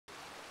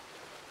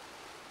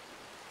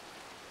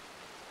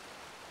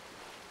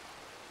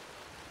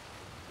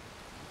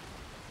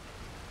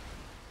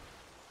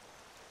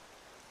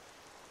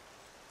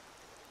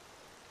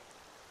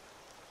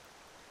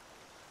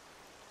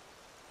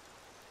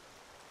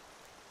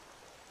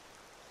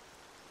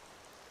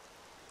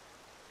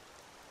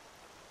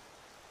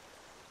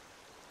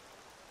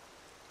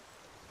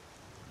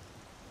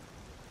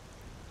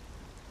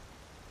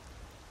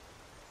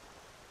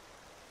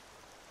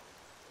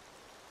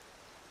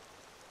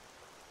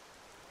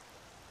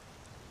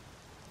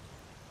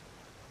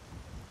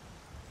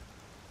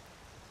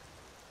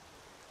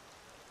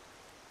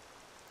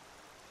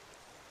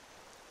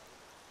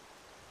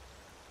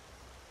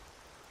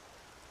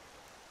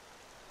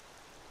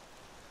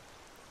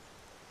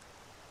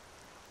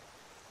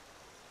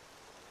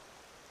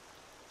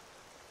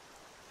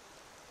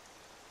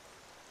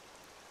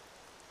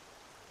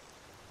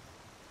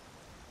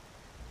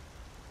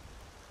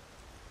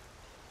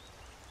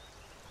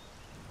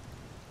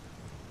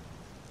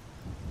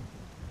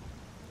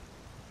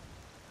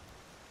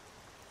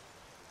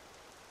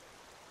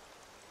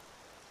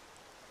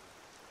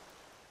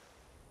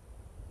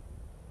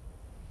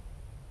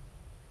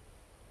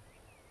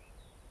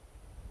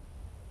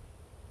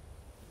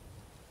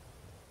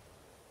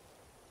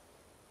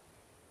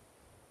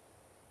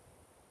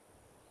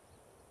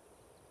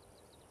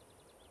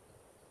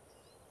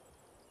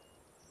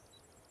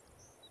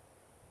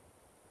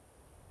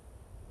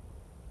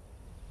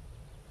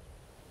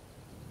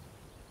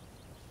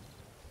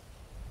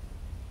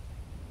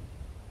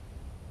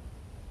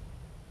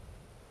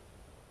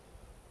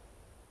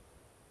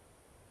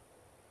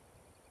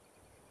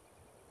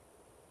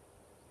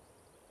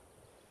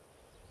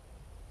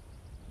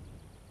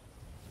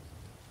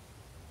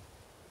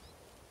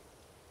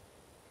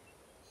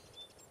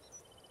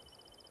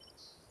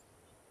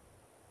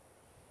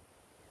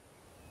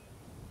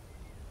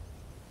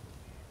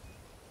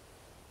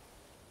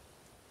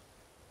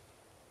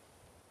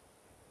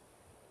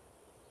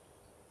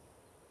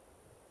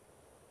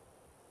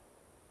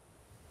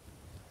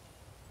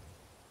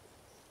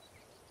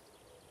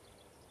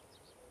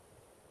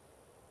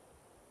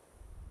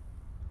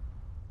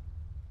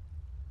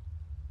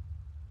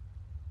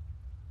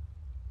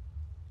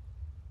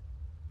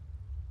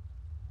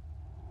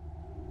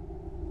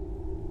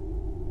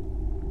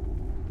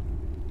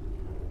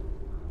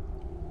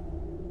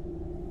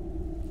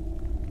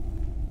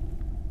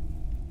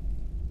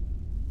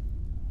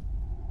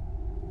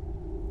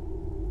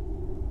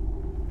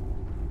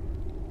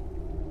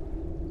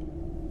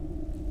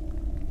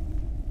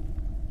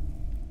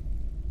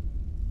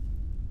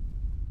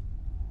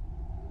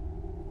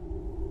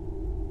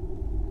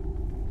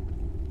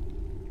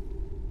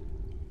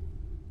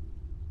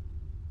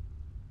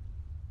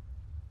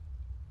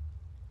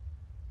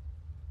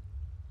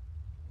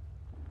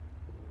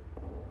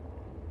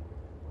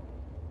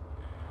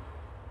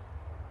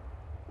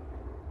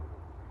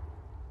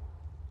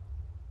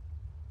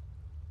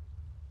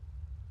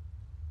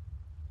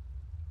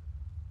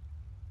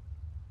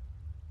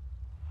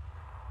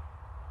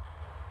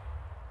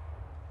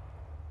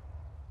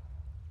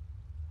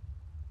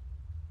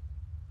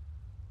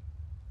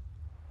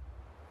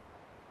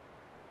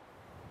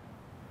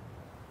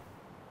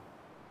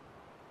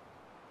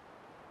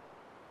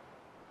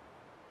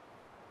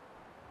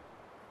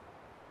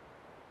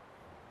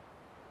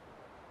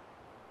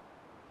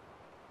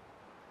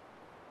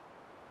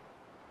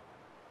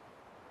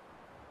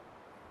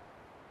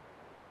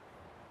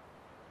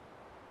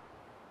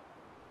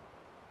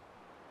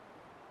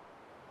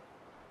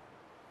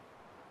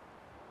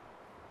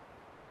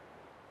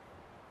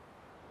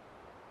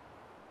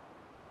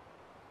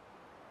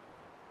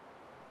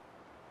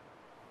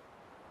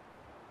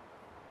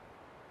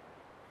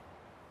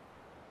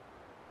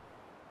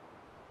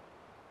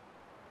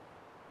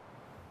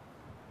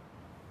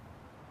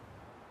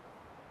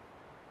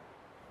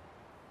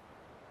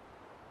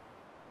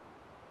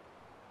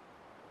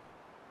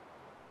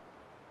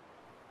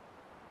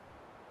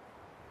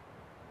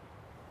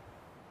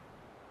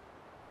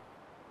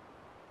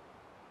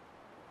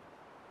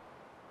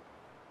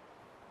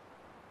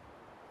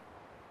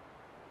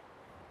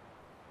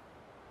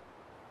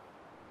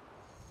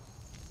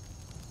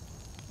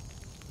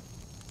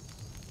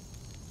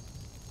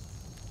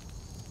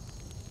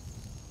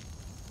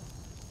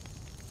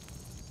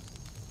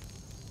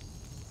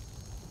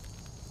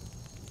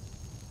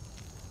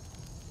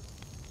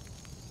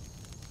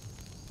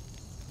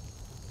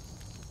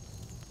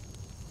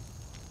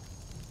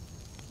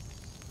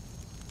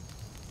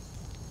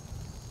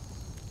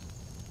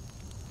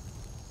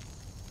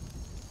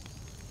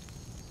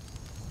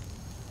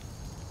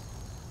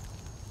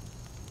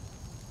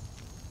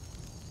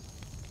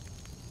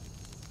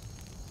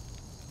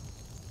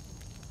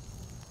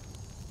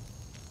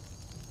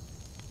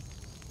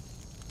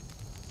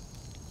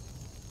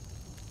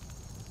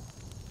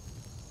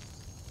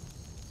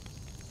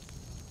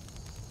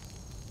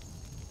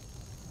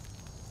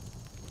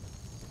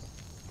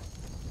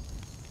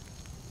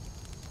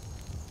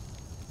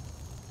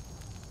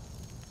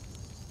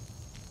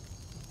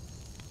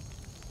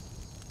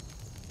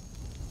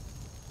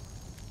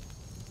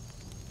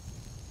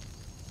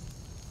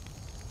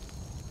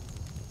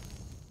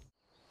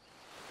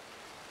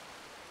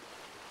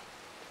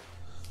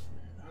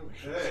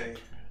Okay.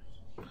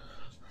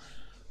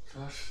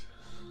 Gosh,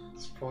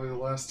 it's probably the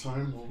last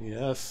time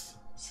we'll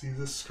see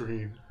this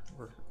screen.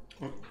 Or,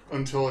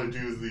 until I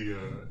do the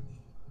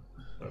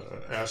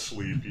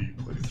Ashley B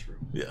playthrough.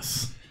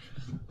 Yes.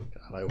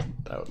 God,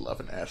 I would love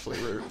an Ashley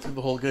route through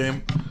the whole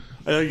game.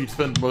 I know you'd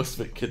spend most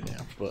of it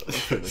kidnapped, but I'm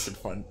sure they could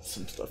find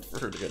some stuff for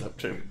her to get up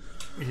to.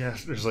 Yeah,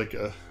 there's like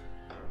a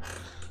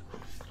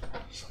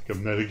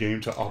meta game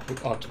to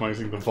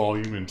optimizing the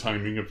volume and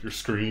timing of your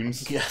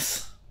screens.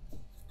 Yes.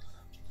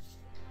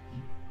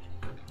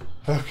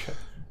 Okay.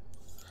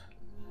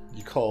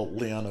 You call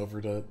Leon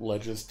over to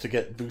ledges to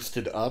get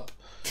boosted up.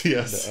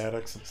 Yes. Into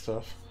attics and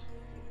stuff.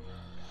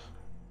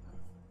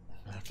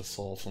 I have to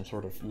solve some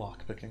sort of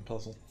lock-picking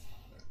puzzle.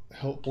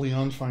 Help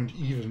Leon find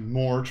even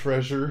more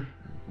treasure.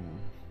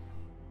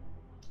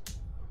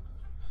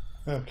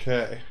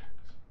 Okay.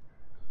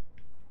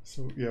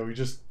 So, yeah, we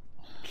just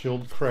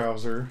killed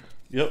Krauser.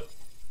 Yep.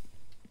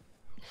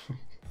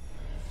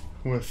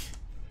 With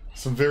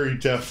some very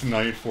deft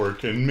knife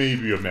work and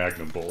maybe a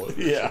magnum bullet.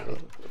 Yeah.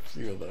 A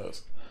few of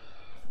those.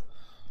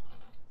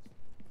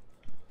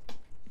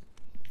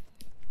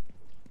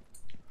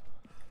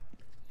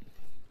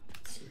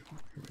 Let's see.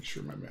 Make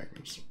sure my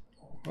magnum's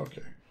full.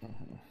 Okay.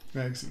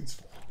 Magazine's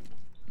full.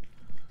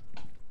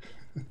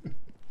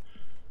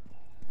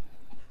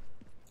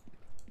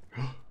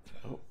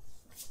 Oh.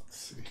 Let's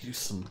see. Do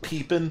some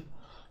peeping.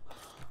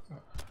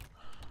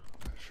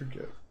 I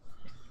forget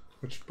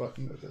which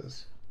button it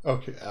is.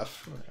 Okay,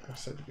 F. Okay, I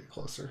said to get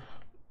closer.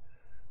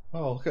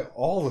 Oh, look at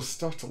all the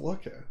stuff to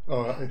look at.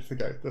 Oh, I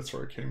think that's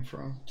where it came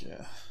from.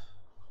 Yeah.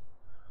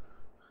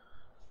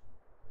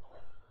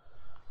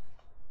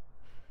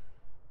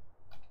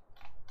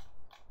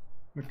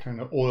 What kind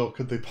of oil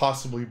could they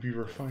possibly be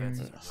refining?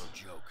 That's no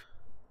joke.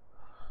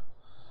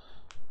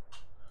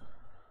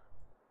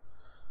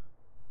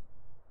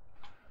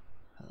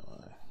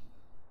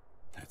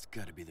 That's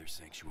got to be their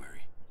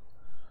sanctuary.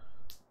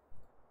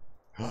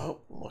 Oh,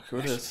 look who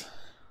it is.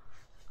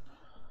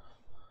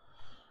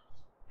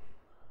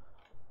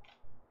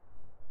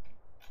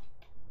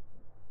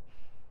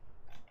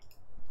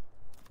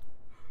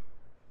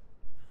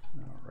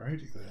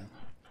 Alrighty then.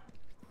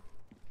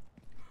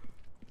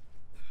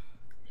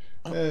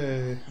 Oh,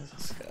 hey.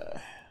 This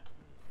guy.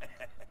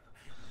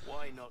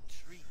 Why not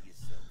treat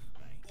yourself,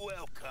 mate?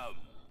 Welcome.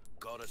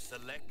 Got a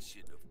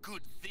selection of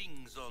good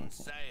things on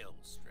sale,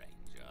 stranger.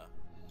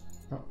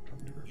 Oh,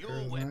 time to repair Your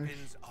the knife.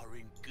 weapons are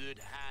in good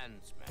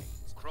hands, mate.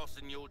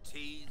 Crossing your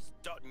T's,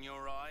 dotting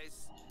your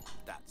I's.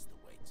 That's the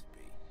way to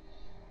be.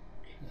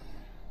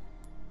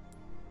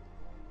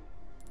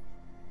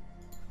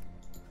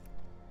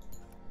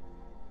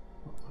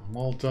 I'm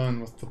all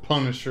done with the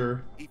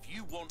Punisher. If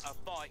you want a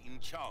fighting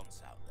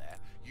chance out there,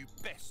 you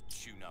best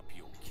tune up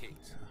your kit.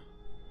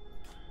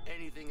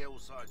 Anything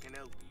else I can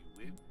help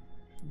you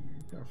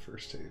with? Got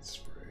first aid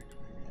spray.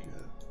 Maybe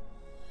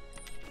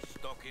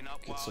Stocking up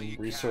Get while some you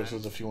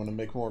resources can. if you want to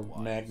make more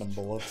magnum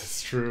bullets.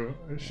 That's true.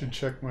 I should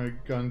check my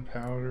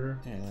gunpowder.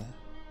 Yeah.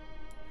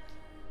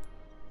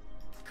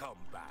 Come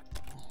back.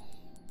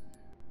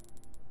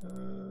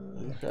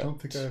 I don't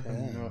think I have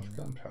enough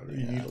gunpowder.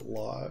 You need a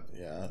lot.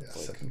 Yeah, Yeah,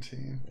 it's like,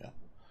 17. yeah.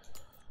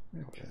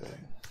 Okay.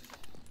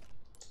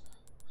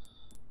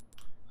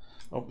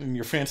 Oh, and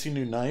your fancy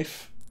new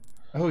knife?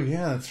 Oh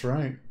yeah, that's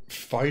right.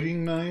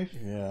 Fighting knife?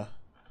 Yeah.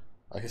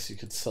 I guess you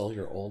could sell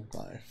your old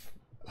knife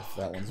if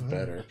that one's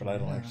better, but I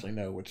don't actually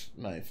know which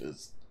knife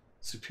is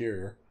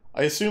superior.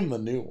 I assume the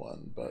new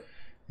one, but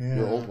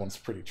your old one's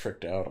pretty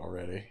tricked out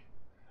already.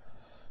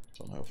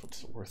 Don't know if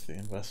it's worth the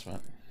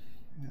investment.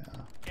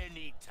 Yeah.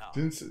 Anytime.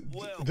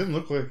 It didn't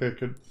look like I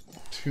could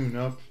tune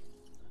up.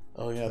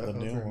 Oh yeah, the that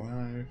new other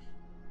one. knife.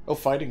 Oh,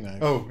 fighting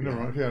knife. Oh, never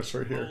mind. Yeah, it's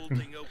right here.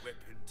 Holding a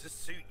weapon to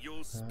suit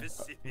your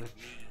specific needs.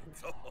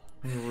 Oh,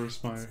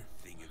 Where's my? it's a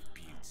thing of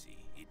beauty, isn't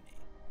it?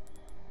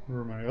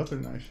 Where my other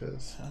knife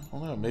is? I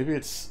don't know. Maybe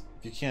it's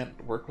you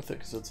can't work with it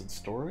because it's in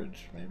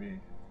storage. Maybe.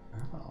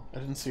 Oh. I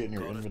didn't see it in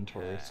your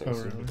inventory, so I Oh,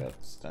 assumed really? it got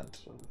sent.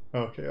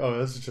 Okay. Oh,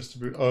 this is just a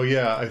boot. Oh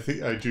yeah,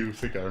 I do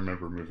think I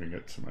remember moving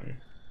it to my.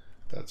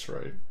 That's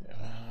right. Yeah.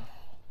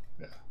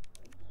 Yeah.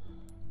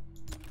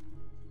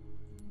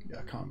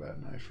 Yeah, combat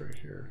knife right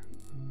here.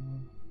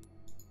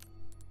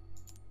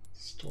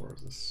 Store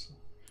this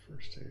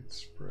first aid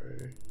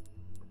spray.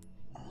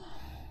 Oh.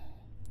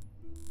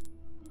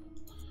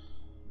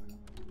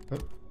 Oh,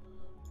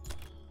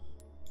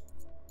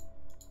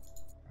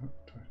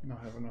 do I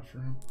not have enough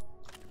room?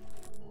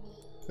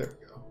 There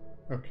we go.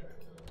 Okay.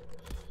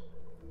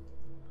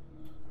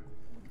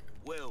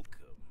 Welcome.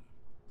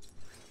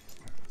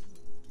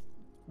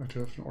 I do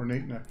have an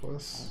ornate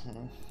necklace.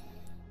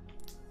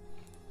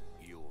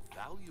 Your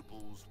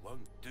valuables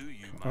won't do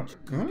you much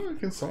good. I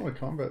can sell my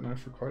combat knife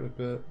for quite a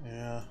bit.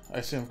 Yeah, I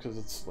assume because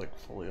it's like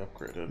fully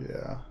upgraded.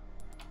 Yeah.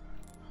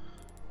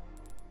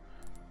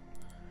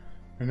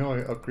 I know I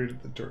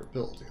upgraded the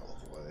durability all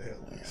the way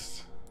at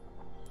least.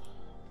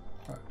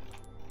 Alright.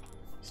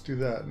 Let's do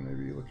that and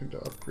maybe look into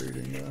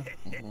upgrading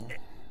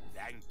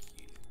Thank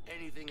you.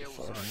 Anything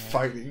else? a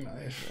fighting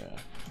knife. Yeah.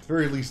 At the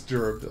very least Try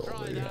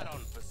durability. that on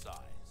for size.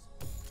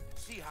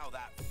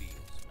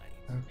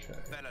 Okay.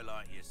 Fella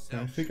like And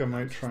yourself I think I might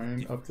notice try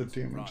and up the difference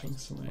in damage on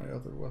price, some of mate. my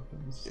other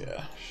weapons.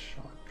 Yeah.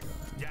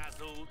 Shotgun.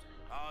 Dazzled,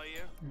 are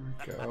you?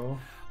 There we go.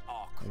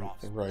 Our The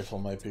craftsmen. rifle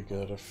might be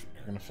good if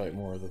you're gonna fight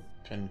more of the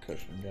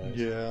pincushion guys.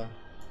 Yeah.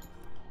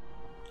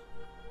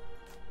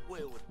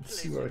 Well, with Let's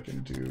see what I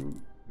can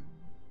do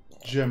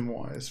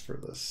gem-wise for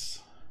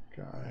this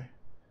guy.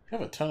 You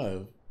have a ton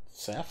of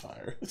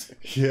sapphires.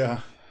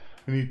 Yeah.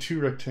 I need 2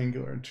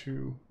 rectangular and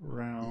 2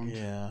 round.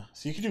 Yeah.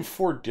 So you can do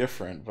 4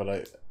 different, but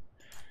I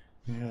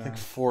Yeah. think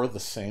 4 of the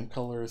same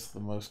color is the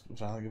most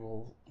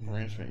valuable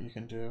arrangement you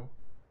can do.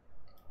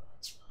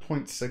 It's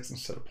 0.6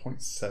 instead of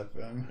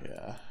 0.7.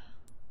 Yeah.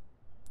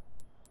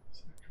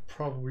 So I could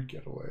probably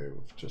get away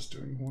with just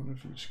doing 1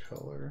 of each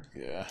color.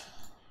 Yeah.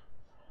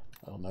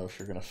 I don't know if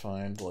you're gonna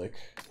find like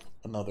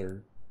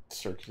another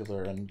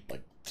circular and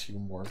like 2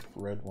 more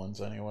red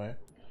ones anyway.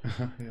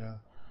 Yeah.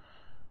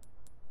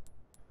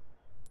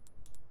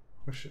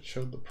 Wish it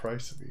showed the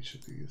price of each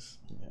of these.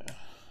 Yeah.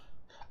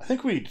 I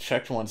think we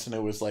checked once and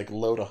it was like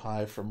low to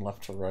high from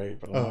left to right,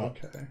 but I'm Oh,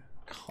 not okay.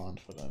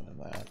 confident in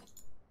that.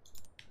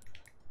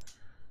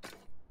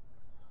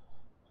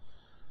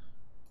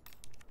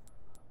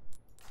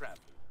 Travels.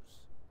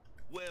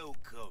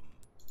 Welcome.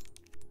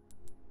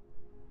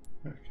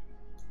 Okay.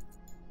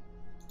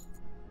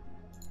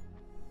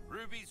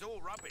 Ruby's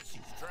all rubbish,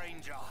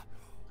 stranger.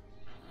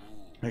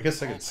 I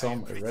guess I I'll could sell pay a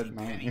my pretty red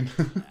penny 9.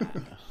 for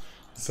that.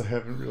 So I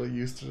haven't really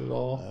used it at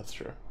all. That's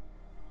true.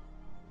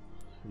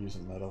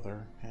 Using that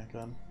other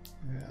handgun.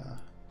 Yeah.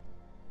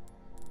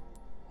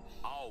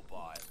 I'll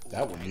buy it.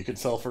 That one you could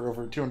sell for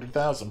over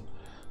 200,000,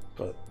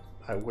 but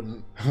I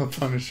wouldn't.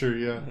 Punisher,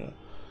 yeah. Yeah.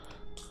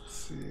 Let's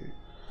see.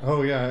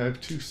 Oh yeah, I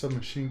have 2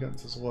 submachine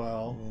guns as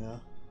well. Yeah. I'm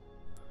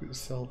gonna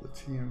sell the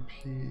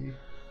TMP.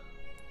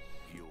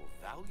 Your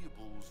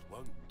valuables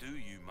won't do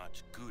you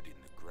much good in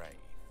the grave.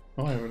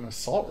 Oh, I have an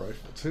assault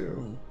rifle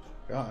too.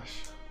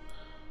 Gosh.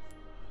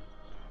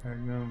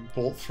 Magnum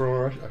bolt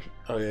thrower. I should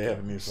Oh yeah, you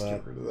haven't used just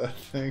that. get rid of that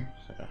thing.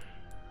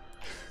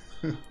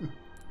 Yeah.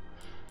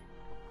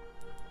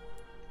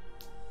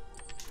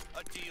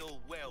 A deal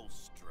well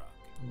struck.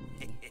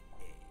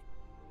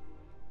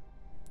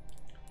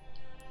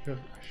 Good.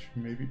 I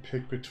should maybe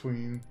pick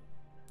between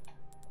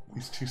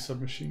these 2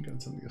 submachine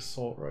guns and the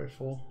assault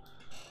rifle.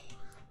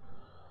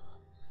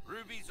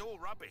 Ruby's all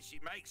rubbish.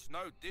 It makes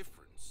no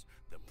difference.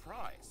 The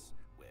price,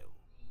 well,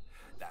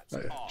 that's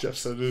Oh, yeah. ours. Jeff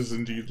said it is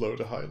indeed low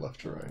to high,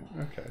 left to right.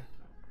 Okay.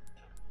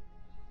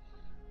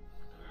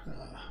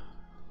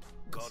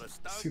 Got a Let's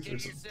stone see if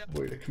there's yourself. a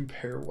way to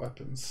compare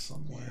weapons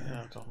somewhere.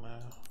 Yeah, I don't know.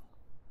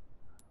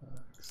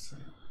 So-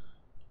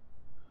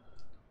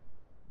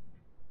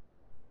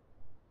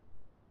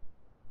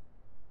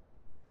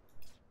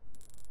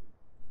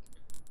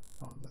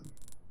 Oh, then.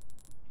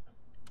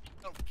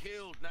 I'm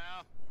killed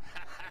now.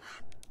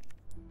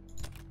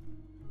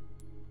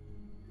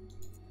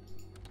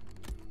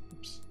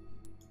 Oops.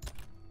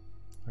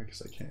 I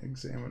guess I can't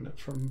examine it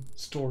from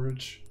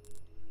storage.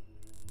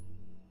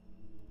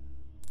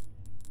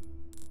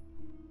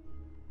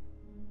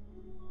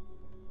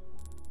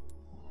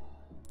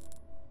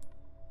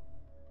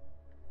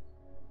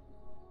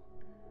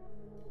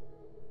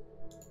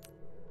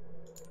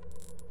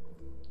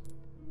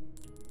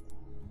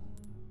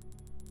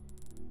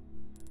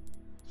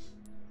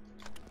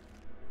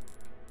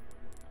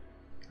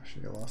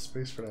 Actually, I lost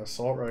space for that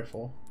assault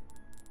rifle.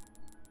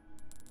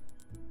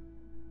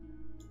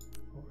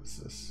 What is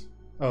this?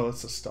 Oh,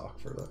 that's a stock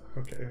for that.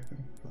 Okay, I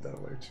can put that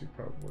away too,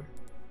 probably.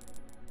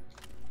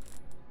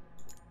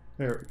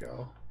 There we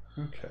go.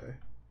 Okay.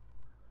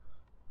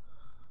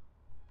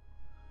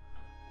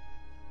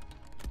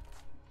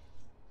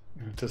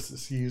 Does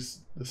this use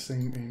the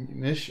same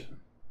ammunition?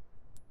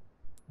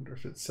 Wonder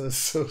if it says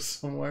so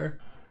somewhere.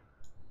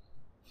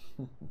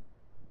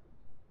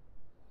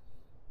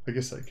 I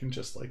guess I can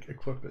just like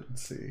equip it and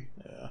see.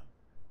 Yeah.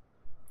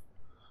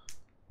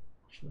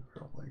 The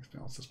barrel length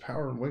balances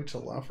power and weight to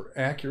allow for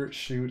accurate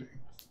shooting.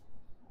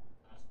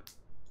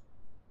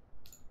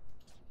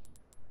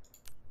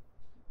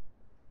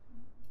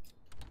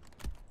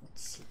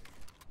 Let's see.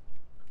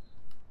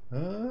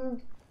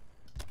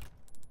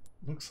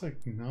 Looks like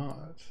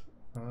not.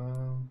 I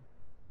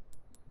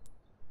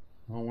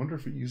wonder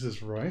if it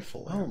uses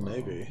rifle Oh, ammo.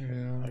 maybe.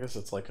 Yeah. I guess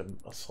it's like an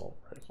assault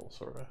rifle,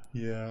 sort of.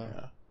 Yeah.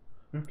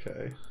 Yeah.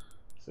 Okay.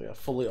 So yeah,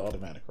 fully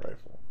automatic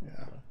rifle.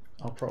 Yeah.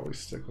 I'll probably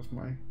stick with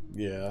my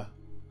Yeah.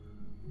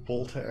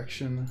 bolt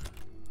action.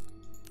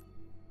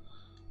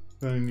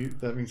 Then I need,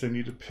 that means I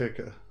need to pick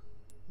a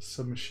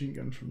submachine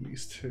gun from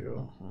these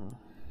 2. Mhm.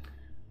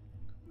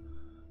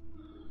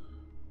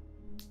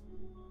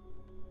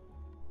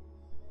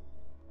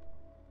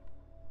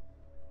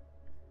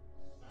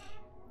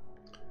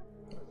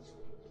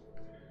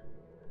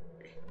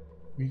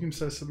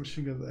 Medium-sized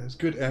submachine gun that has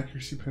good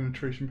accuracy,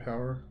 penetration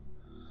power.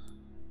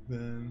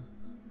 Then,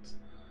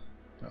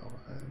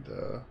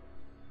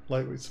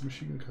 lightweight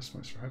submachine gun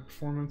customized for high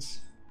performance.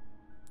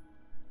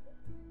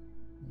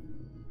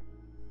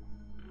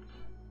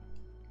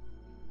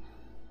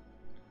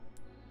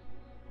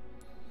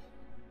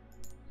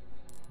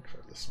 Try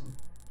this one.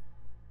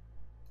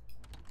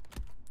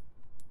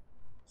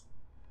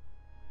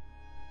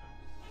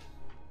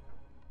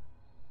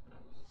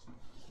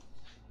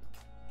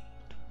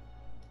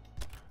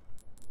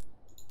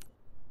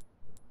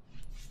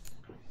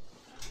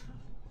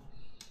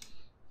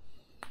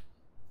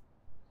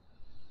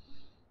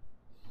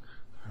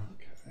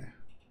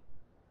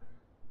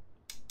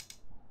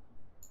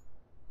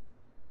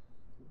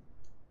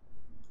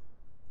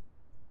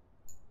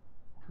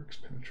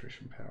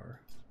 penetration power.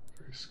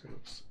 Various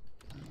scopes.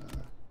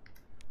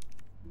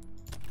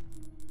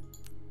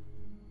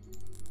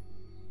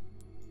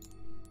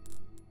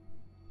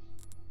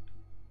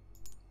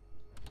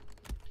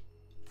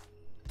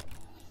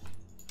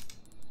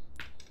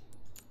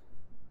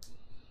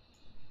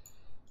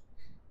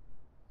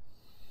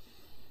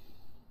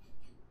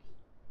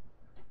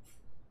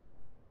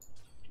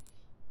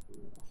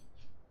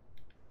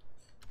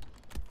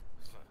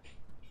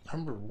 I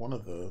remember one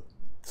of the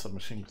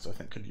submachine guns I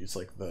think could use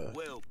like the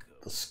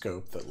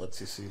scope that lets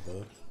you see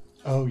the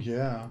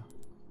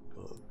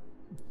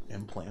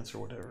implants or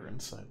whatever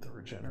inside the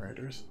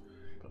regenerators,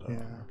 but I don't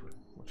remember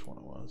which one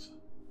it was.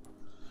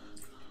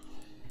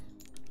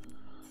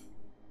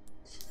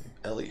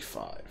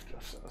 LE5,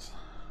 Jeff says.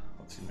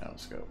 Let's see mount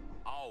scope.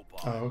 I'll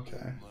buy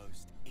okay.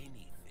 almost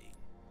anything.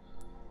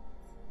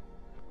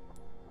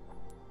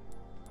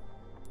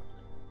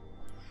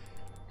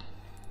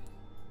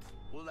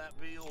 Will that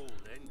be all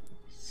then?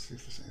 Let's see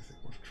if there's anything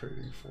worth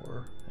trading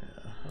for.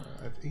 Yeah.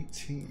 I have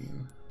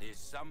 18. There's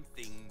some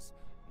things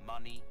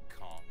money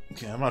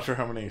can't. Yeah, I'm not sure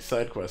how many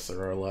side quests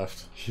there are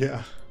left.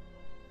 Yeah.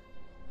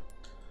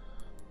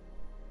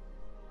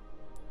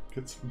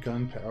 Get some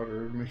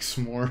gunpowder, make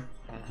some more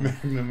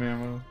Magnum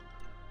ammo.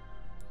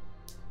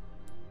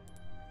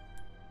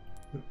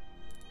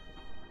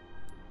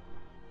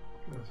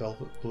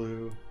 Velvet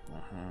blue.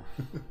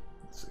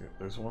 Let's see,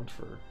 there's one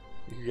for...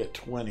 You can get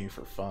 20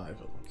 for 5, it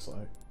looks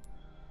like.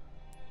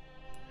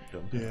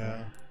 Gunpowder.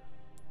 Yeah.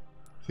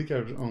 I think I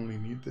would only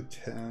need the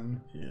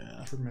 10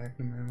 for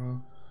Magnum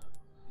ammo.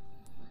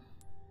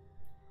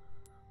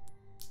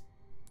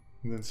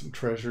 And then some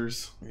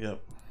treasures.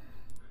 Yep.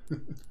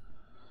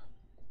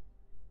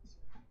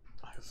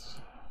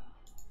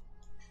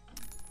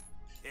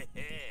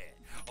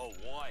 A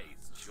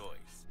wise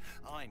choice.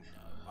 I know,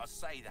 I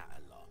say that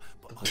a lot,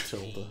 but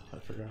Matilda, I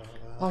forgot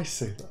about that. I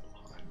say that a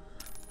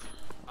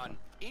lot. An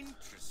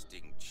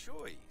interesting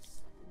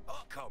choice.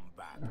 I'll come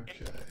back.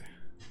 Okay.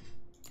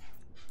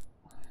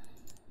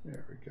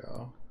 There we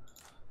go.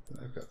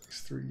 Then I've got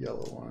these 3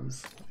 yellow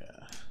ones.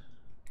 Yeah.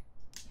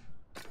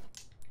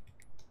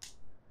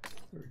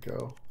 There we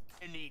go.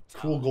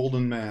 Anytime. Cool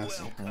golden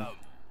mask. Welcome.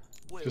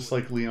 Just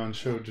like Leon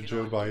showed to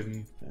Joe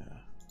Biden. Yeah.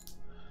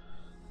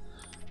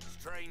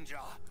 Stranger.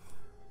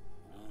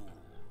 Ooh,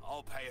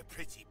 I'll pay a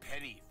pretty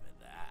penny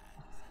for that.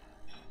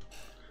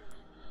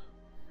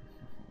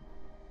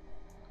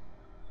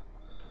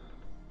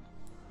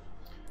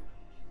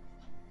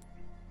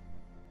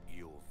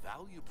 Your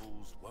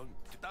valuables won't.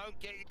 Don't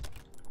get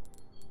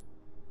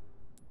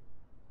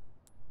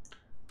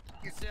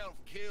yourself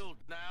killed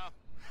now.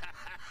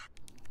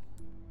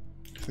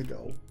 I think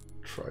I'll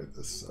try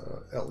this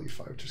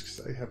LE5 just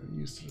because I haven't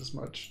used it as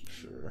much.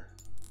 Sure.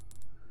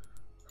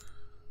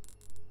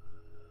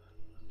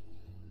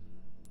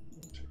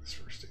 I'll take this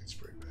first aid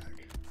spray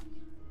back.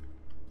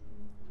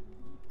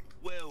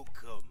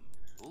 Welcome.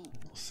 Ooh,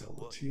 I'll sell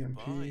the what you TMP.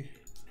 buying?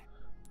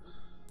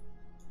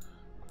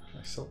 Can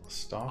I sell the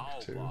stock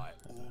I'll too? buy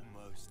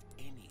almost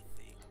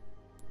anything.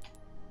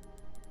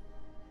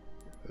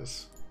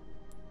 This.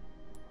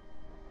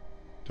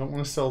 Don't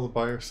want to sell the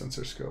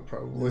biosensor scope,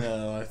 probably.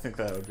 No, I think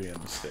that would be a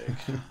mistake.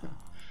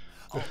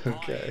 I'll buy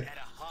Okay. it at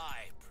a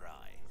high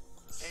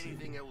price.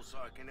 Anything else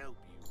I can help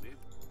you with?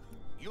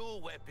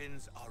 Your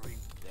weapons are in.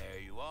 There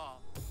you are,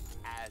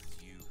 as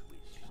you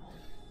wish.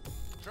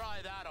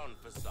 Try that on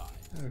for size.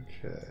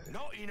 Okay.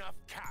 Not enough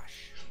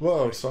cash.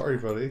 Whoa, sorry,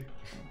 buddy.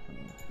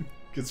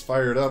 Gets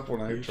fired up when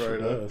I try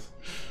it out.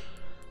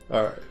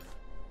 Alright.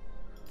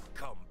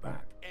 Come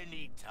back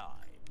anytime.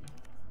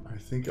 I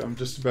think I'm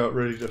just about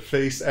ready to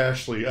face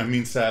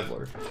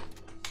Sadler.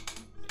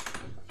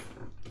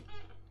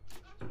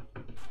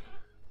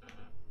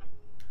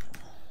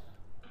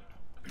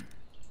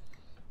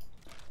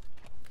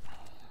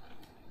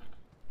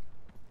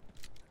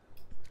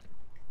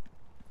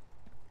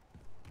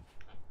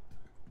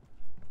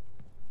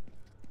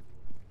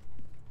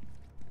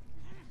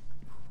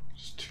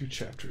 Just 2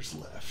 chapters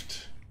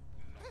left.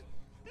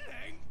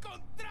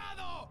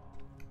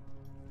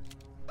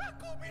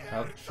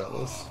 Howdy,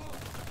 fellas.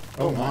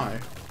 Oh my.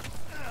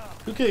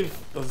 Who gave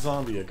a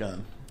zombie a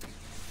gun?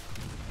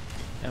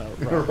 And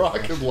A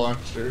rocket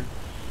launcher.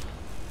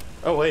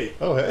 Oh wait.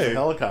 Oh hey. It's a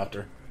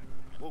helicopter.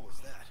 What was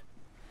that?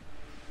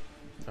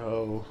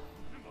 Oh.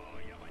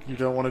 You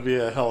don't want to be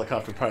a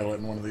helicopter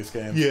pilot in one of these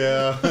games.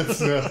 Yeah, that's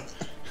not.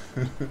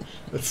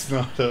 That's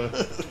not a.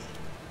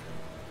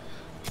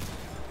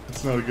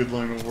 That's not a good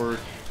line of work.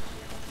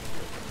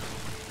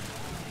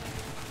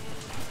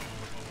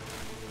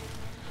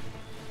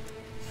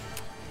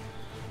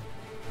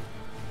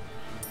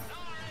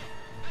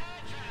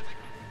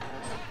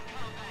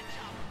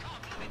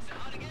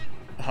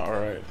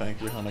 Alright,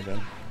 thank you,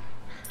 Hunnigan.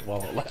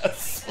 While it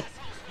lasts.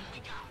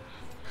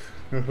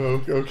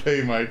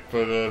 Okay, Mike,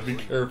 but be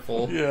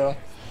careful. Yeah.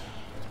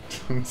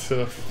 Don't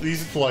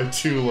these fly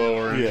too low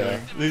or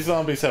anything. Yeah. These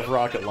zombies have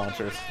rocket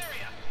launchers.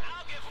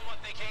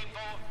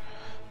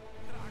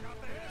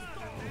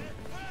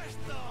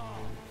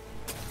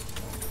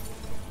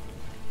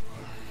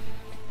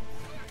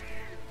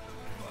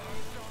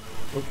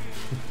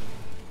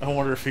 I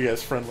wonder if he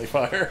has friendly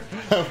fire.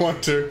 I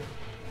want to.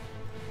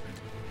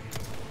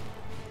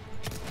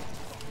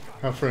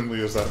 How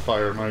friendly is that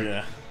fire, Mike?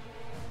 Yeah.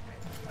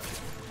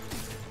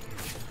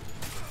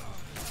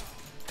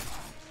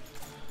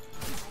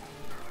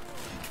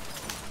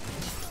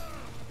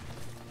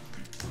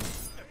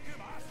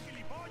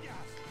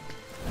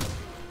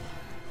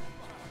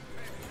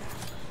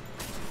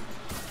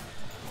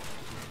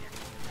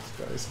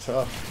 This guy's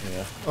tough.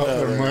 Yeah. Oh, there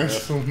never we mind. go.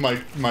 So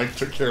Mike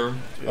took care of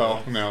him. Yeah.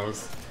 Oh, now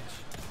it's...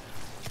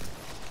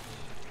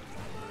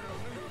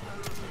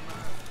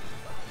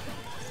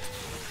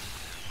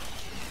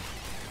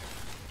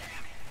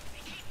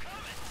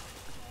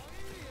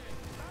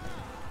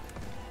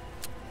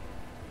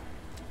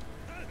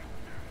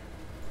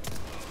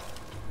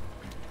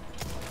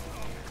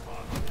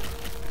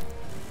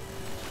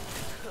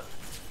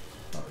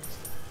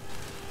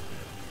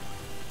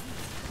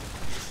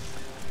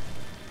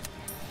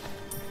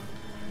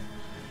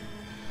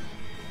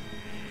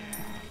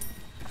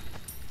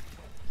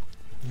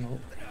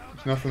 Nope.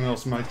 If nothing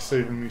else, Mike's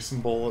saving me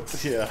some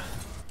bullets. Yeah.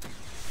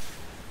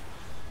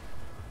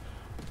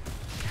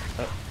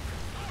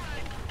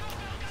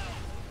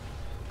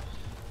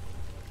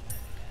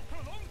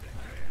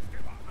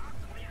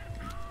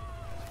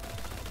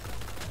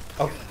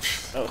 Oh,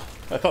 Oh,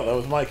 I thought that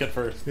was Mike at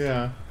first.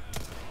 yeah.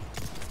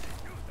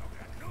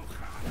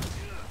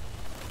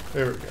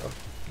 There we go.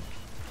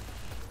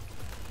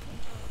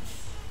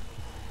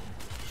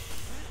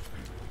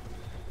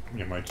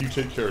 Yeah, Mike, you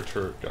take care of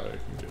turret guy. I can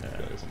get the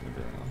guys on the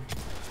ground.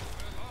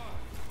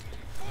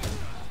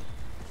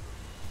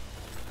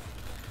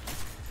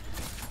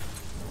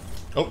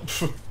 Oh,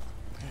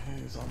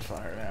 He's on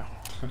fire now.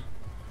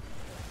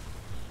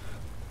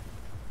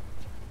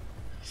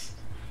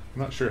 I'm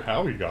not sure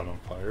how he got on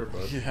fire,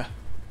 but Yeah.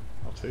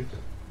 I'll take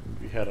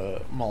it. He had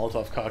a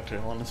Molotov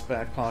cocktail in his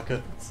back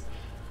pocket.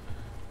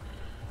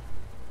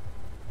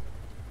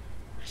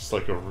 Just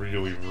like a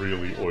really,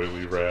 really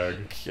oily rag.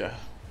 Yeah.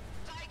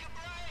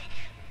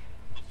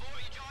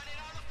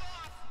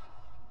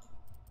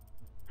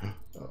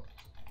 Oh,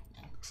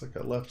 looks like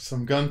I left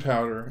some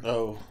gunpowder.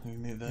 Oh, you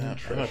need that. Yeah,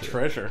 Treasure. treasure.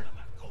 Treasure.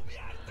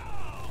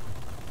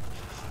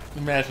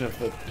 Imagine if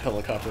the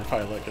helicopter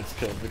pilot gets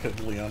killed because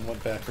Leon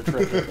went back for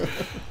treasure.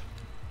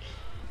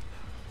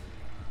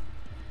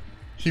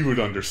 He would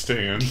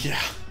understand. Yeah.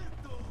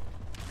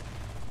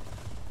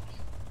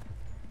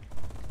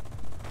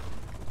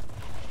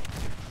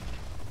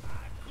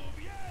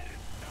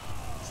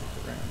 It's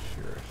like around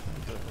here, I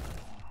think.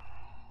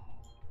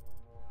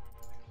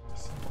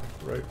 Something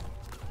like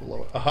right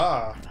below it.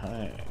 Aha!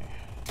 Hi.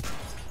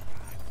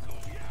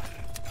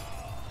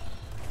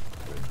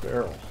 Good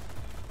barrel.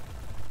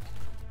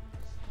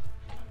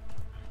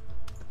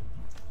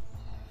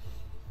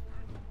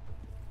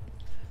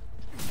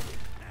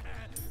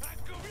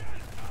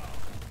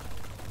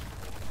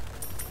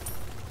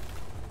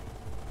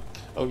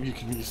 Oh, you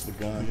can use the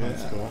gun.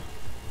 That's Yeah. cool.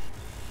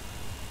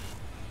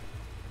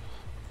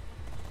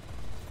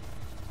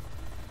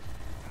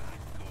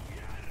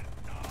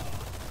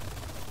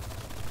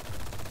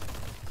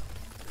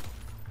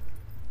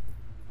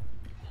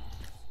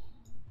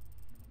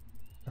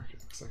 Okay,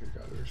 looks like I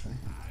got everything.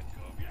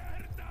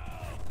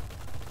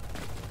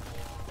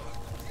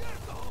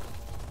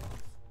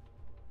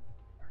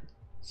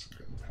 Some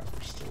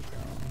gunpowder still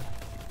down.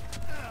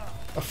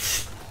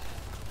 Oh,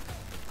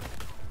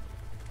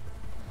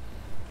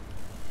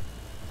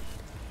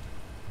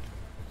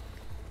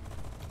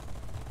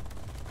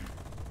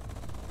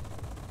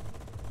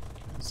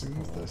 zoom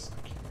with this?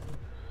 I can't.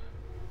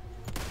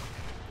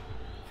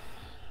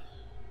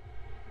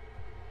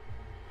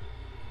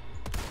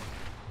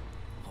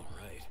 All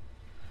right.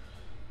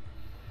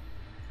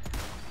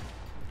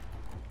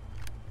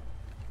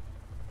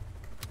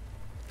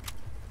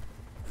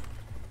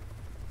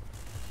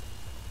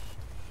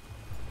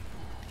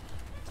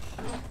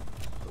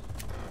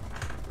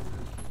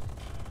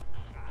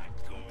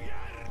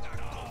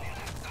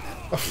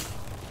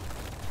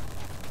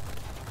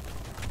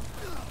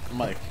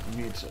 Mike,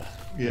 you need to. get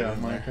Yeah,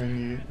 in Mike, there. I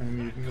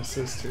need an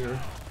assist here.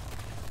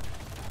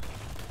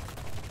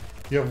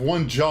 You have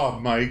one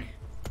job, Mike.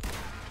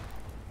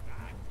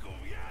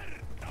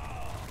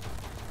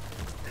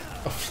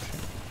 Oh,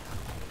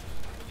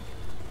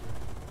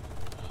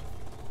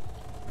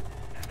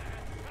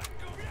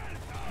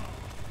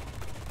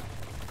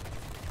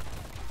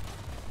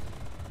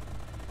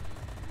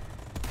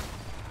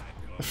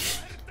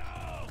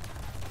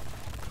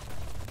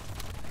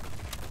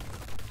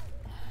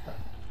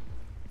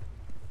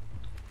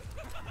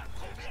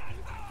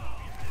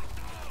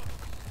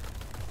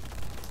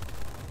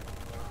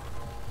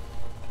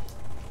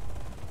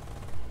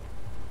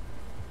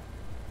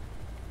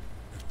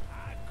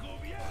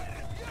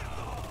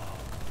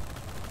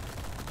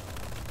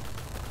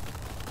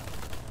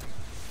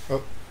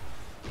 oh.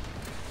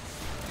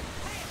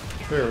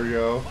 There we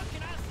go. What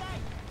can I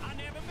say? I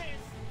never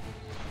miss.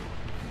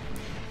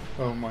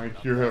 Oh,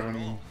 Mike, you're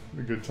having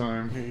a good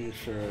time. He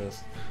sure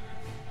is.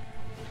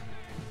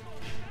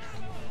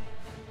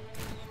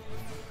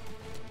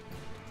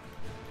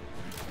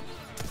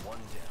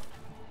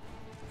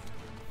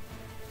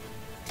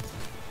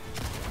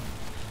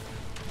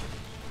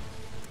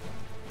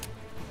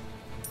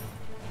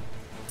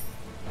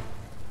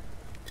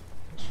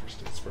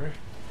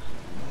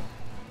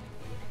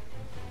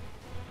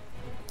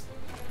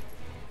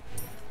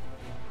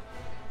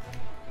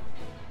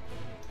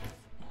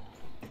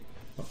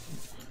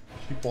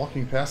 keep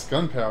walking past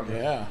gunpowder.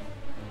 Yeah.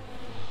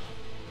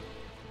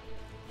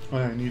 Oh,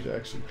 I need to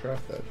actually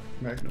craft that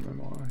magnum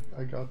ammo.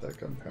 I got that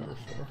gunpowder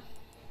for.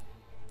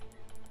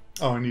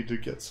 Oh, I need to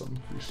get some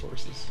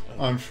resources.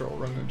 I'm sure I'll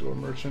run into a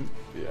merchant.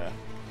 Yeah.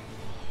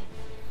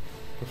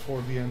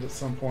 Before the end at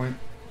some point.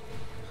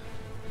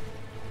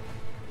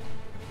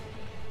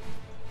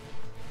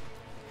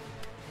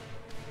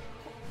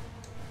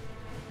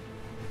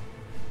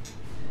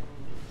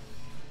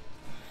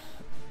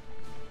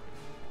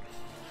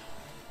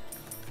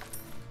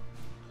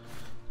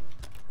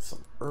 Some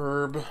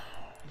herb.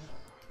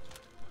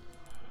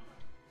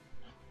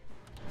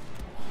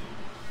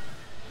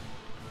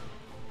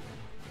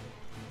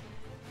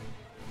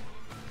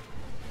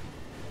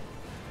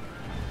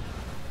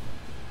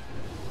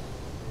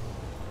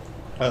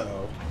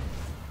 Uh-oh.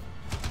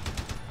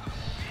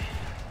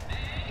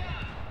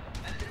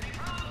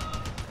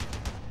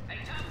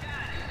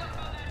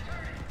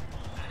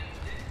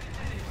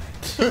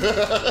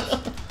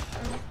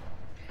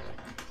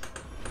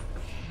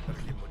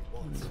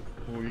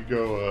 Well, you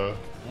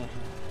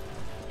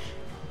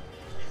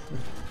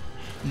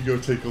go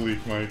take a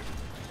leak, Mike.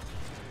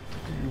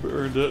 You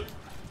earned it.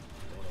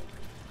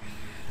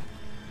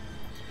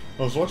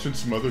 I was watching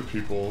some other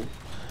people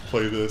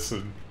play this,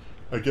 and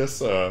I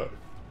guess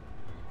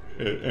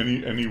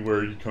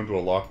anywhere you come to a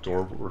locked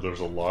door where there's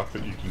a lock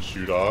that you can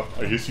shoot off,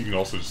 I guess you can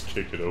also just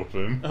kick it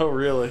open. Oh,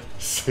 really?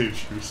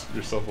 Save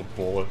yourself a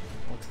bullet.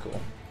 That's cool.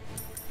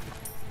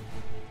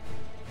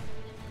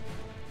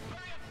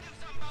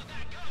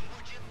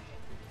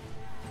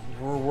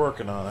 We're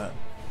working on it.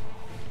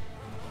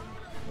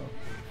 Oh,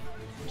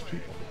 there's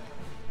people.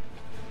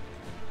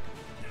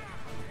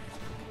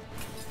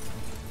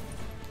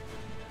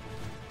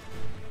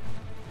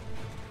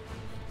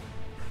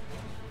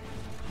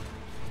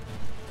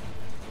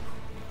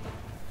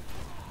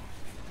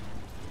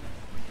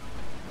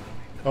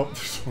 Oh,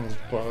 there's one of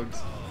those bugs.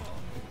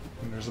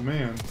 And there's a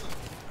man.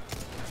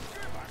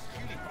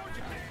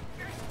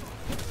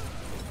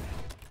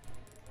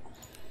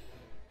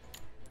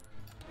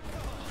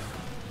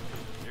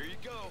 There you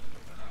go.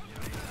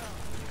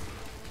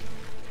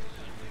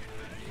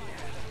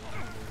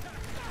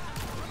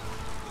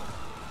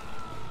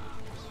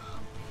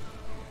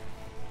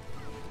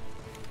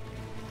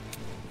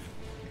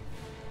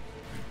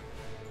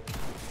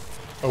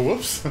 Oh,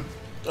 whoops.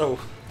 Oh.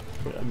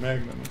 Put the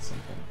magnum at some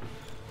point.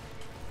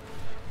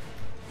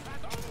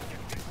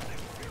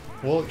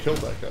 Well, it killed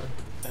that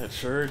guy. It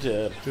sure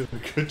did. Did a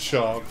good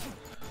job.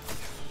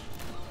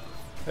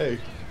 Hey,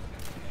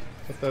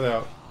 cut that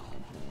out.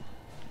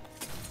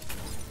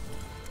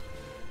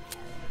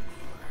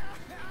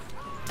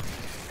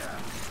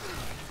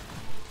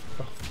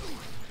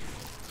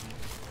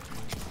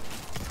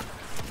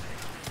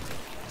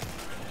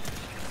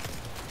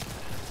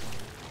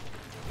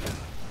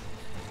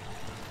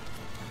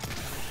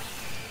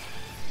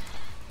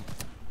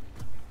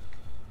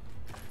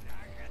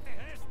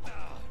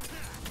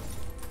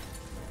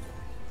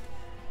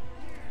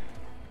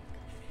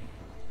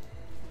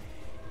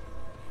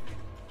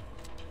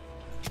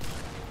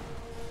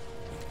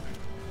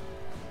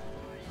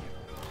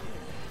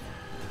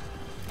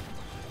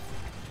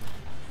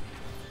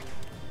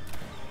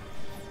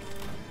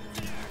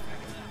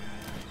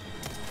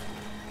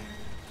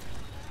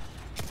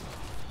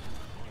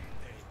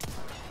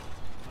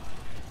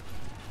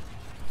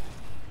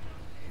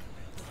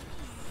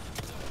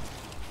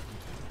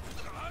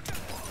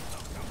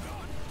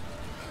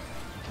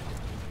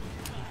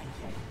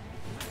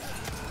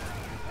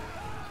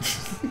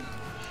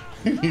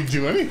 You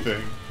do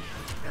anything.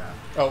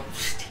 Oh,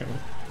 damn it.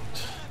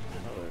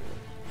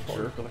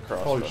 Jerk with a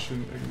crossbow. Probably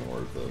shouldn't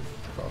ignore the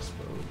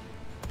crossbow.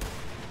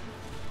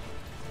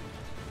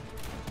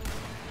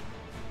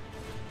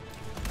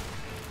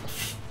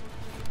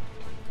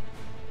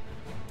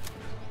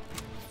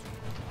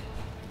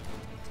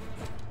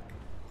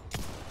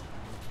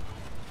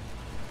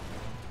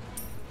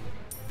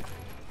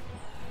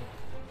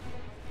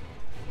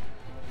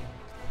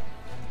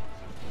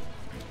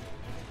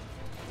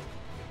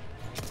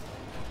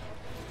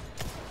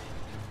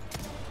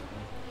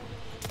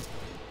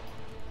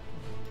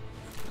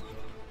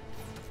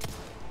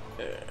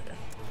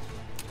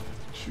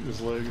 Shoot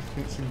his leg.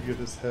 Can't seem to get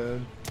his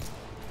head.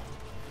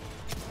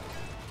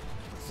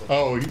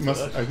 Oh, he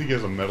must. I think he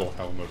has a metal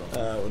helmet on.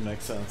 That would make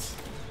sense.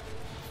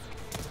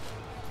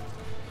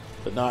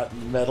 But not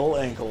metal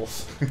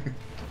ankles.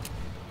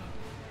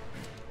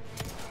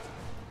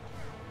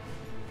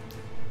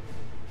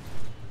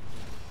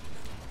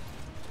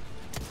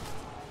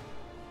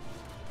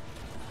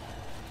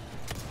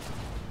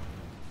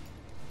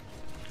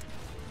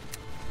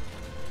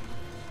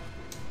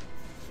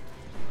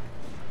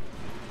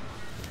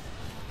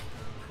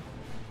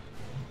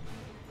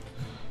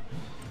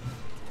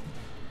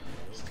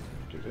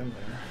 Get in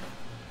there.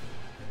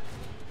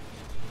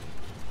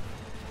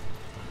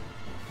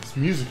 This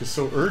music is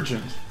so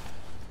urgent.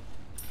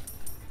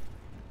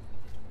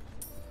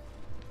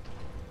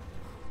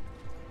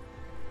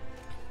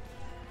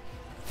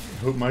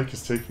 I hope Mike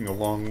is taking a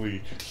long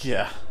leak.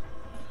 Yeah.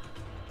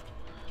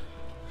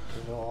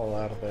 Get it all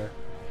out of there.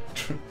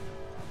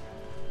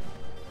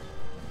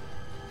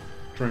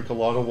 Drink a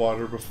lot of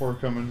water before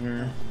coming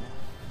here.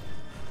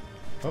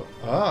 Oh,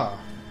 I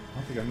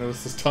don't think I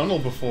noticed this tunnel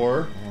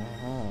before.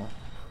 Aha.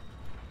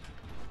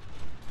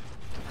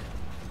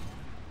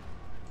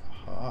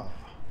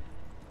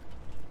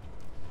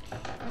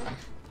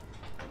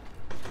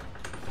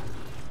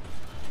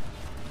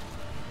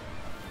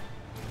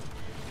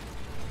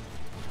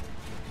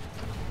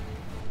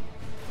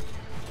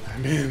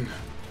 I'm in.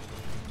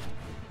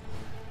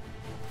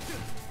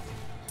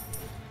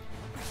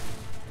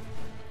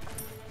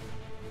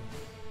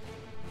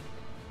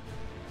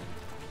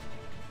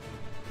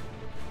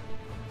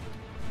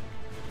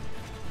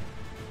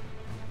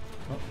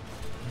 Oh, I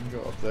can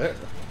go up there.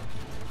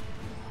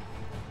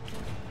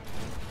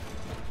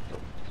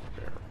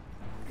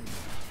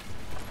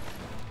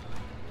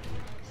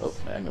 Oh,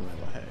 Magnum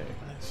ammo. Hey,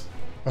 nice.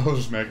 Oh,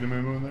 there's Magnum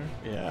ammo in there?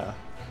 Yeah.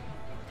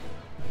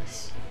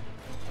 Nice.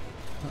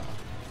 Oh,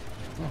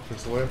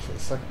 there's a way up to the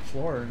second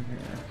floor in here.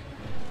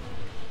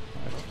 I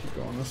have to keep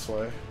going this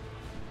way.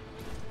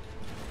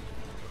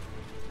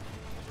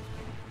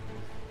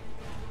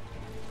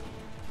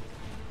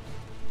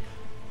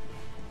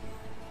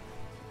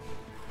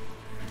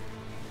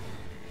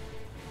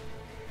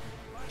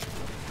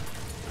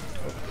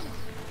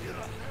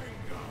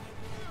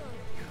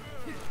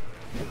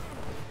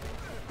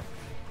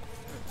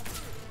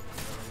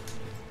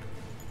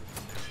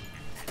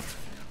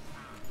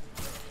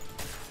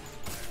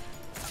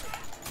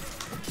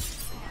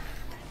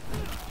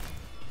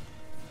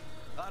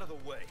 Out of the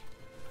way.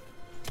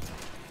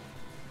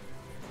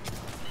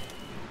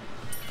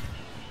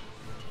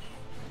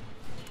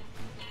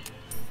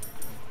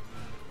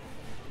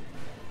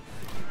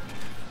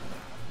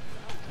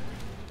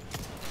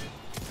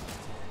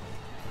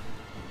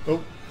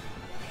 Oh.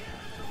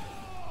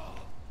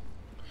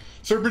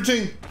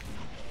 Serpentine!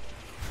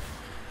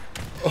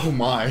 Oh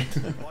my.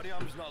 Body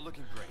armor's not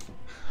looking great.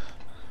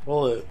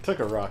 Well, it took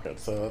a rocket,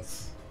 so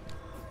it's...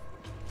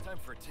 Time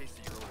for a taste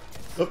of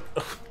your own.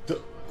 There we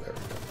go.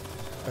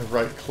 I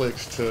right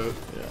clicked to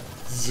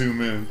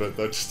zoom in, but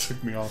that just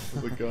took me off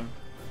of the gun.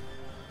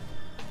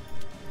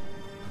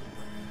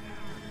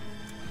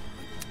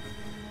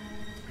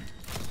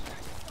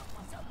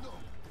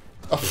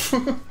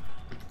 Oh.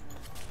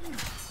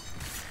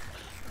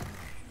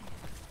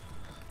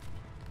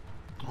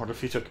 I wonder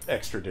if he took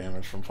extra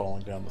damage from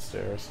falling down the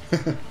stairs.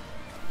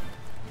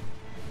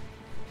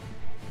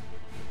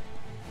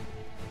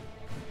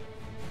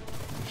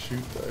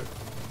 Shoot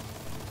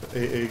the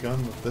AA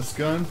gun with this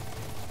gun?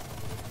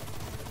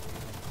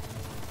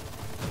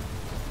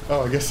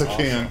 Oh, I guess I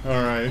can.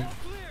 Alright.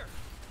 Clear.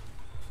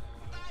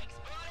 Thanks, buddy.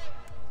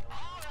 All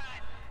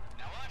right.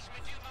 Now watch me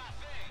do my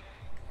thing.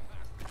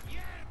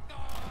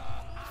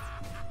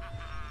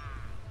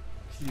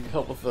 Can you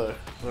help with the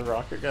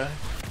rocket guy?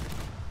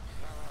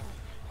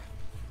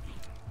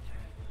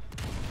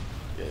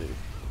 Yeah, you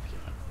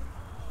can.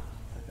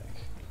 I think.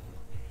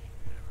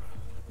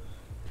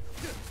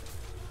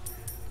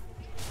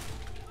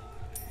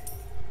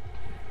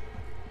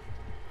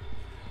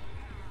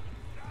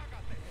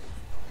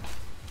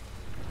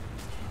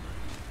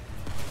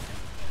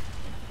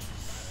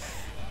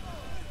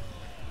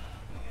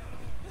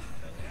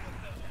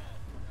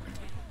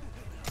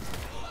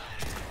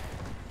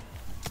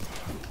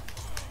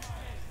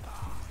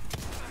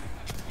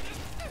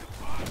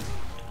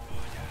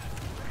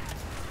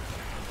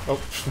 Oh.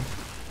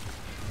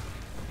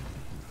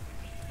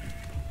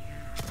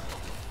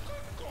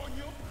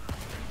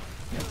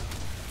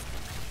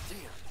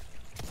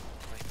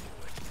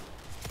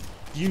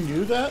 You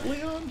knew that,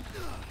 Leon?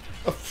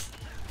 Oh.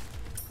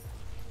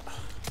 I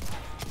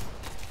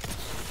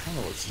don't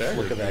know what staggered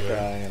Look at me that there.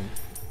 guy and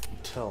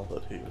tell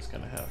that he was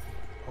going to have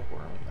a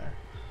worm in there.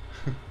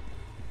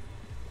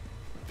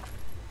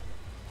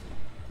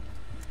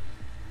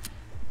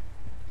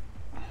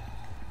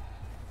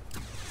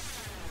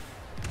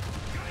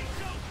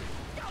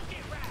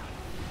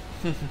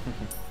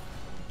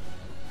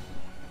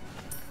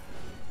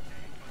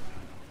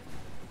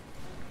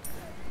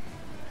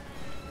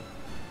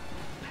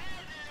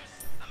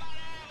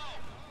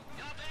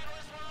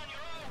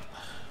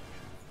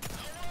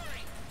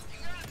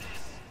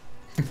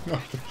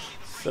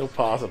 So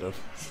positive.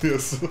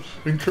 Yes,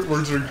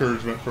 words of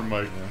encouragement from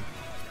Mike.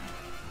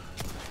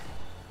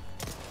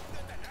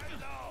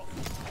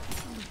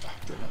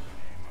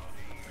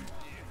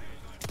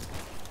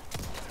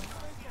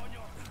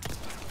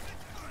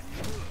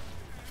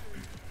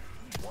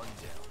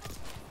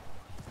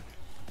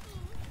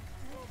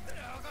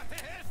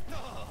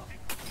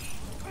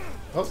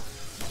 Oh.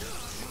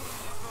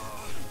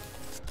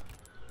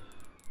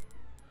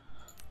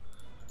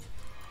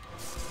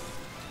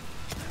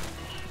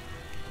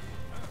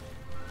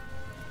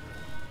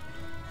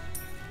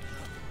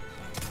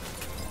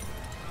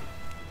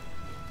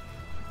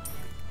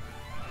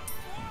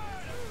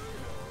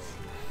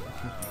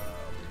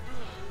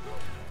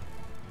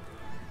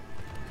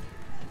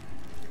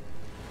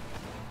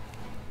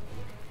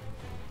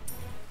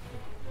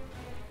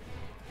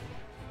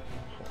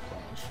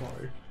 before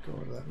I go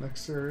into that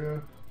next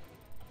area.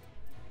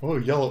 Oh,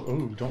 yellow.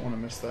 Oh, don't want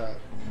to miss that.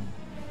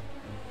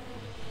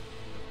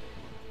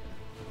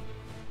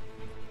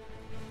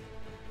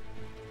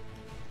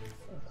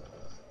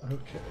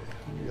 Okay,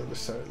 on the other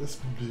side of this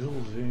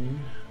building.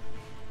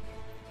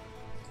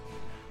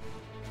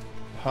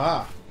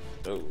 Ha!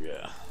 Oh,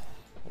 yeah.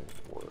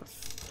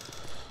 Worth.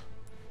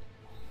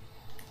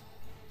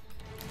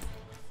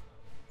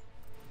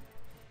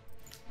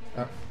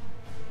 Ah.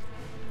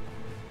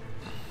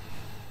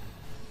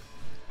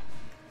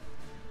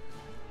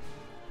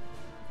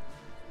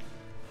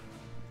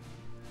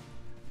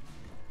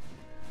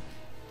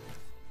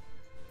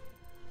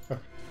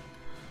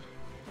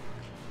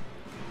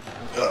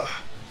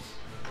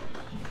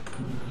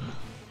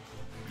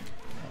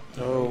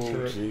 Oh,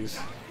 jeez.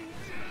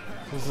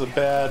 This is a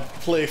bad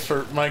place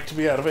for Mike to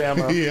be out of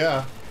ammo.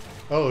 Yeah.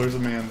 Oh, there's a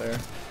man there.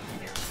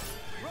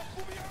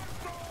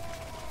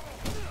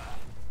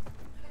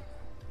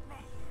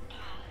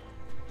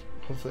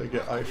 Hopefully I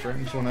get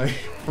iframes when I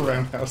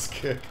roundhouse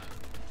kick.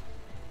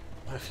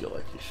 I feel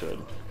like you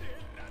should.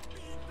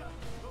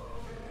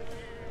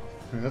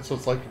 I mean, that's what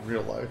it's like in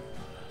real life.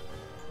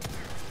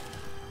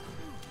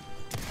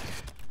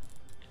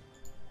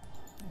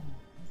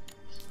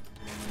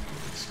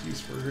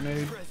 Excuse for a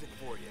grenade. Present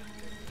for you.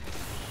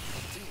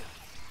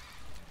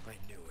 Damn. I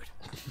knew it.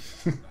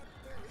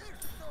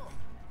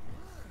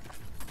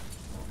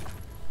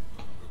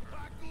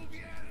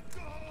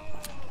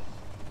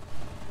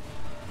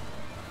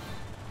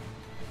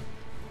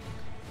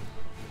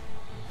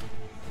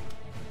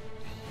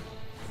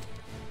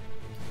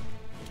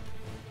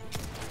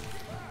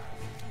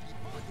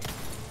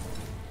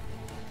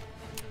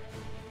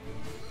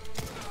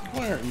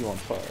 Why aren't you on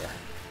fire?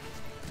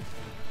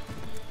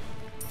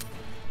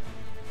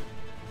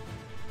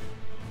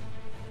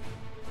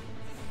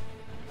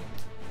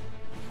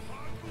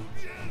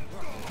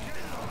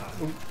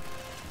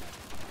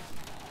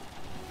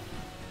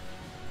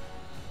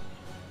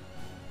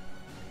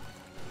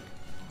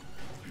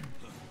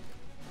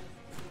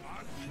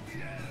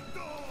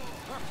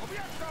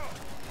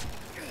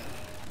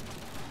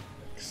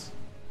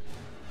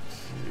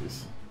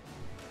 Jeez.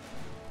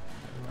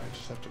 I might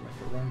just have to make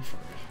a run for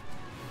it.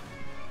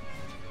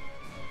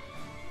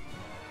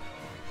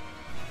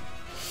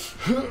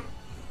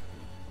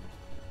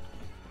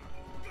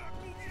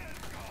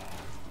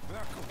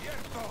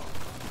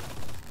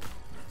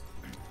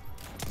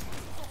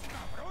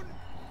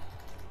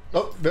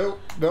 Oh, no,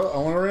 no, I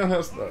want a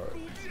roundhouse. All right.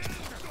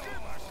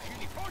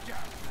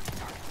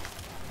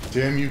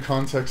 Damn you,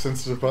 context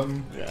sensitive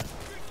button. Yeah.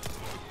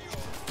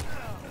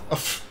 Oh,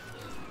 pff.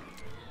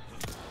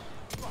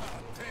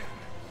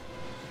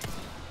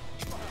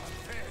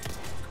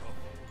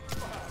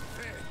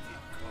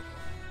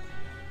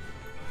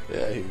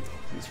 Yeah,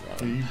 he's Yeah,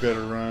 running. you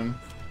better run.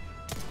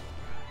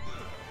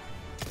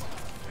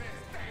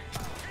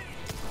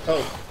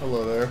 Oh,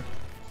 hello there.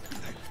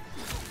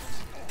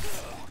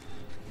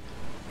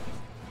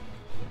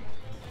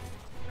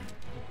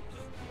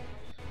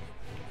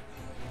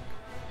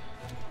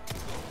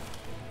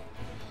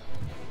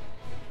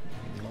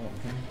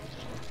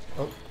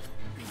 Oh.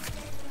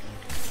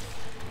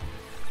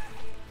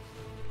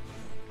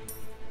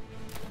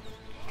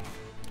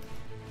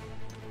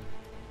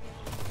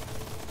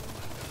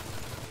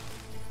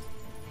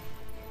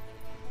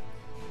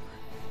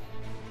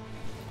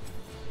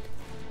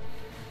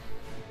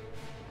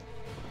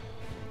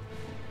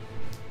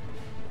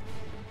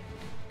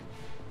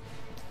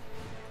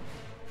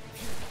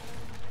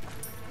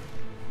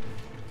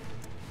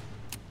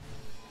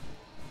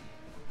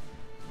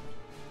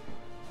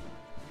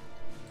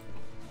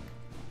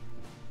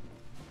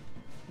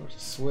 Where's the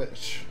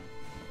switch?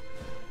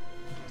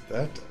 What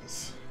that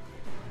does.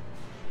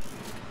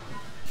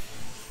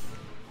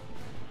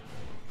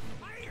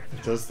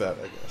 It does that,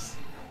 I guess.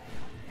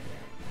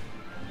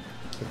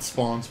 It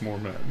spawns more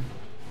men.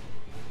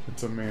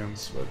 It's a man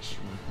switch.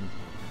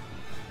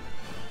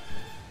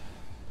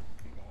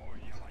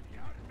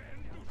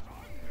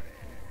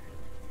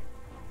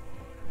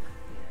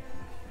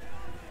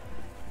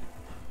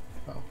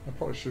 Oh, I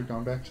probably should have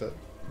gone back to that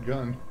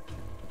gun.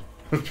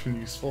 Would have been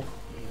useful.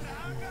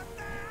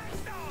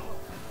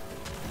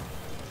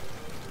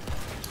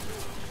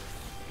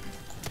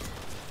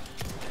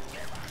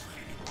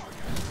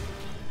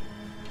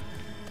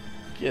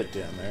 Get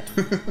down there.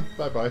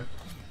 Bye-bye.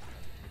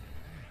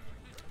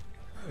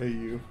 Hey,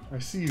 you. I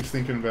see you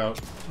thinking about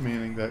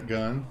manning that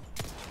gun.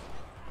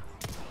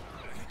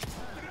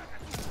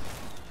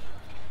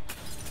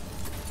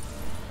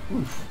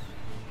 Oof.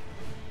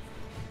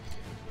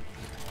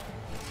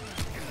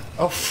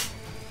 Oh.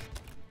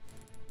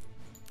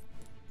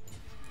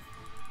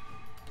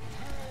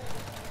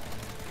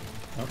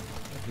 Oh,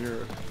 I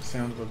hear the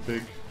sound of a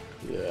big...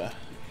 Yeah.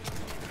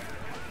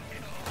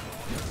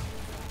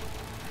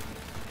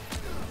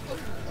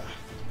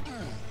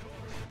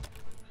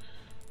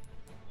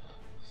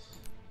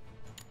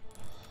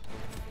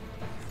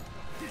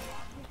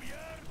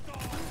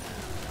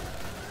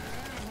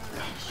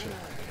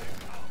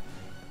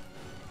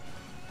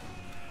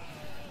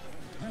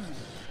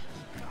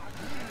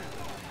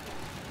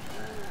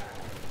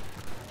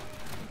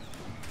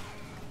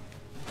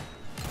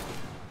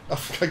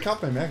 I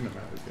got my Magnum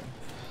out again.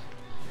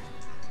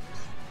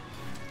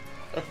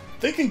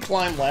 They can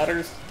climb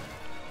ladders.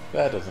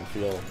 That doesn't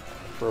feel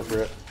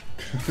appropriate.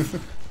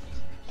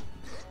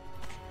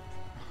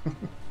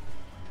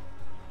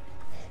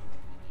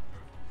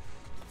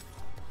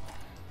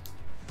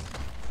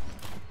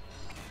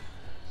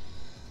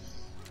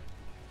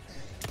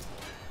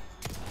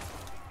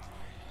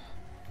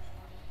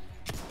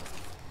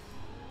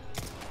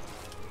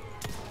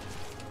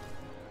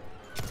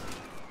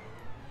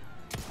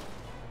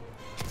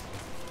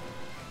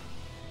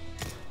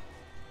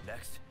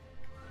 Next.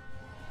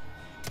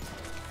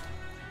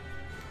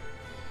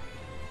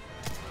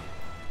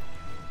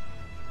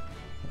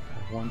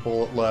 One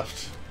bullet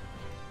left.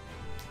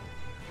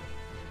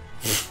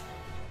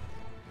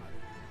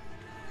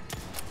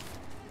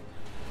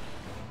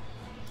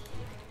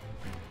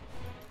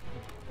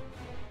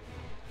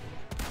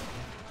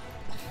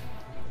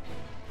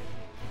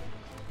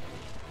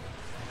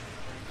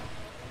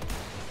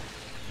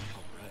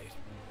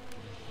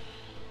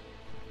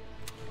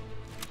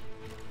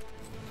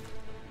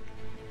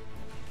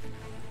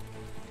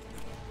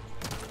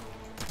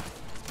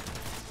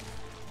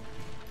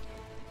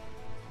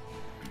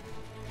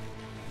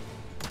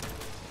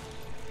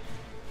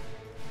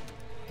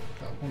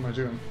 What am I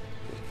doing?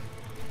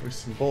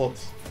 Wasting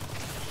bullets.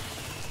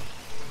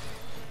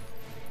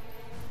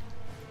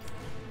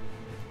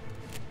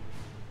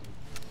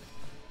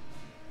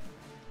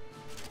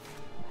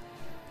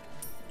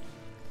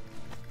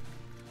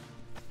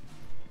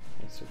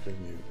 This will give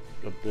you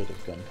a bit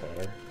of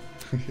gunpowder.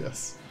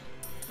 Yes.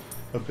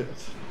 A bit.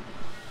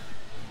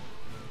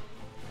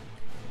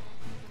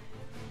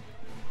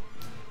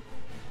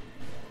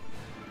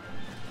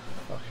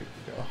 Oh, here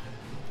we go.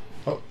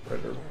 Oh,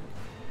 red herb.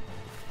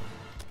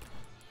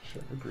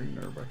 Should have a green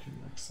herb I can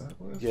mix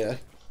that with. Yeah.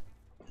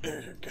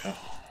 There you go.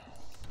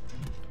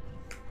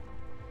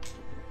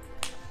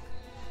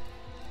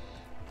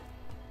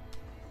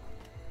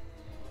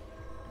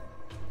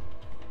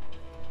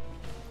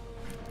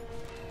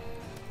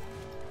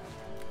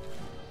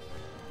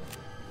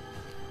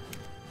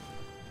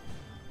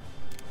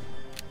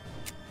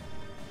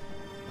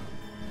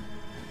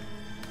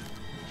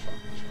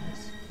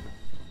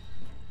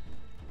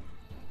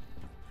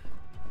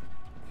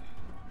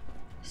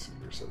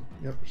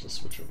 Yep, there's a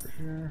switch over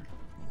here.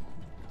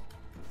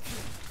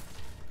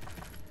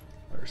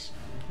 There's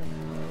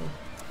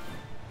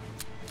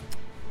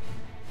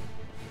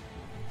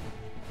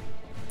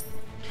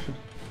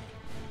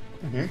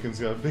Hankins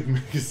got a big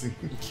magazine.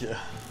 Yeah.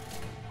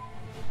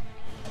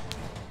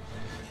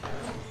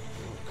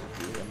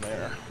 Could be in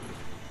there.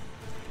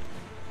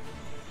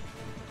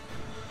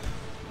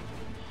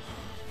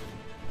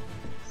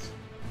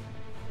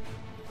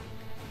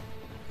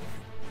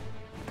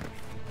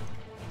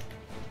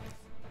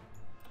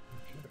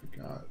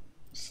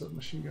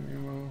 Submachine gun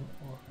ammo,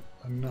 or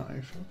a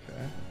knife,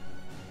 okay.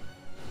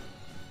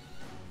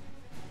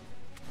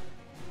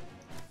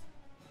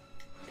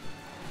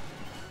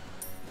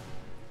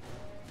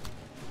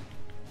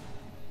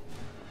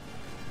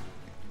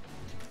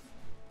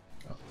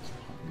 Oh,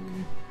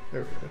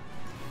 there we go.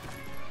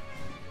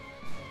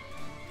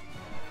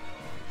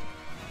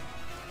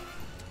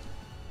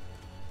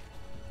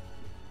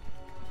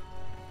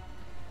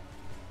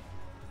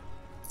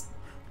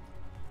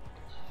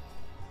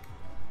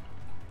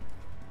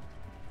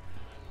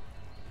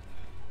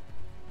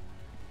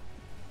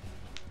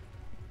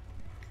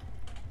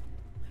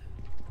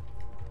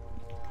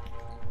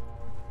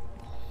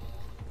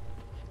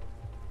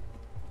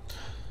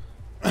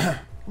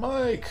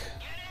 Mike!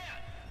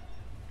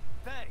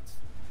 Thanks.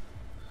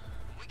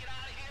 We get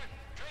out of here.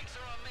 Drinks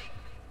are on me.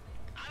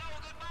 I know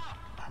a good bar.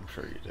 I'm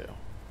sure you do.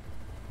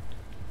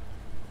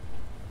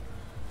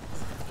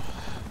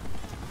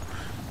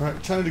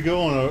 Alright, time to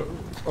go on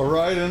a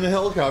ride in a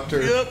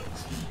helicopter. Yep.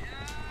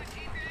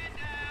 Keep your head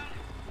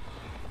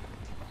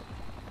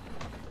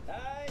down.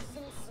 Nice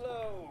and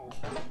slow.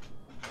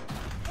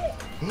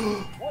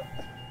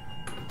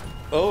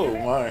 Oh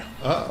my.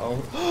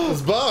 Uh-oh.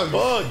 It's bugs!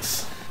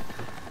 Bugs!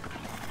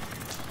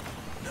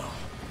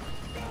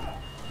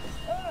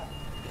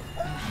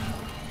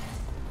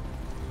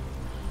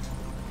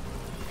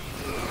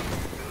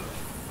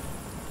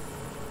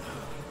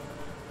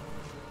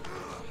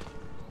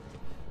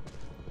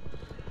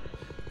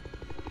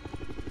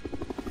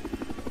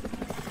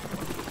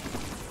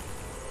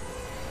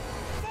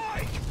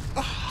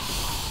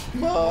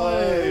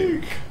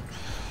 Mike!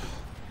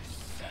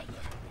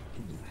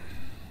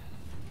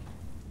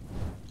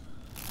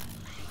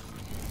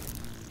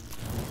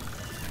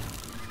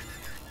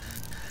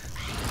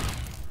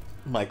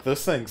 Mike,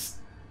 those things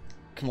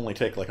can only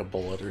take like a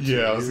bullet or two.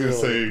 Yeah, I was gonna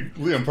say,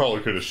 Really- Liam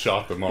probably could have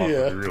shot them off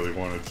Yeah. if he really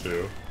wanted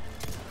to.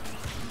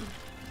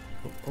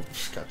 Oh,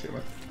 god damn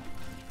it.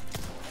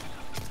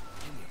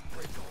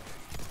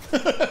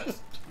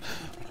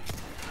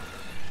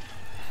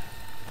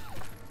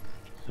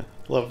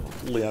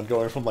 Love Leon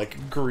going from like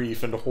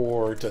grief and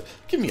horror to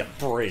give me a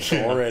break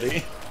Yeah.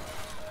 already.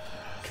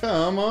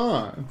 Come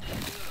on.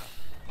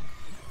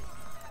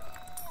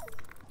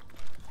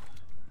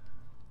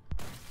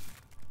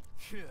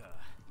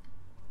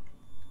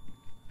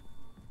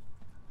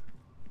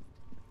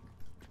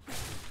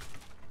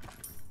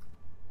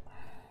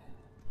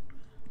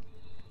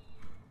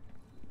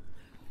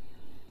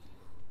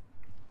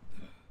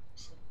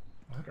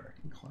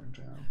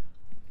 down.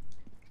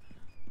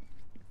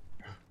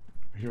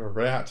 You're a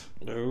rat.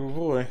 Oh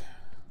boy.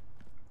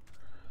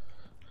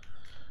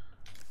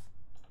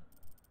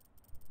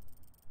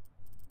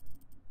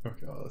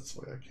 Okay, well, that's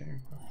the way I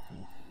came.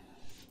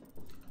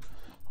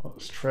 Oh,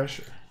 it's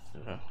treasure.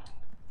 Yeah.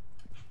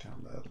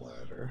 Down that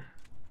ladder.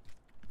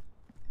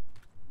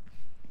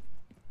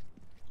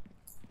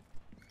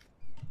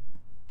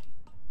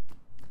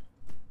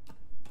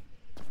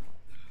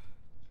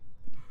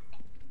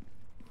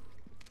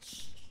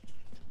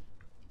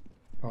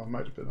 Oh, it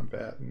might have been a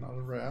bat and not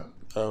a rat.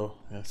 Oh,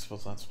 yeah, I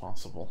suppose that's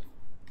possible.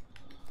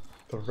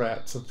 The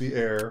rats of the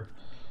air.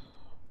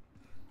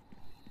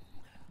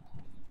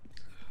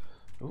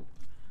 Oh,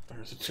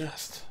 there's a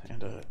chest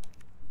and a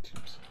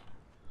tombstone.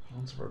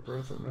 Bones of our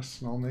brethren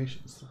rest in all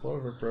nations. The blood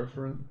of our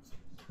brethren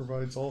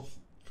provides all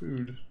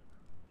food.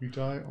 We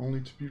die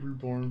only to be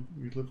reborn.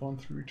 We live on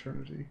through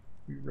eternity.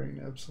 We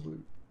reign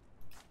absolute.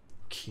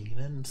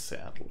 Keenan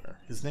Sadler.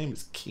 His name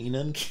is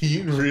Keenan.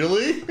 Keenan?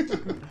 Really?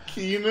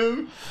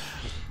 Keenan?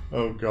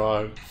 Oh,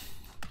 God.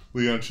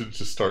 Leon should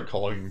just start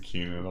calling him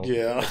Keenan.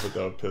 Yeah. But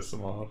that would piss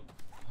him off.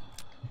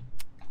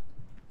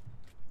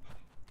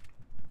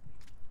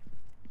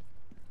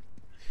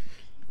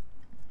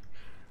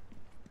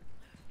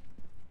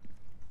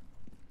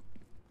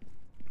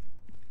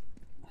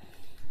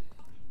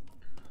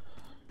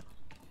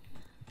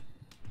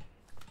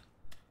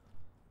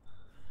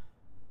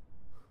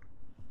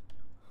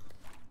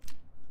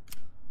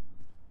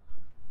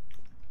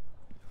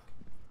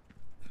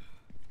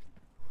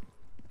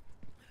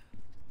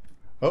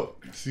 Oh,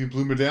 see you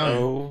blew me down.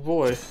 Oh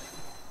boy.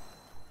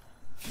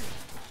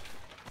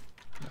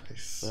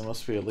 Nice. There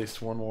must be at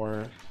least one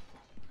more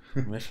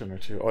mission or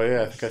two. Oh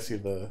yeah, I think I see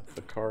the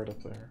card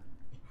up there.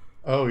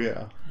 Oh,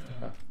 yeah.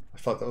 I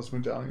thought that was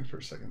medallion for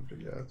a second,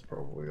 but yeah, it's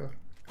probably a...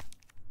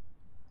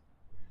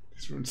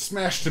 These ruins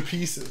smashed to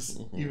pieces.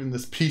 Mm-hmm. Even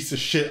this piece of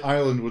shit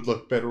island would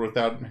look better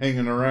without him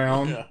hanging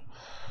around. Yeah.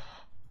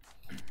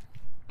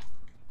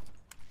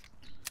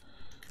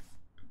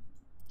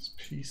 This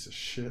piece of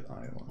shit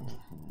island.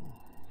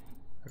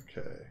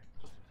 Okay.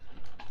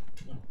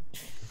 There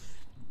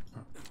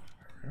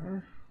we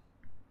are.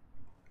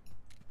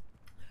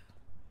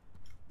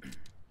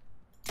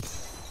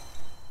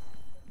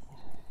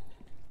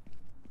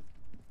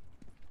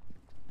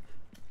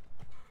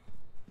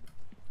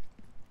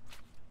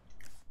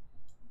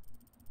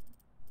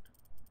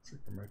 Looks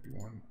like there might be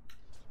one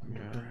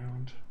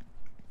underground.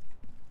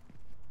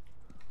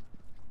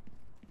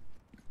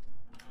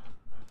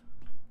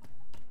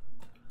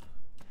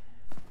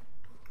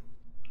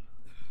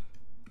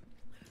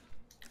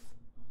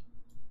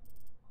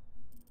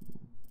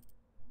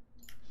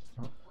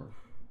 Oh,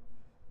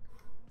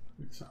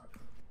 it's not.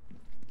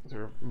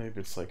 There, maybe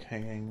it's like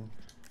hanging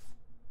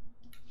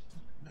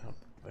out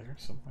there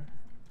somewhere.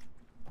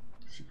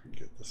 Let's see if we can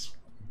get this one.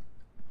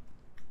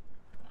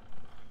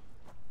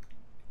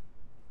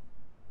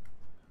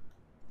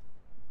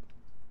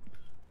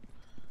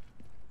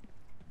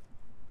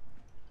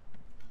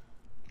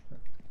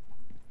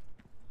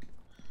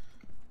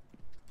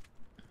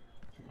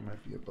 I think it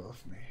might be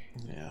above me.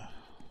 Yeah.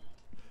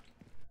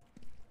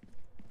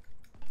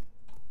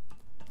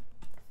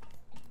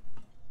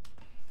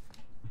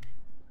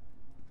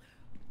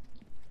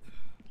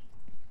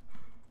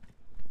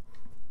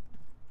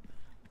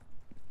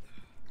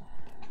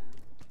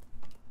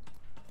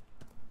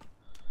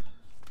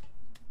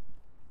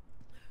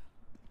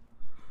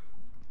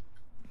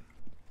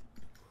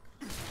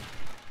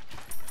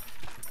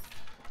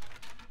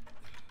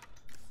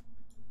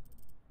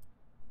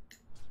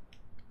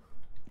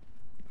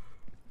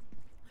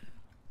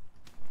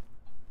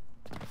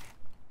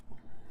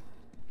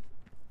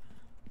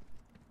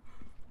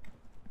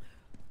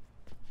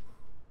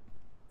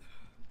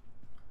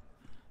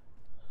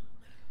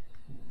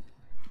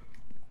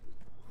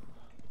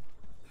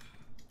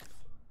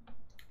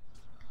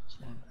 There's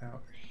one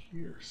out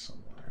here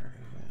somewhere.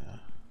 Yeah.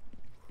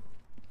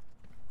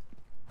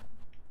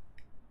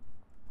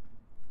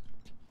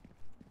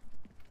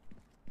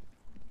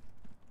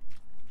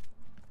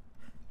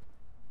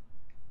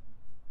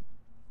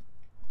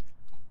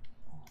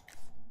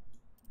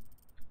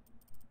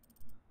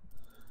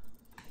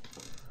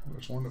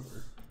 There's one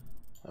over.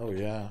 Oh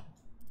yeah.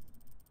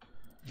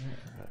 Yeah.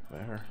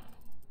 Right there.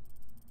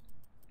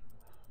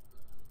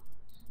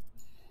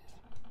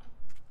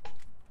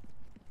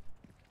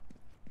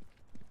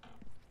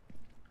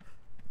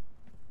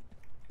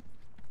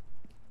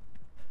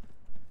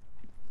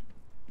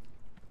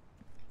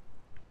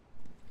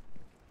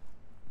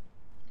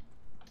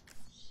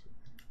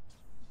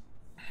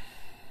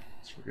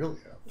 It's really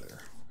out there.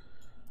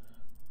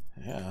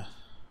 Yeah.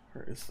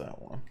 Where is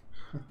that one?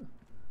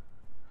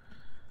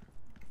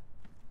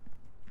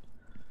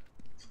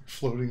 It's like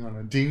floating on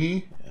a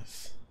dinghy.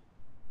 Yes.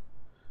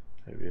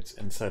 Maybe it's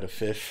inside a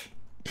fish.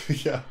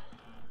 Yeah.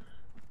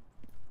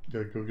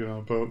 Gotta go get on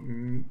a boat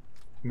and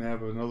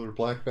nab another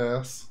black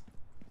bass.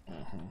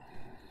 Mm-hmm.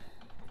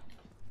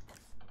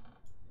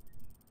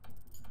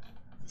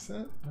 Is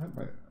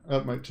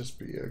that might just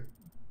be a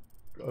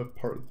a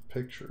part of the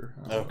picture.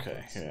 I don't know if Okay,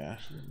 that's yeah.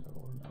 actually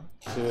metal or not.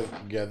 So,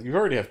 yeah, you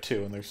already have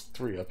 2, and there's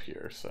 3 up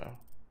here, so.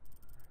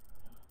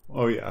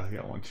 Oh yeah, I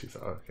got 1, 2,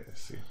 3. Okay, I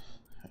see.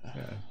 Yeah,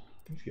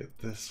 I need to get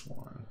this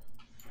one.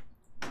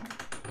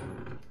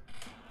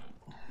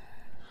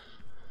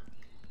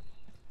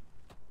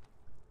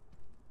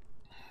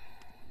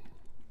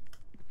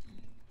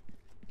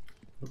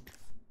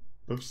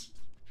 Oops.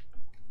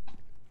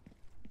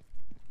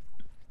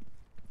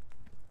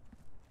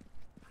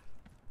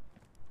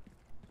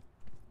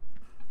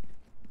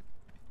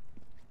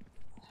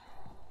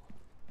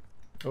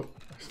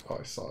 Oh,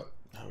 I saw it.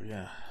 Oh,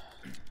 yeah.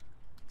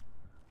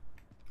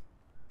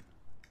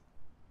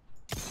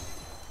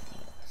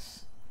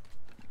 Nice.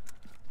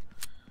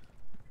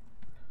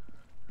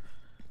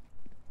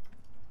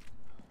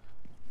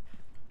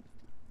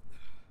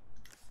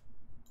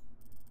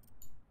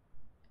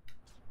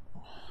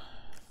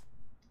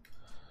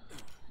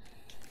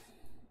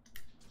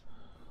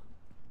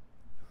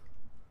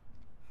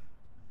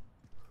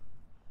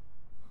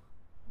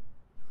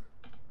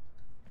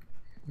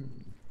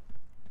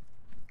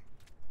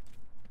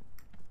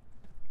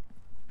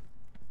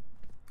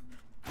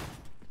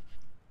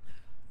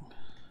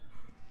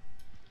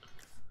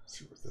 Let's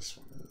see what this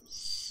one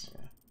is.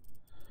 Yeah.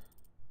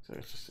 So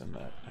it's just in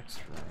that next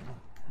room.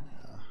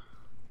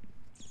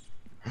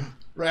 Yeah.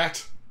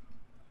 Rat!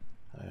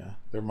 Oh, yeah.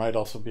 There might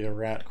also be a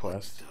rat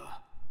quest.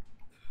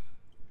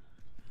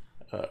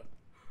 Oh.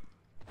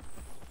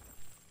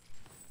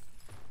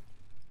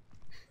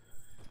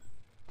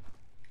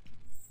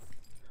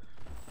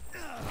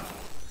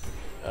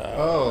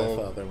 I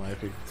thought there might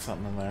be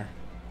something in there.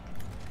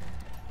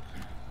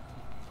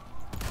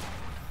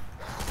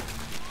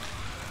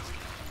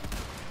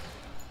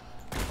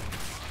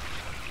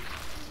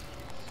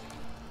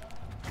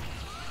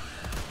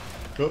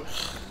 Go.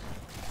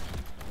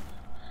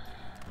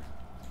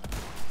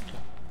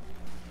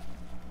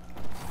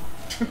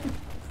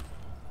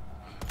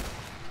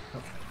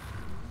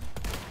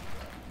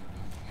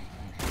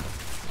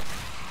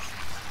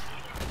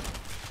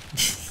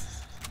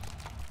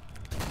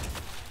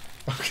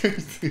 Okay,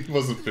 he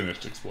wasn't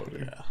finished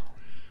exploding. Yeah.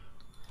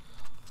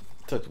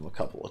 Took him a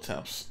couple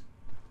attempts.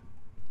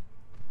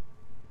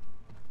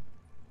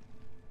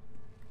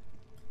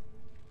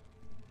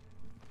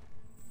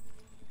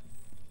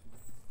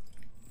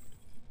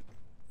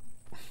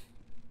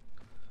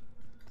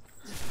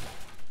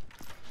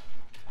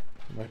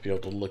 You might be able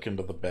to look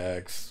into the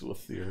bags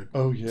with your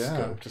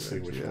scope to see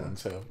which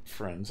ones have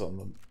friends on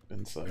the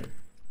inside.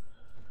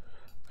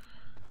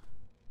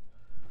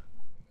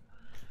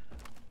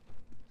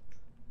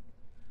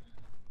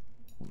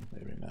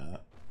 Maybe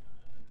not.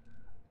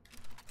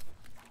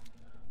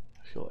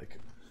 I feel like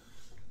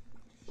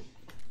at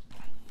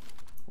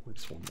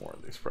least one more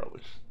of these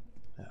probably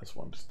has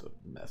one just to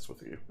mess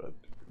with you, but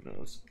who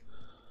knows.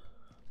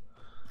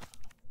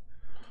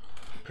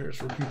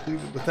 Repairs were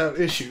completed without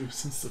issue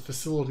since the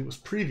facility was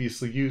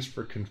previously used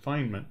for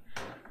confinement.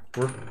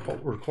 Work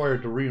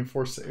required to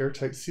reinforce the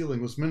airtight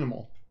ceiling was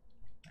minimal.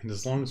 And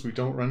as long as we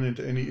don't run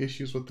into any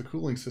issues with the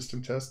cooling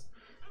system test,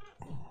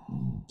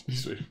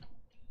 excuse me,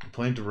 I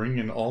plan to bring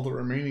in all the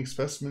remaining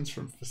specimens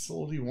from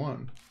Facility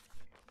 1.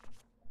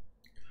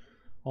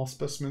 All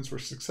specimens were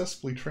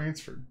successfully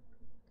transferred.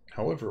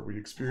 However, we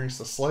experienced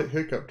a slight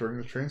hiccup during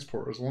the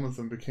transport as one of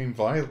them became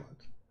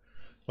violent.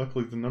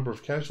 Luckily, the number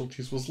of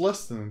casualties was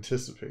less than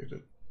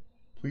anticipated.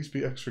 Please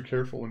be extra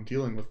careful when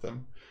dealing with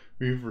them.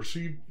 We have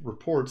received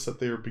reports that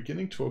they are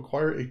beginning to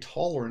acquire a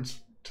tolerance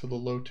to the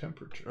low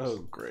temperatures. Oh,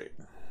 great.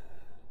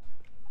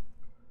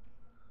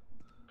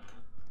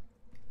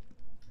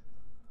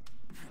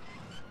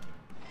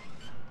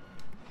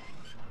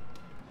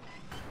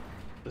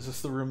 Is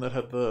this the room that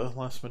had the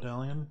last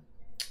medallion?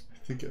 I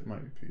think it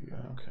might be.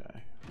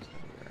 Okay. It's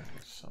over there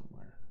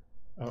somewhere.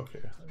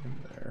 Okay, in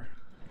there.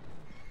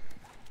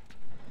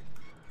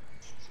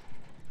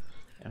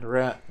 And a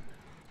rat.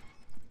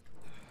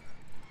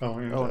 Oh,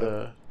 and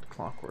the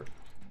clockwork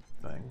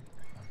thing.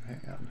 Oh,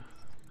 man.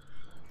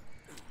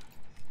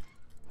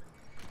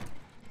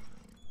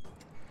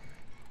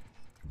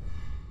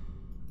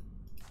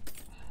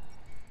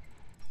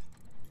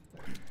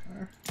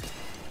 There.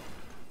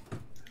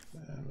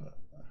 And,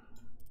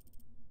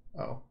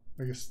 oh,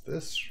 I guess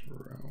this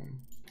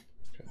room.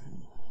 Okay.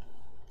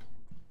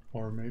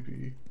 Or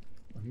maybe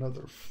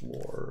another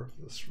floor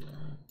of this room.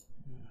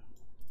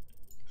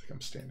 I think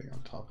I'm standing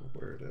on top of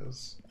where it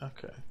is.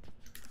 Okay.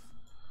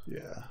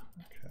 Yeah,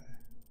 okay.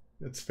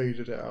 It's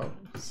faded out,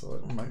 so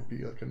it might be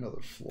like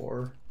another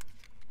floor.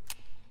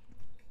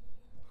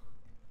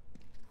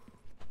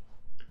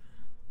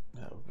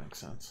 That would make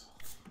sense.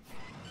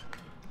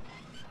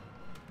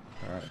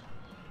 Alright.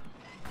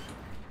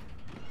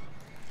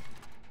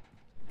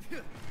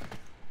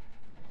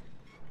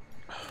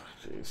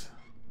 Jeez.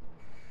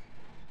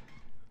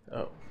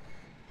 Oh.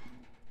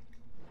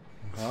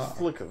 Ah.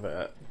 Look at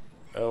that.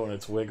 Oh, and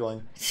it's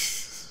wiggling.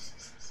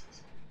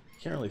 You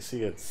can't really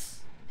see its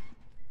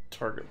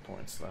target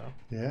points, though.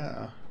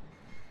 Yeah.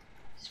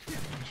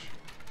 Strange.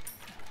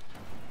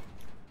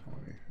 How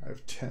many? I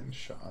have 10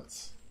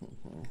 shots.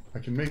 I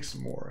can make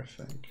some more,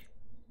 I think.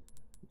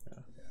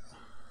 Yeah.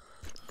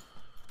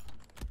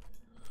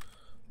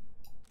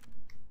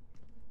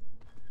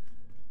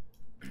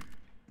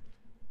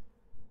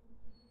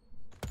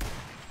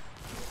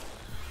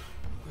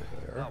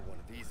 There. Not one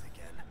of these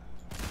again.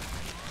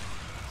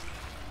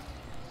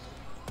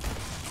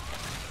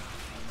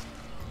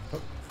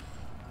 Oh.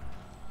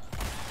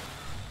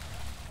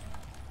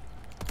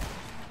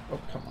 Oh,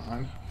 come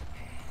on.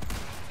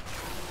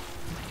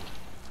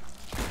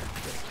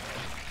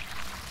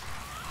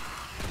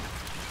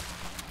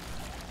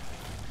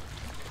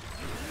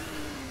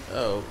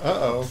 Oh.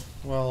 Uh-oh.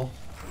 Well...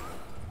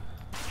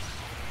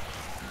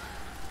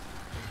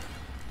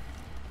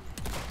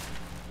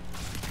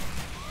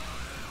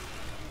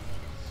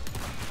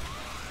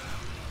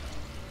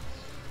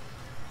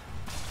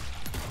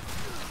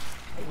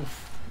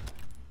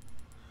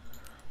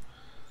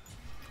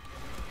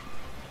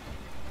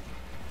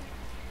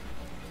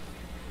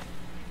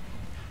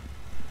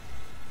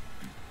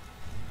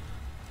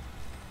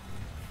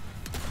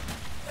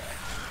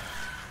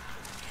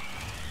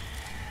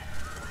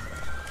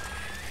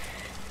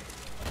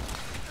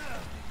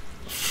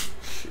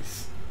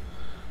 Jeez.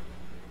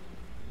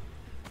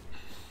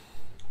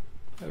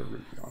 Had a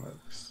ruby on it.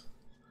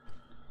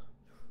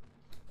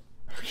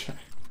 Okay.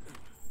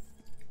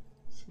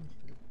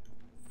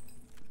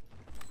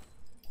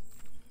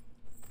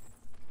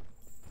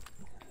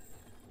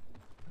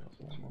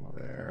 There's one over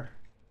there.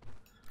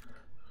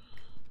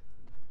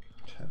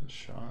 10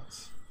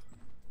 shots.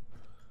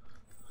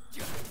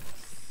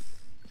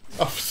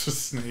 Oh, it's a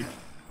snake.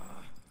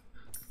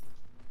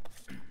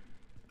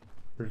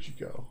 Where'd you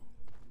go?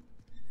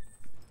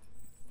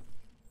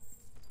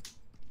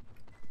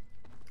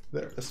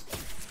 There it is.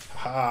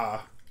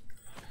 Ha!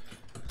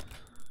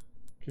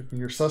 Give me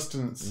your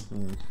sustenance.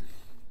 Mm-hmm.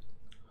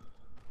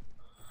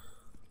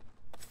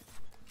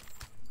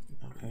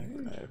 Okay.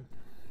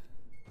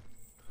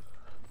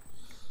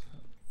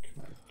 Can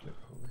I get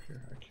over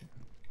here? I can't.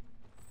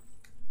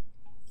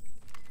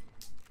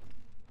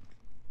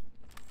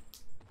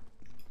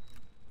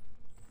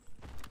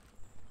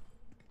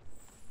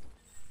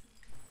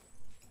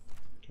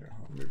 Okay,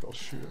 maybe I'll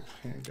shoot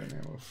a handgun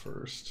ammo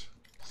first.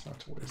 It's not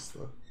to waste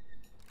the.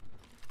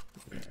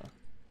 Yeah.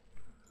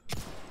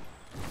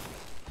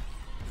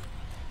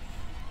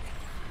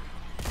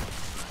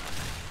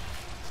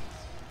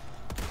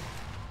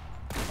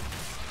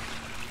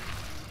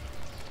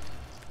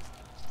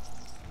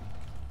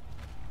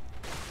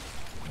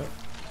 Oh.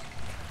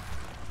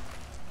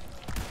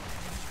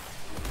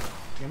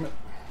 Damn it.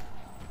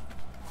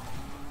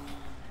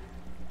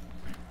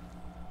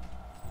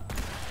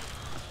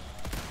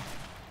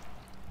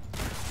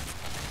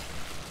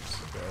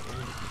 So bad.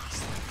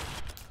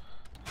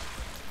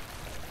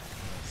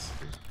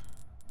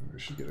 We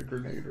should get a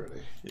grenade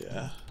ready.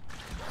 Yeah.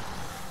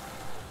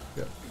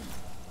 Yep.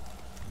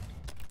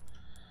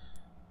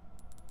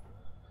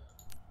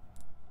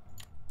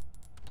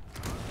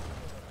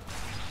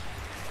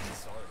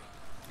 Sorry.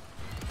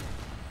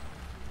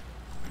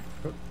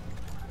 Oh.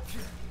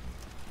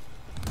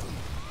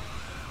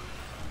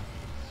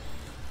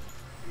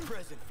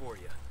 Present for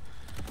you.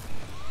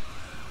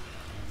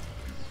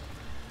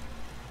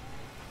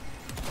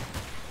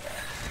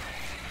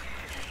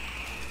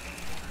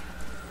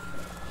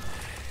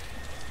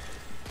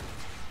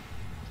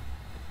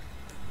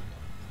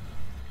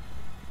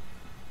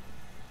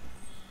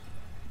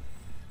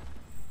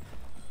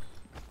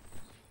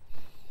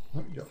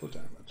 Oh, yellow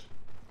diamond.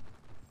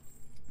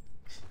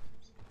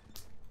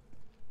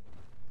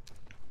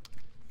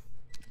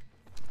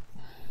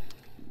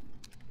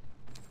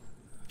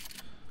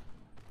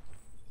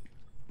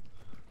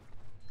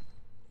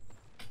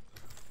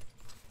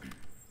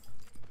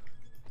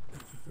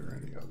 If there are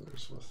any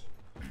others with.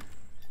 I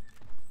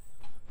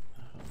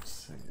don't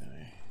see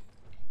any.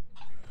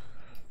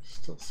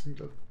 Still seem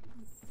to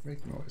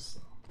make noise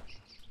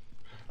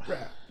though.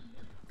 Rat.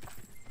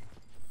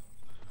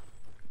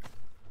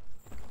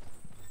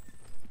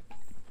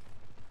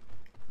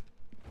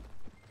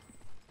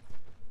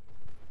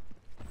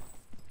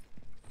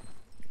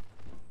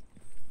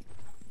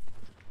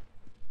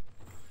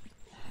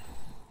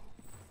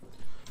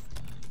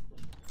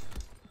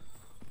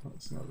 Oh,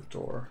 it's another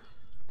door.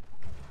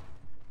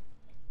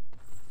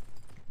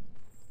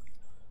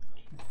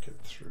 Can't get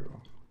through.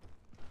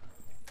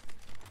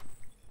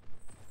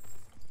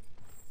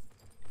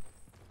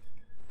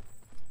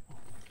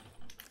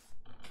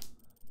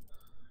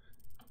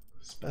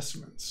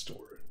 Specimen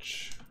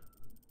storage.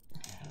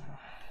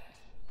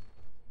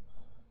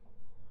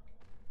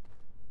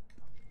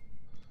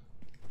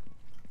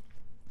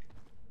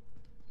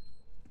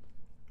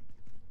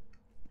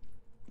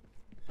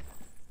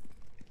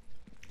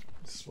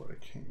 This is what I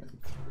came in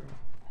through.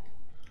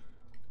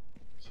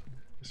 So I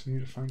guess we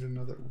need to find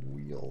another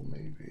wheel,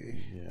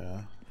 maybe.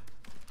 Yeah.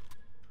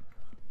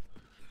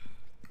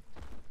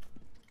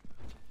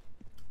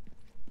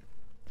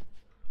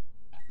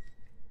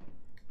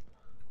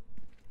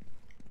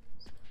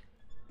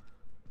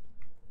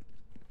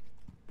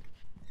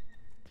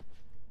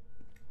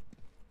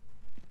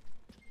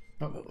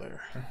 Oh,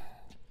 there.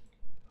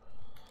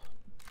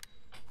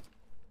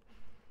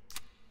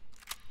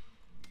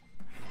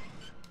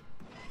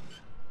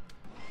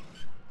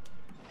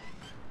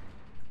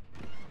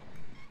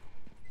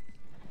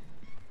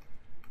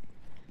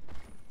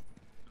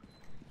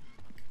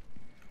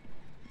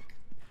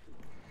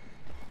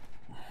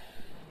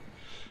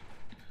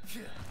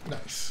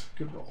 Nice.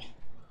 Good roll.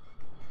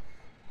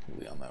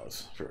 Leon, that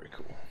was very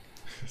cool.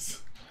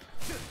 There's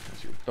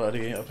your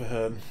buddy up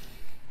ahead.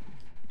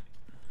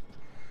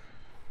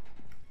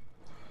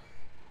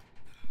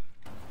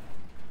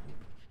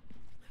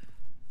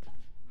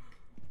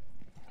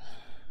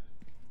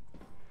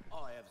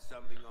 I have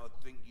something I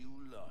think you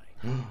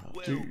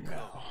like. Do you Welcome.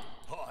 now?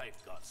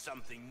 I've got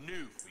something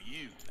new for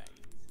you,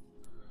 mate.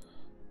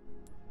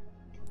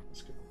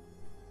 Let's go.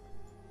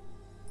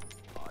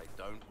 I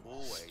don't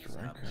always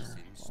have this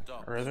in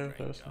stock, Are there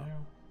those stranger.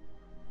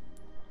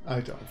 now? I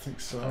don't think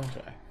so.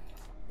 Okay.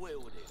 Well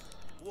then,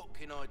 what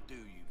can I do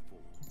you for?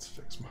 Let's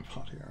fix my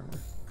body armor.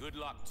 Good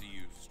luck to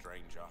you,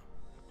 stranger.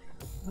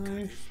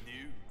 Nice.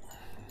 New?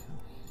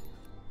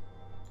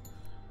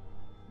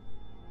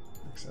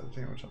 Max out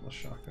damage on the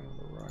shotgun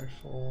or the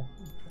rifle.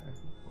 Okay,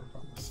 work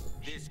on the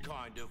submachine. This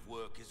kind of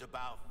work is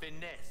about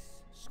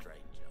finesse, stranger.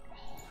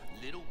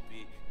 Little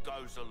bit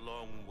goes a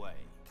long way.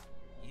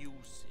 You'll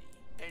see.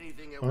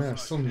 Anything else? Oh yeah, I I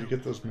still can need to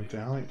help get those you with?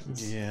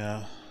 medallions.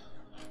 Yeah.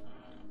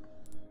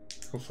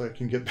 Hopefully I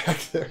can get back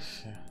there.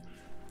 Yeah.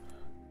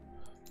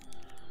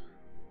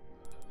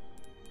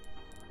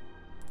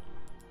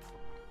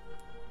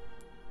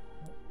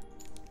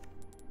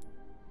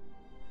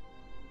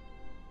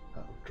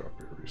 Drop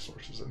your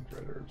resources in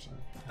red herbs.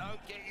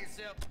 Don't get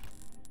yourself.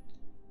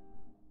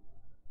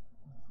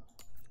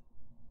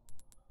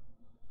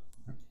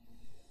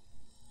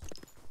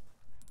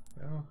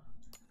 Yeah.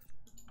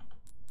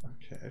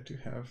 Okay, I do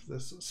have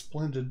this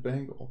splendid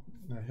bangle.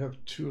 And I have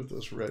 2 of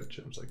those red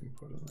gems I can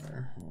put in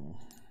there.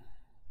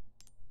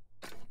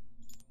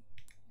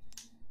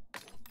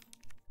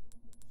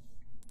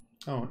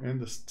 Oh, and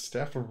the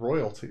Staff of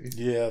Royalty.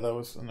 Yeah, that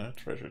was in a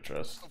treasure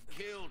chest.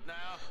 Killed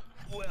now.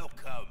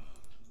 Welcome.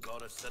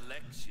 Got a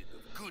selection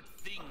of good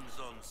things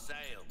on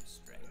sale,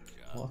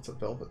 stranger. Lots of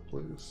velvet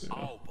blues.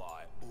 I'll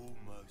buy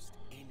almost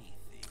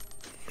anything.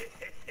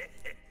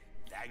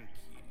 Thank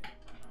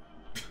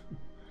you.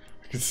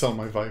 I can sell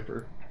my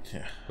Viper.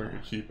 Yeah. Where you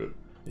keep it.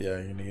 Yeah,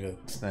 you need a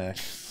snack.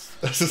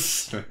 That's a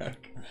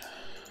snack.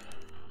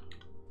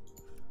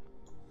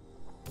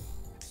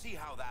 See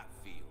how that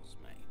feels,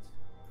 mate.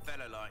 A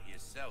fella like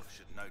yourself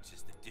should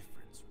notice the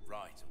difference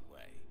right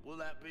away. Will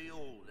that be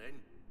all then?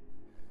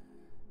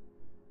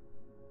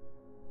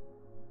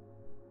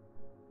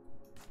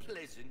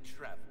 Pleasant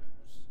travels.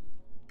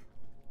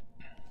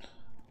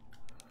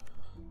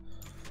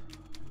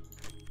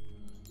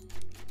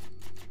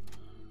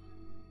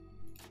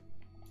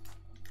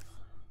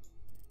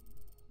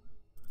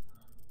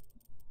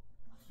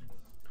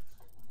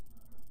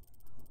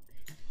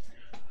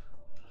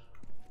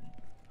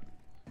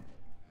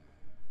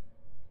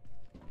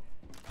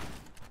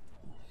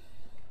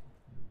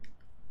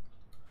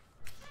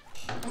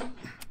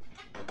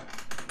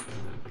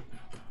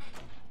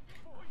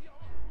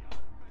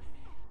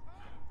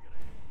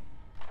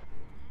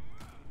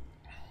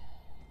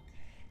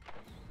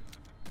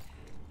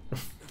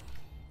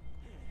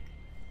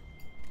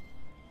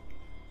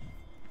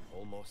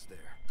 Almost there.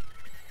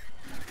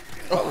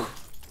 Oh!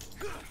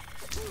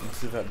 Let's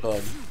see that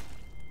bug.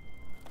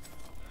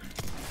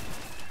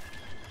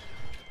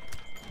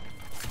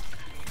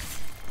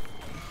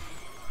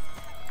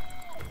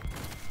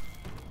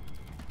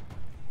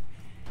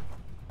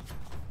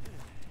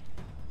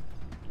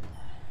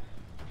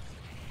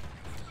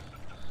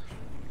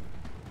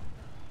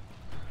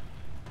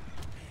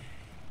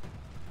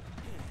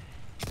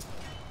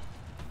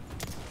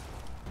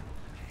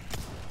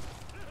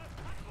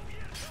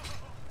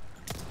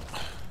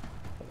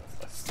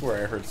 I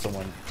swear I heard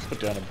someone put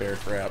down a bear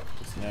trap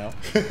just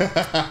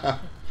now.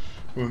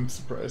 Wouldn't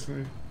surprise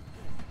me.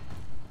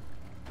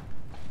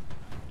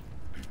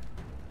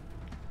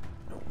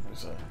 Oh,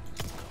 there's a...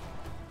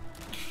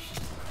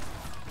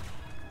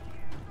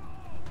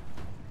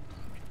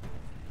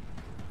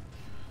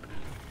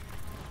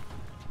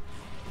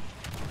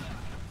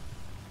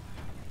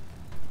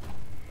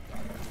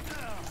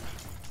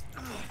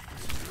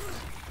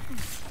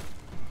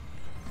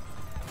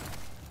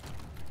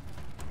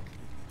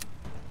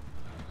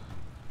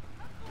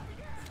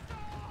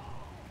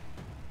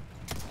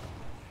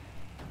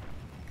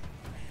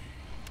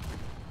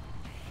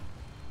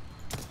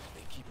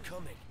 They keep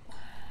coming.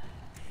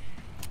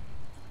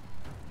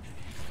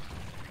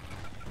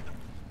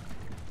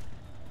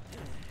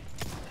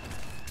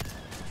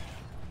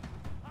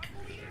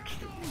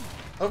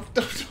 Oh,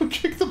 don't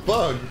kick the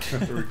bug.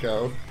 There we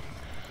go.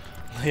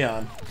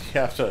 Leon,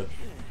 you have to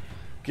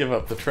give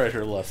up the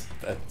treasure lust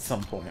at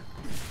some point.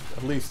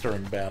 At least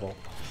during battle.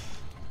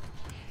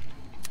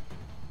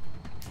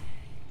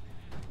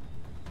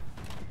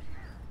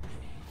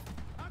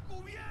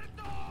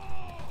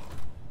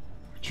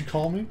 Did you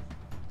call me?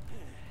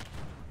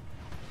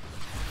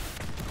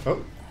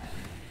 Oh,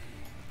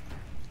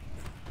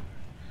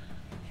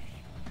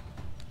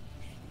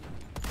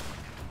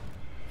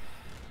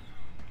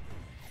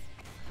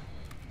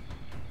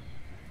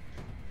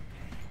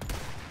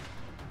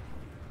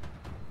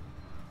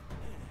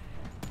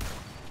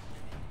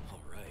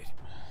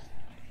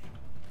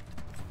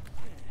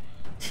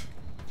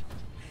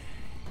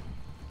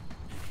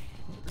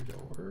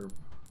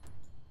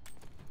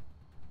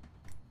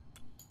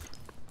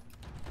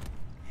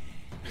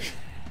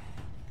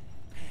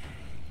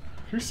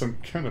 here's some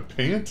kind of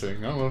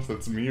panting. I don't know if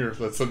that's me or if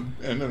that's an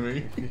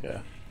enemy.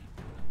 Yeah.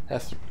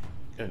 Has to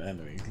be an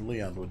enemy.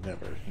 Leon would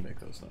never make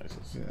those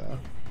noises. Yeah.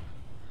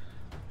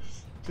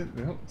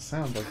 They don't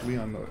sound like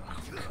Leon noises.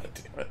 God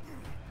damn it.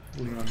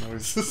 Leon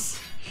noises.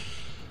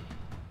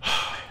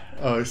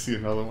 Oh, I see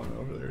another one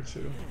over there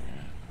too.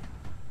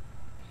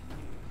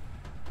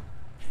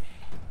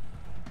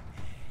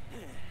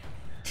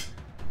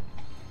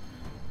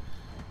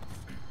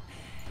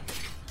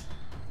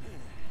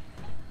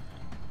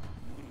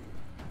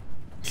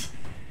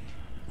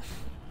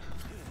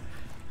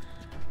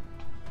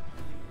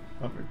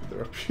 Oh, maybe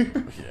they're up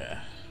here. Yeah.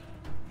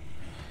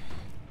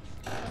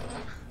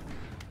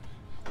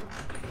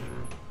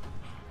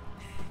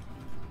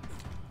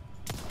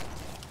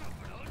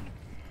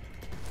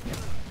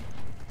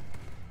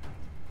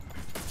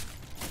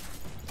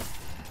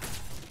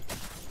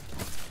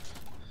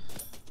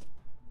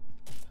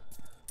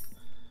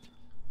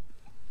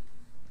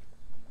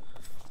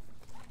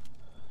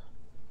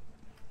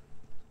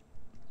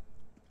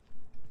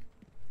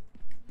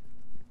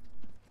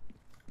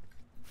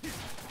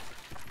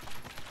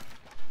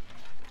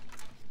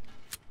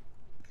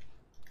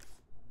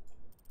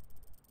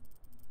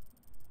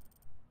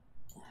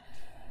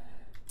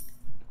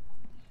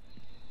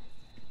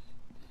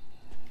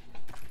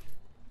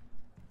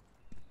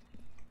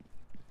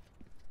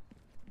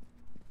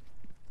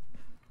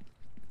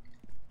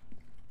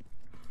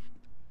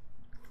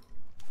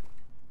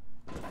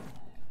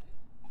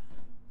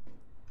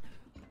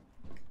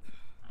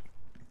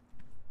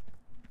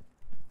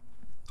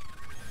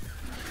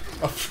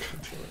 Oh,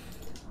 God damn it.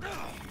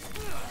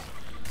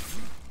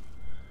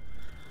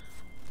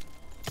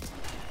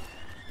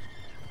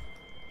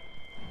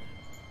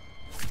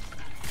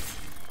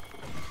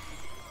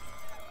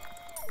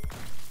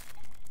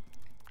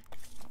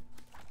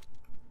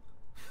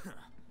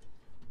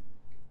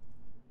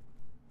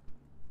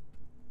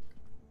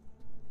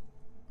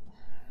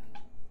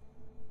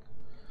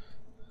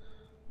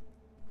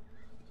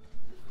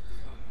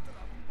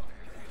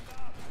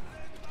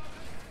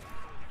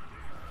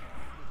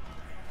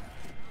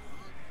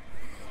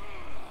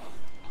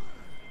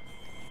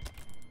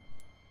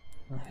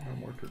 Oh, no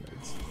more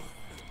grenades.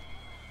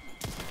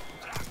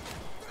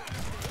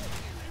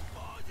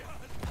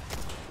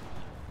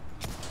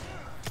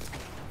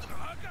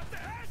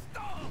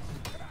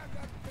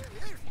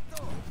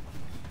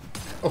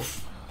 Oh.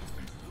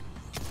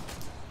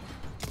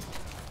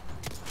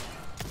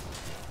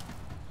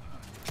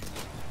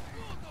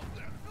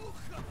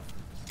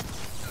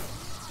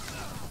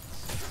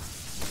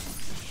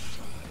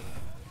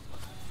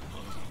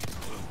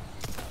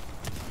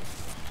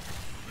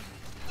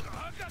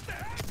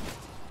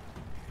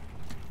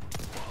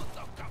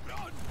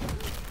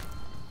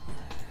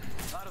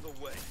 Out of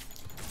the way.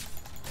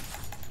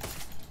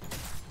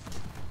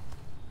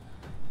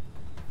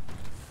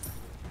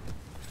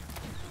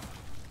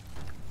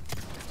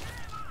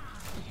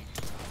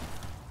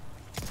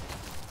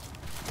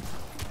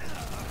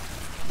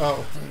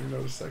 Oh, I didn't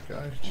notice that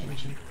guy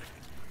changing.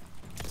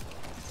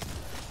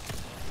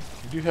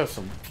 You do have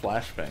some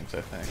flashbangs,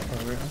 I think.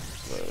 Oh, yeah.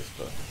 Those,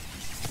 but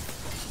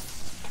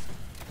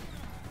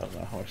I don't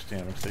know how much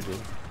damage they do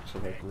to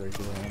like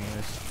regular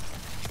enemies.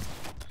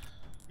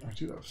 I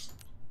do have.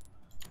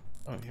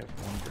 Oh, you have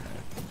one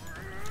grenade.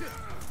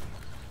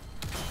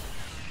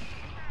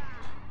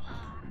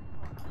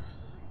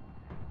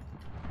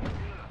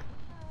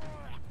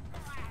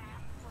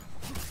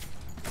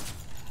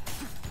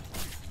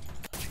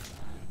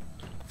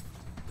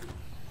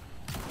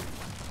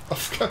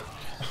 Oh, God.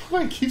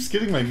 Why it keeps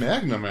getting my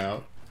magnum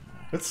out?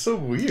 That's so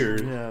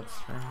weird. Yeah, it's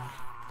strange.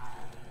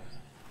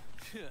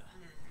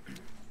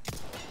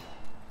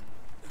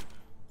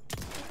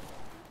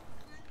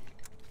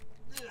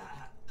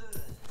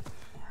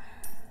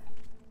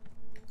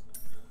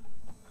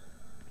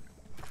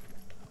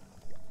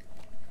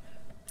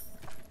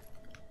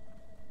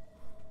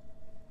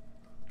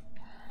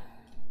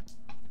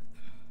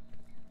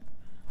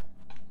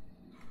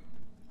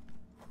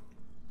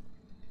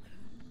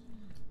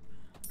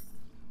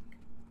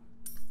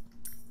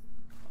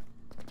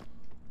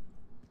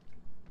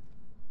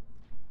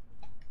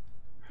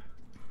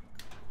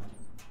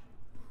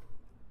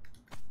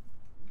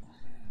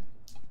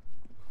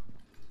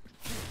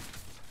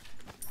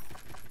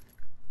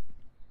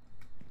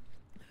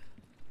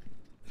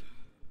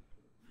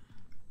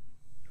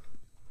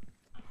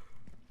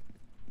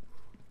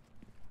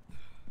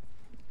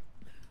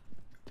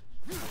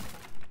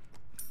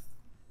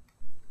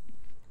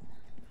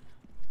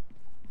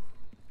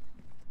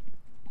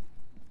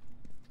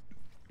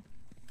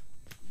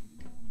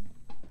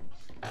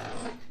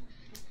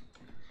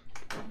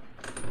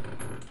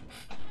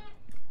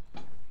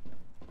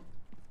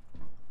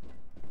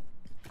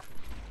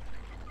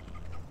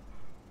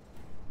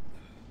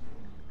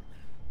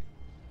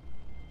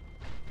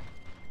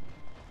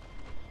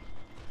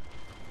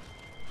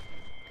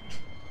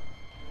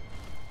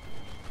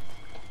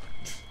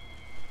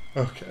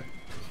 Okay. I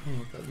don't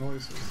know what that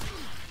noise was.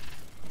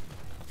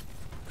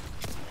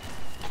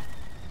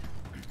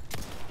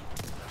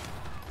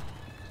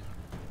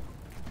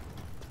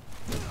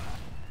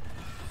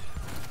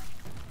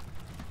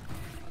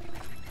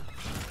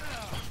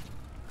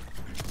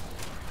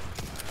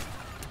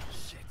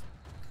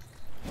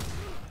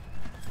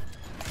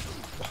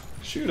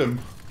 Shoot him.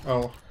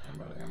 Oh,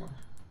 I'm out of ammo.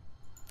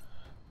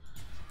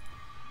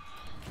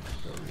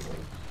 Go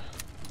reload.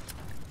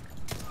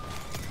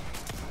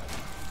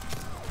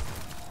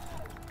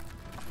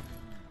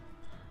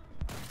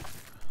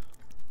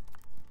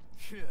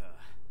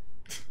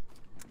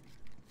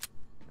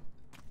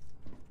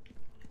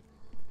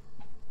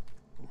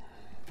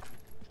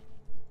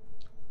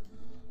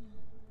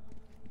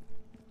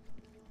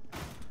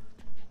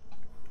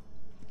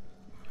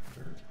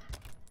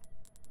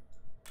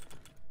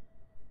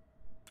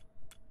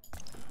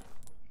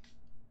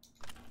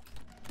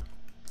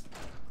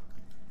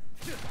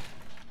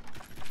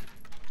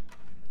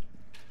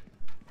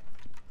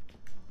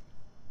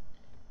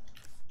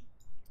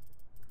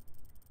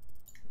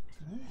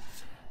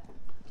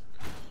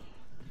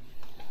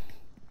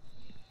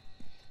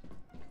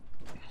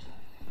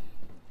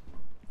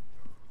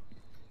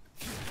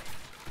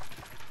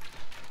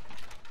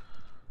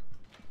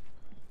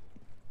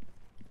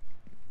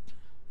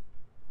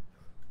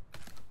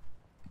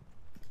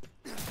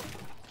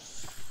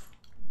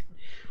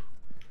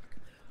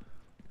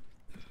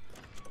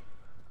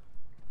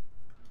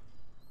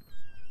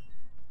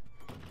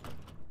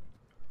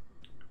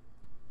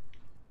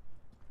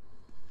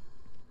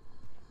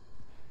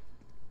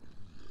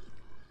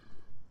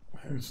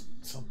 There's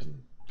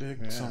something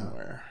big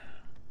somewhere.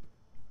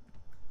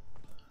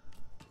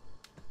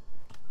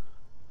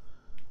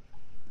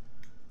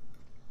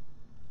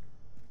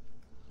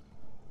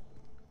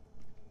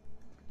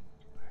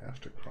 I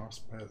have to cross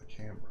by the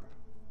camera.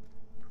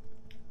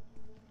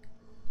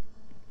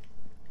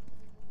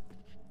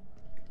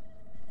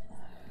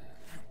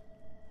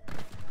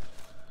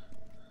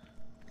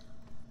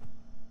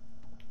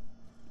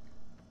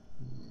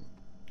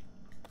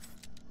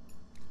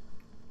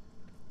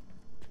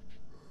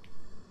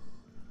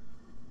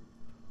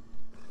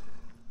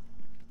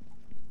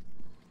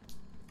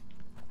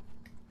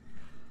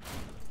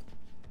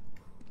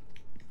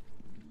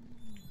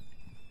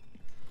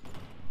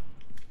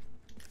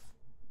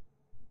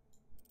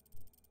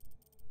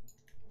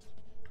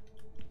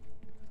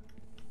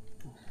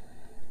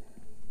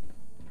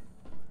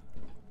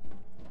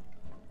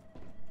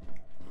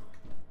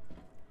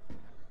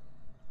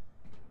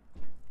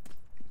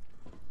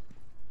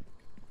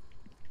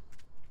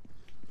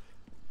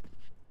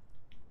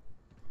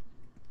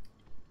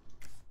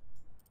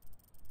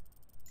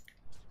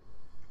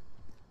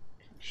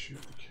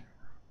 Shoot the camera.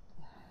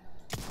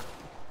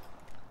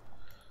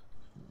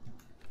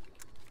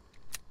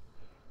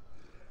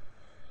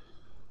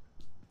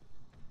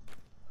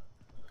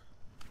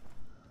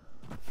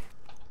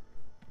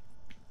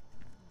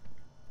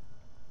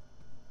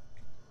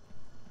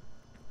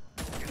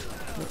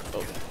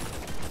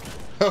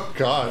 Oh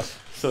gosh.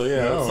 So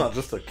yeah, No. it's not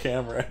just a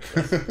camera.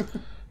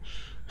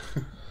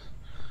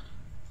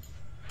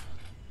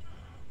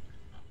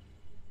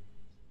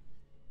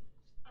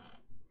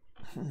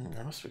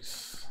 There must be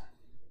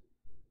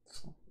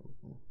something.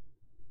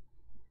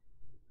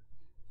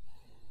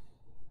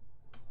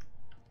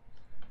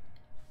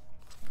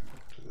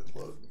 Did it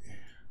load me?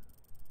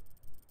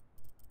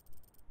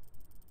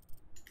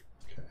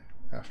 Okay,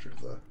 after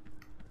the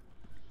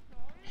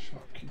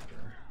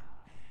shopkeeper.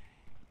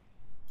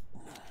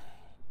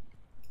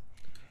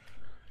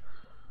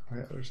 Oh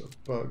yeah, there's a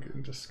bug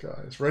in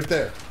disguise. Right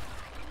there!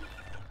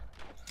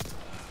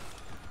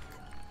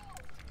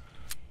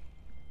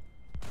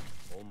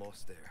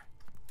 Almost there.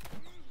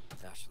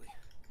 Ashley,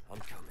 I'm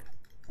coming.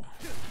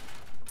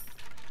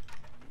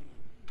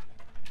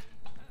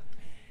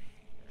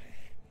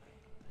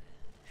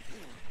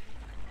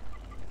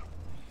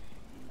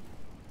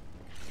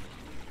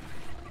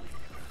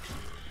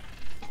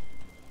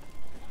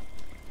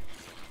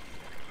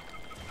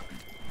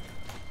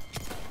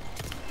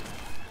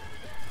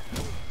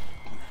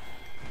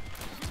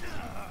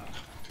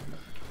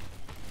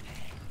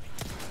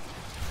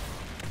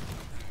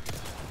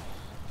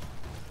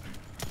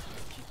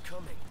 Keep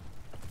coming.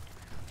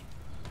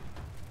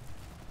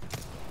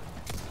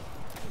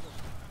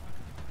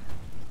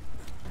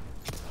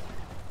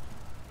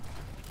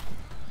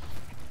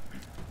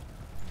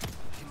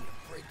 Give me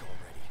a break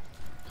already.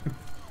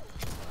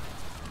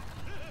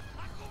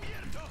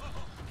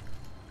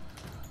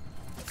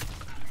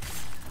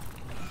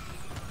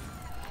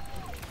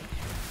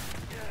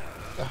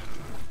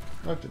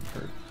 That didn't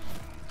hurt.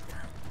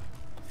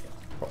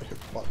 Probably hit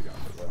the body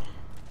armor though.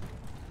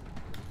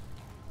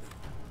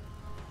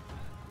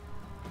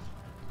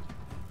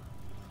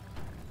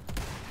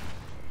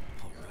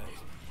 All right.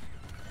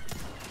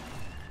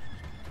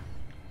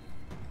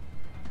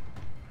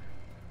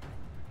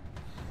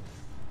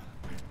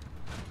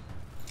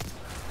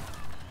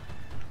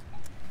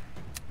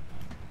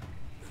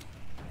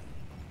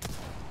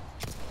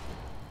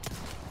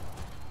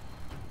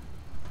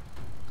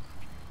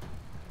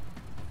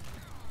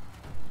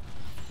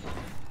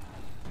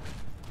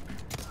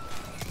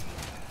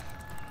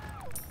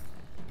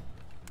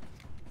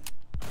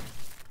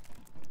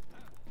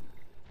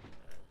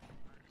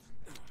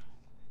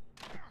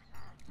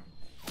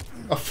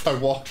 Oh, I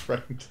walked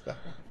right into that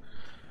one.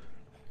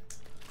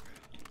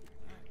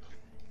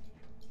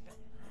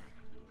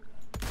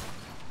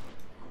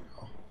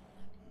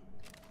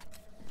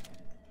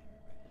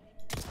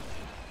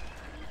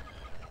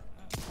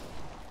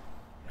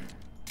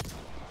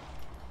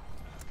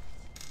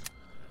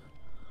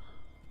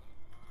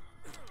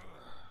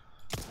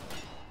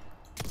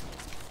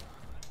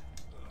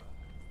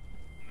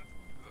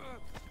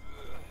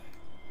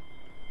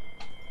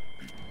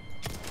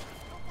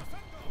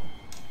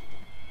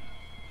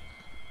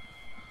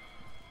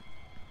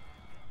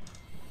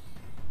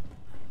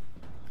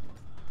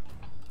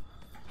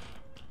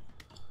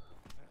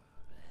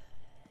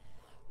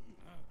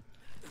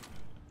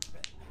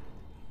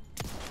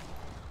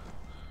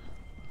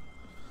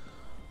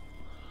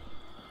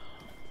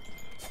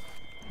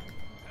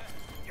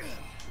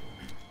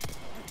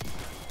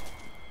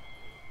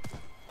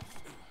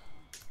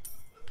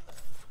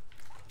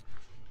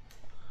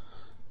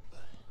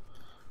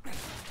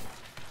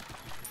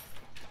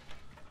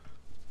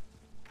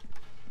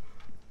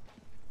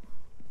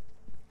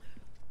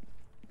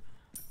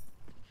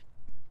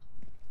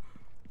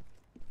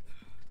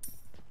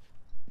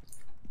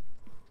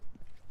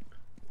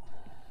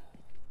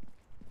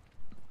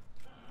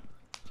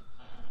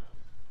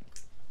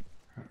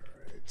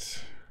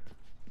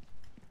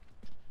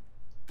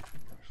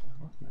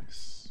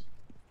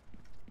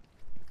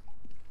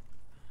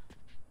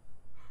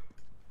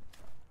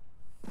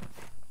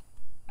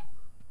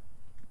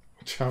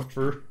 watch out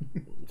for.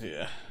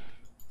 Yeah.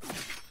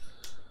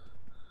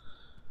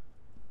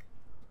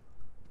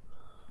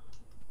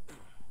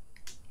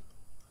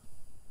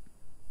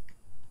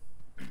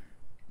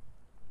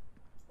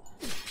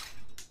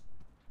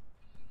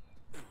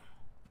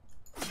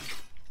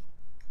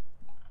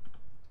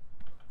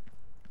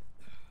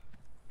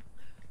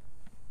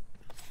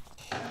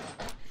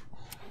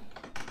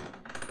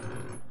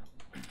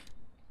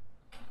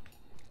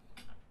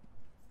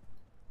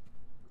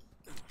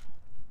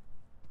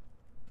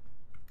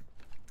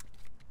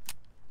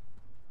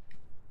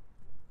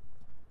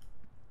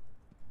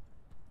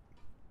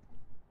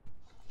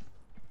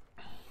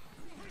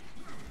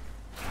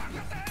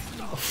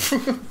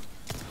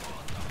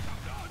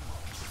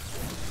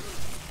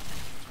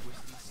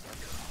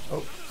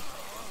 Oh,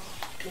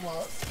 come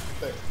on.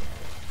 There.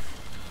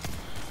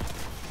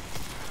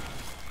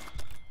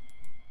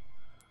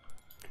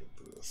 Get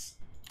to this.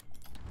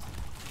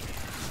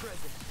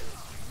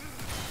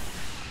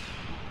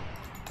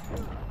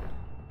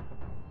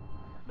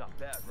 Not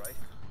bad, right?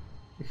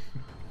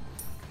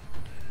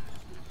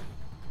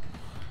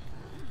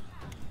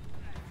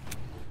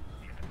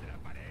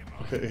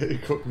 Okay,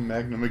 go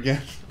Magnum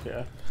again.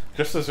 Yeah.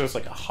 Just as there's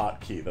like a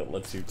hotkey that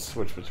lets you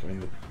switch between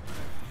the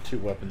two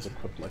weapons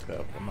equipped like that,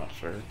 but I'm not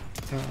sure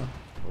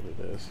what it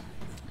is.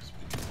 Just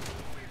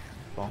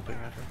bumping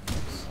at her.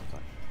 Something.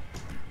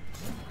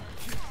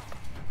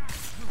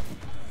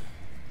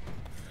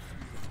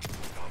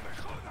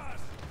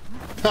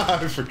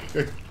 I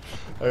forget.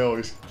 I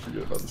always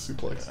forget about the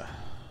suplex. Yeah.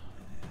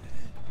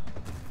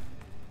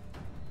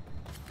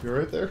 You're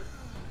right there?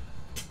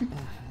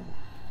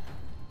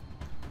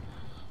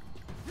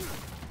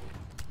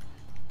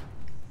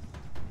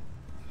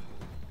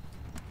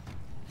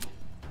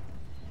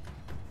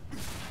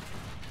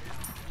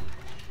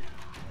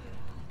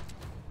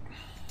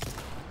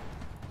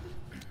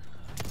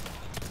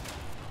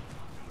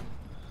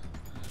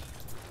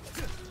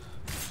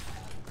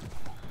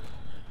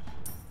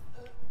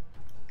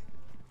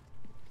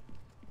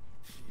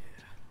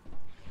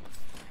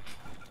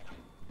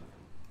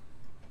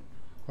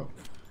 Oh.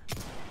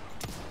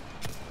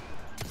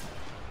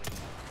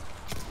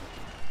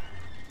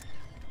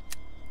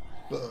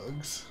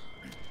 Bugs.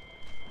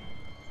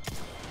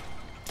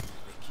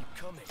 They keep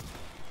coming.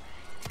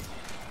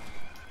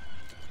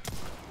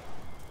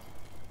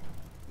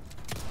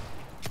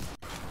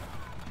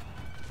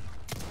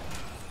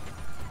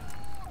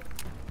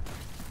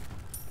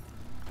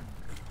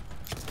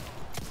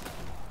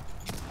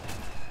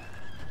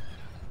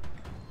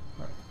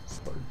 Alright,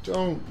 so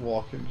don't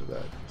walk into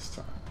that this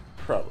time.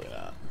 Probably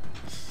not.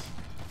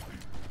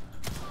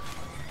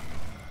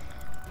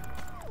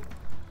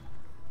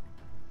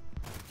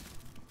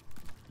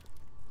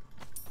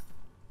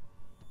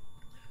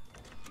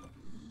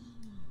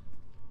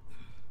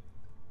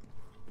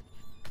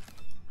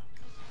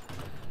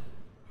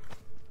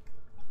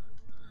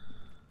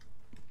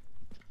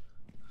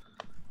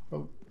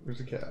 Oh, there's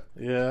a cat.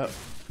 Yeah,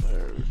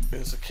 there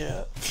is a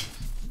cat.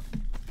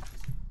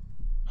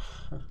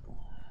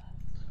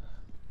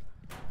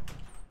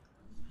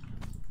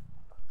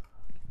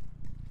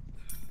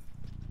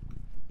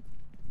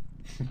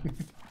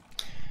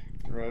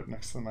 Right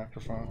next to the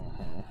microphone.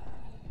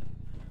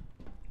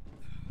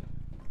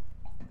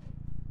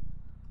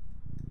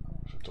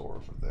 There's a door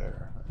over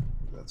there.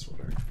 That's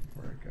where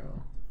I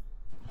go.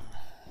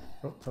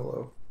 Oh,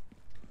 hello.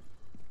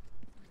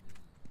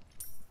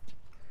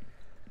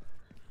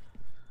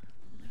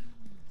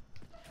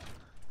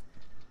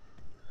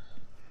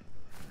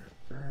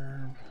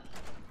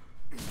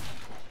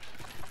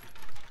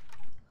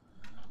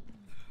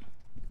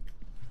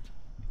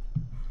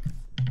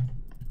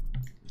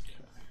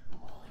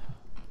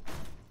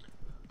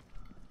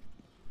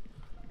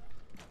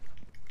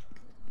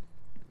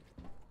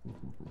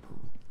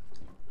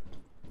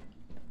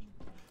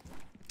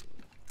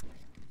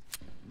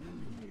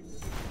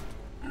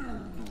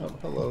 Oh,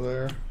 hello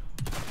there.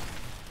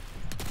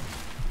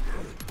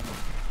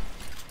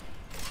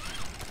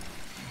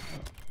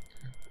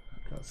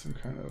 Got some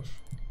kind of...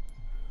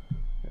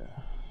 Yeah.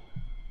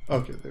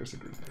 Okay, there's a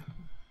grenade.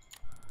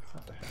 I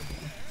thought I had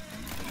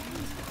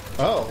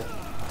one. Oh!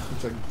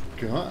 It's a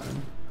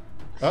gun.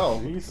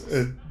 Oh,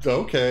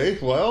 okay,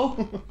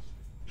 well...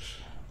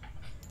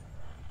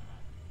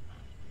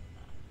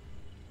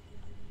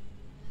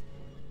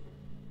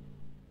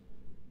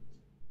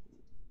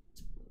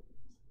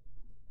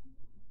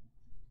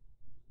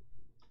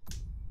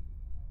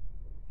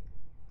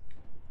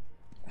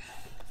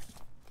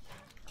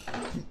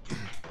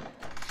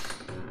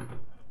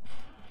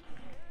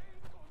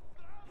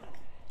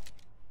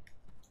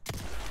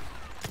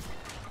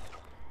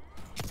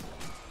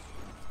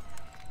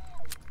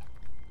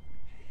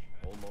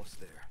 Almost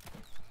there.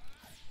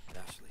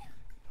 Ashley,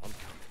 I'm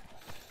coming.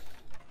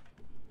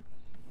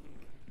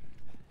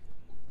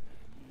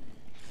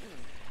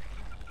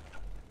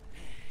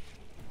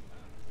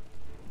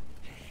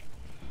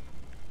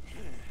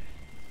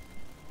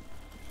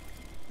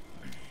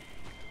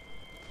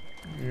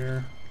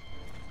 Here.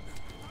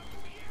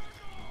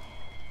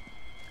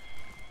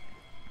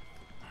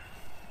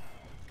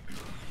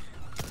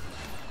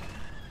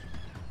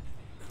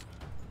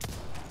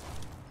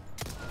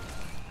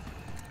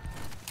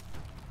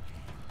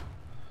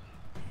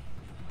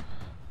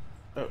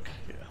 Okay,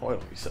 yeah. Why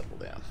don't we settle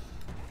down?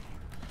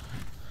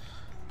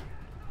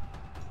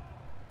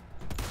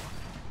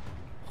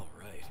 All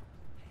right.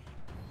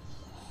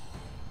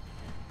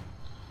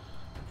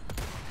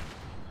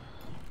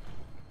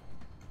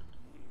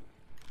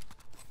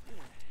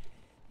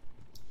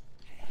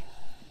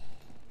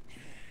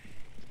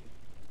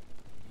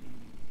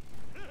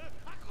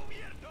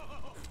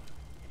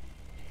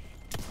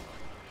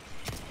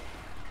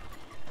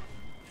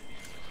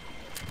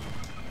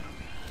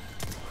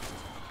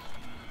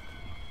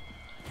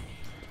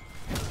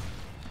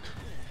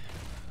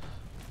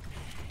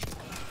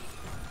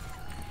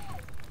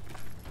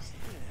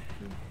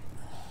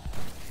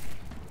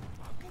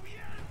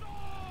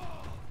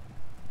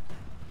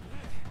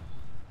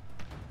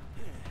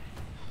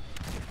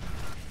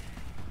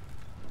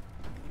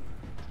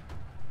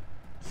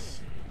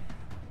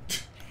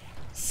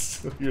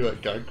 You're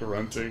that guy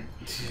grunting.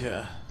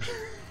 Yeah.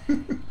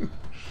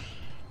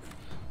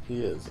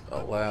 He is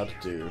a loud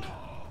dude.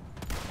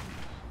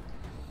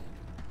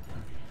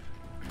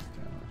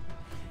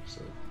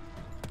 So.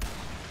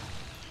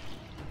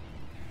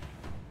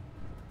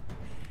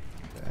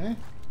 Okay.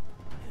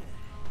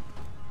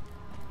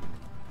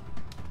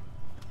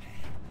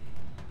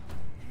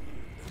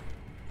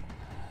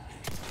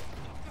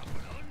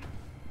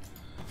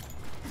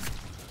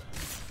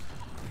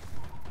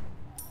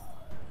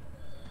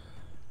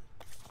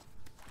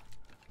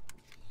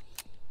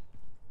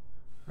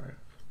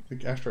 I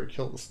think after I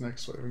kill this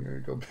next wave, I'm gonna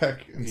go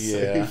back and Yeah,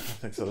 I save.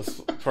 think so.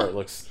 This part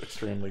looks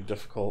extremely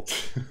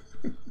difficult.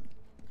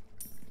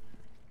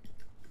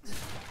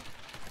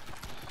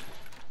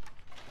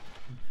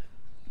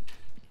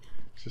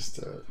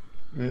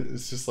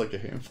 It's just like a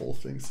handful of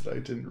things that I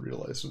didn't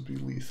realize would be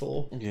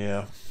lethal.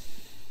 Yeah.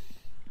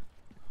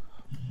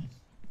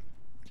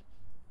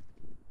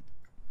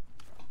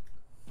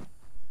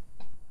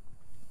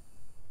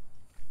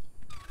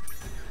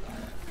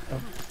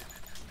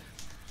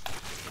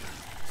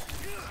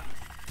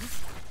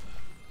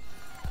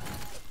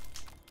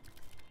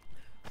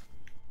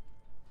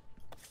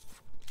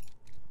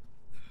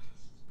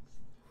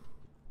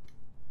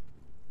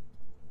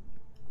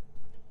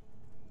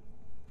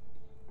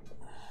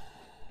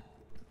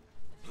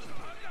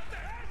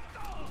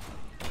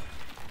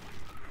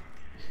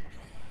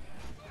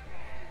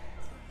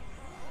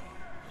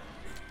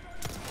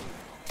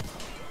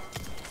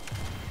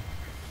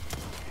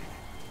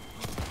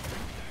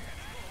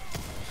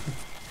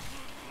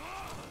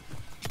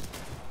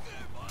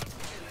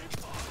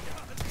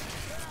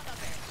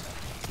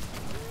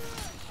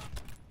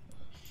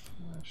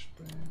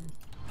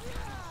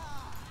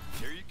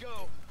 Here you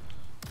go.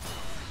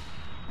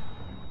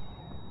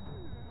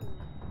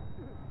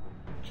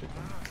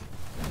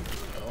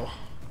 Oh.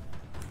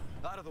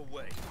 Out of the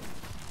way.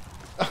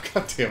 Oh,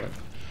 god damn it.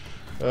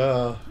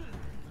 I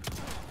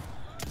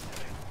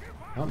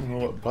don't know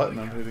what button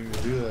I'm hitting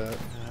to do that.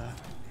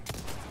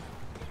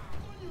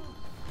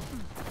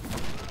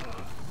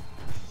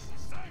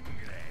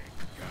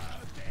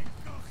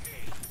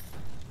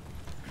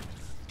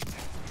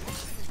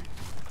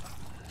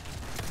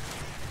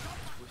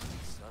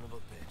 Son of a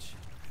bitch.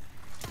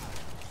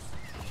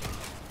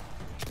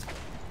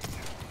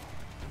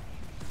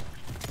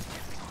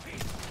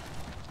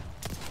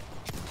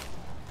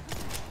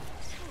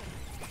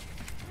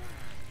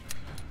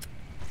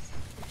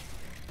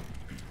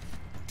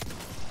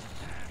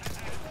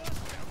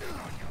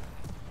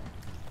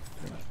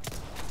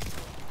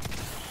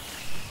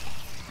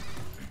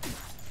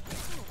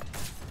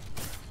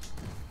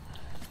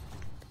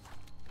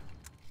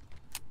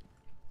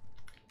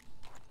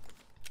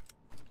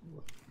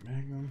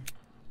 Magnum.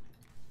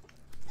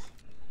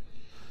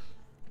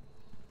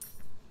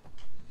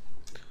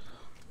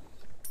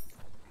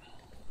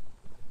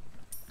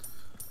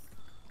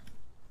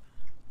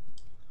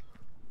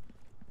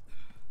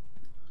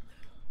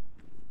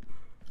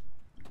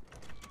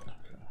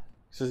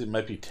 He says it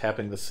might be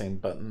tapping the same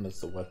button as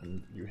the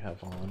weapon you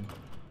have on.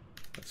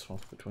 Let's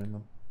swap between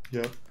them.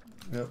 Yep.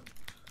 Yep.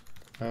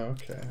 Oh,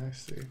 okay, I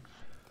see.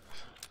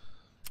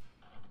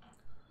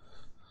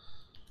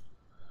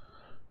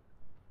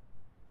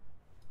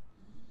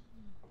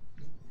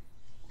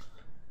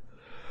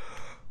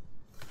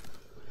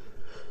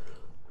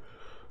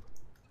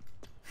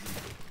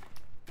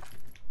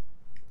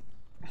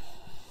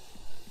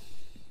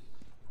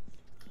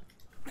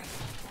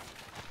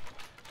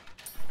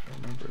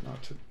 Remember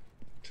not to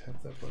tap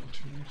that button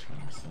too many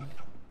times. Then.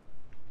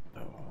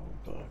 Oh,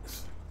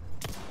 bugs.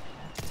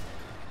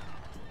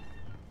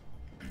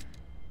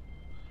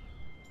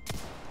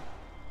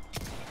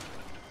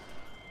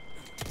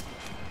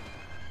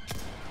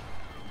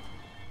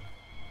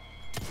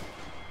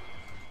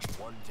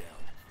 One down.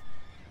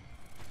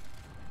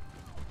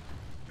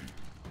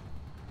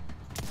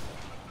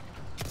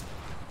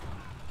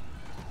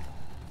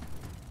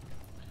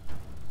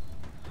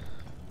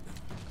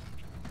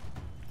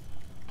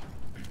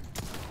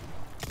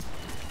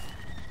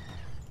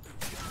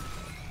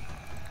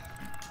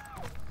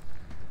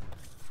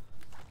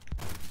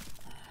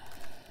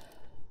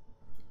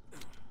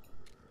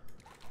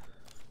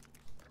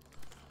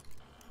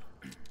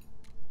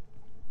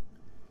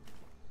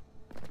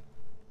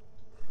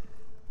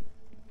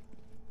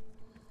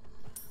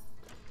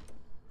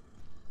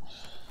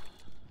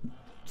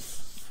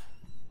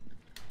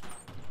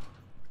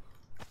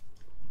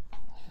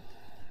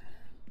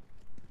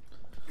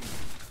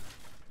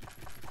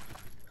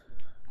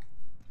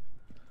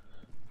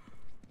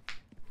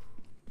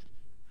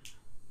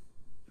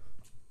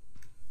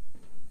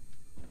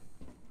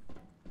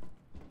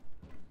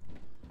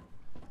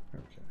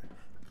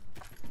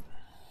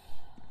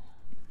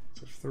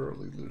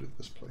 thoroughly looted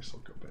this place, I'll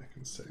go back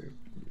and save.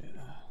 Yeah.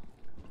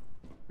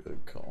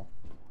 Good call.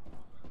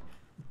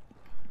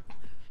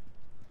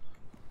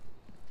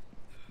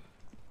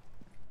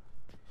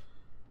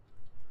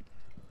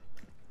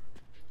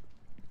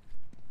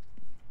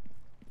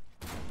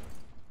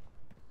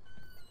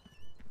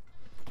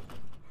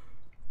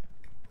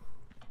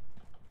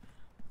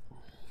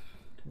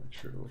 Make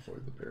sure to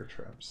avoid the bear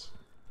traps.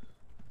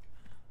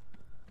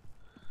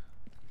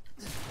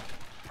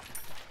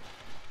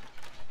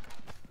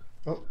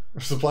 Oh,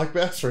 there's a black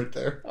bass right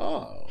there.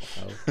 Oh,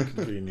 how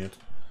convenient.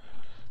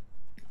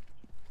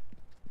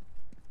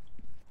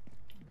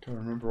 Gotta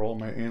remember all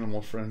my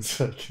animal friends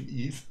that I can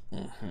eat.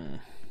 Mm-hmm.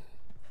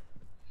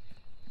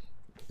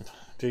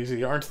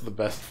 Daisy, aren't the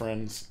best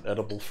friends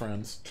edible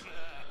friends?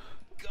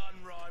 Gun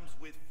rhymes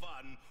with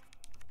fun.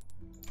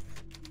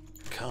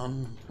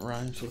 Gun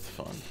rhymes with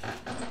fun.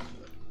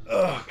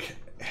 Okay.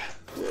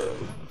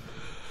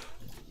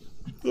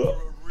 For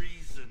a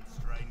reason,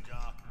 stranger.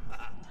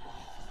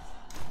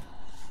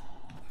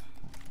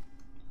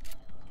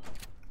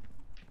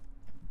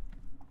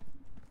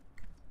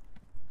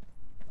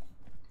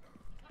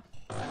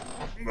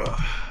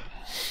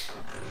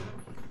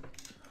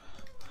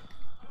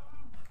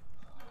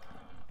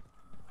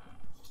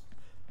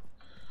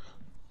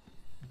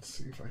 Let's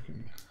see if I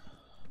can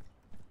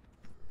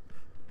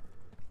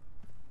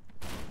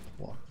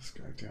lock this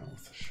guy down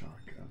with a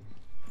shotgun.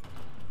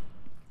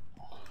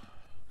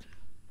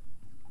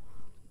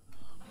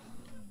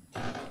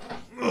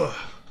 Ugh.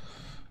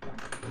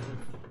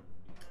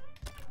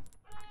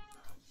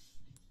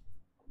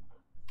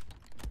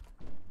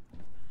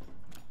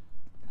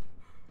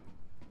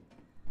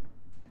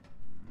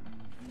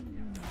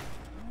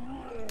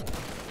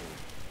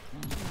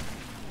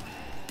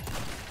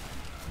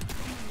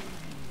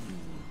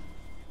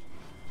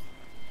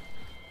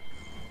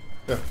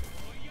 Yeah.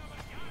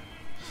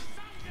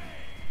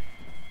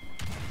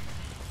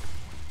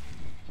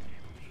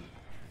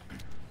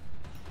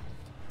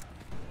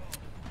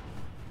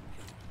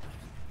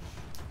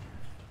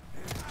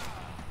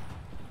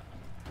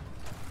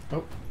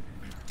 Oh.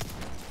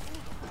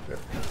 There.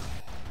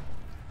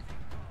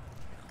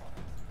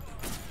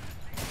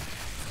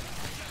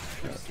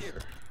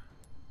 Here.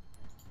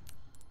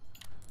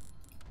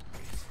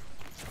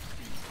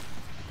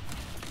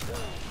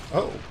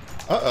 Oh.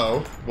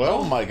 Uh-oh.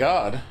 Well, Oh my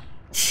god.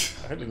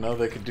 I didn't know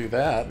they could do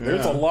that. Yeah.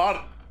 There's a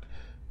lot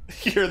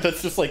here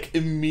that's just like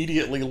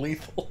immediately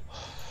lethal.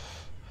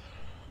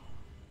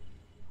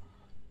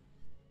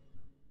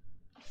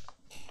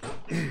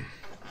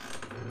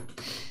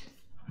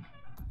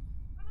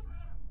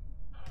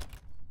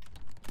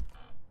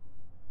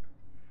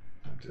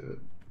 did it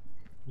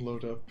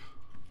load up?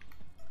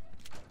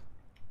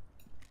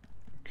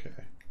 Okay.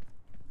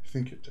 I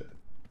think it did.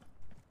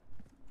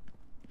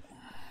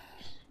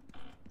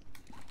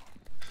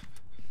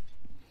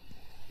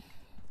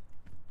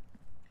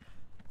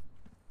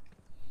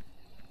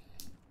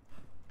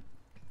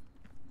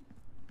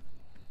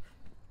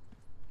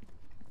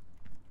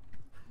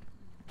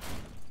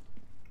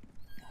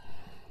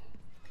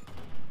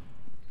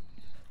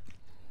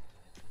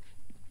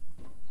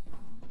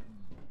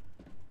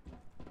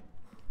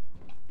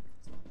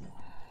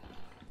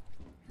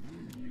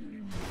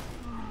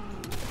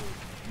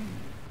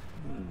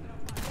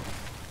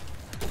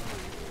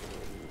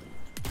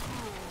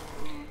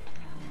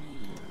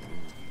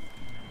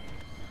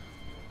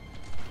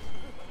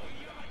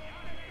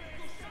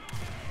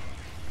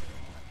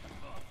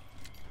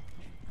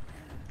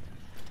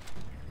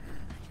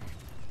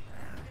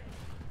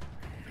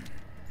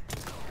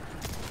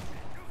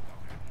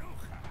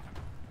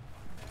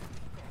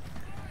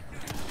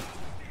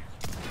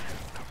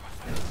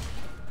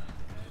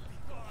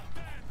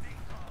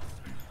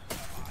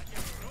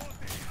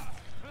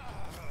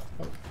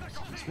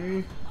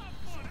 Me.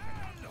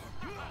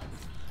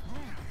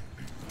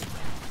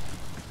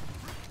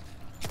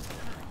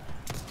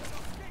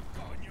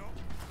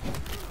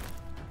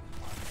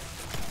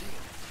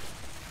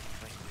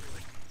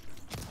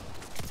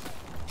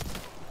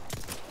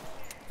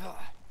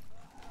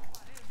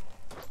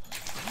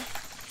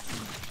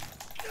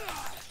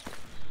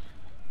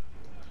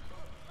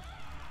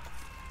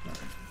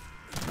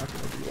 Not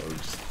gonna reload,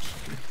 just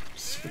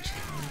switch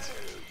guns.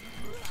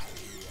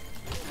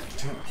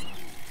 Damn it.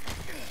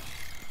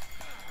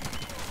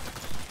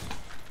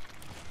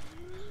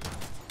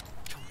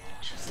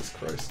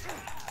 Christ.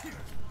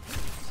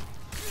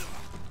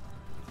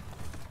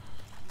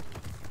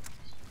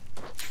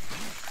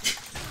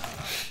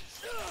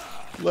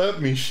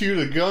 Let me shoot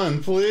a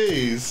gun,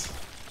 please.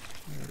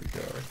 There we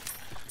go.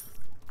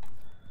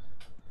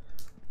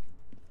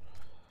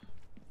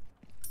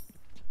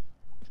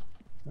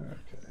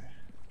 Okay.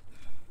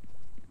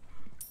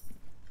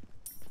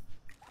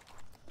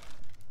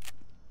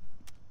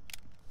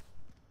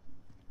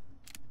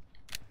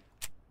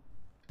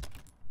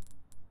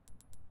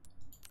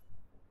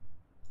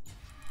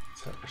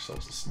 Let's have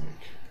ourselves a snake.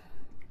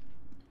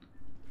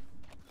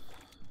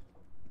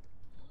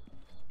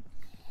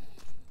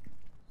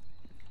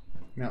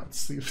 Now let's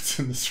see if it's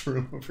in this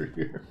room over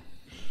here.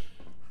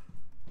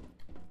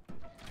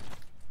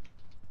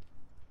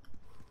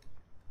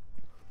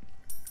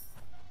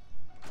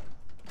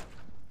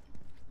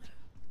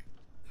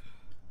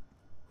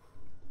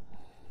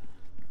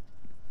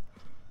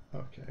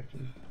 Okay, I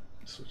can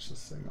switch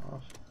this thing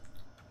off.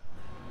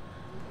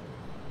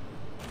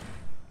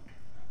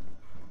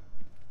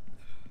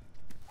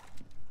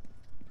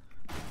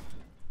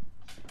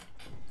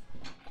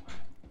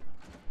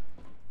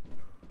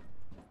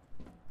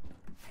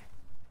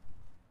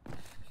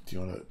 Do you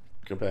want to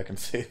go back and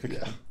save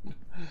again?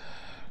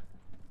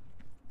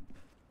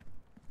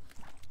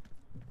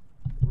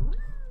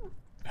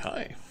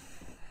 Hi.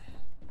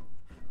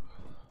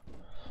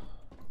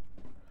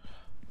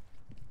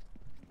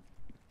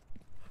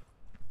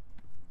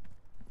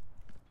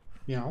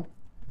 Meow.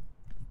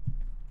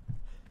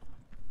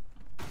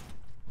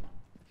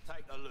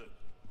 Take a look.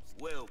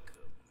 Welcome.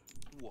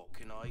 What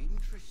can I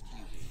interest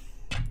you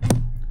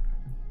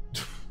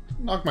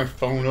in? Knock my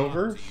phone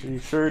over. You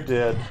sure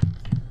did.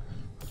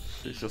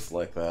 She's just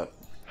like that.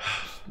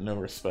 No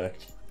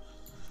respect.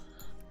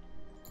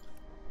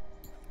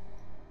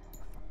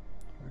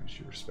 Why don't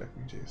you respect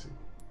me, JC?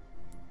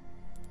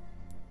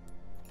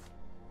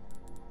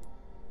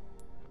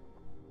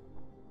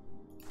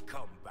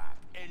 Come back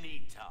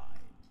anytime.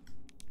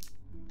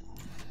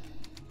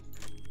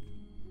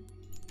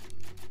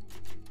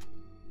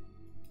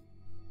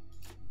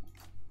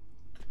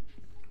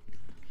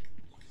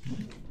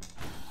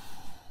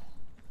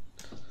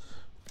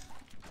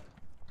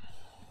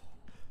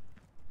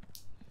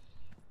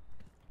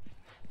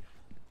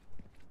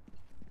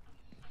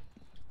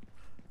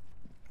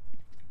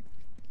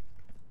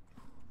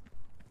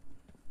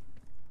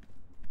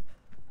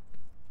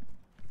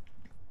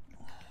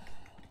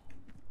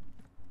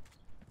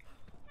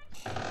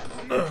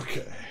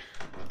 Okay.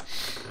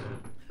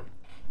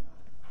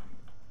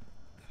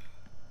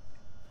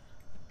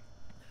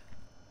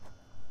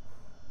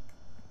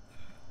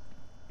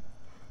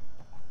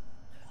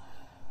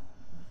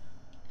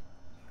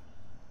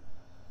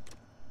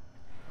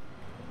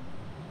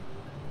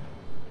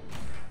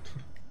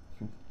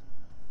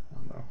 Oh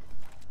no.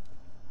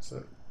 Is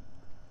it?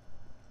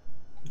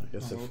 I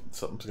guess if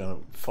something's gonna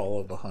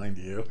follow behind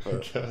you, but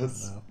I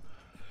guess. No.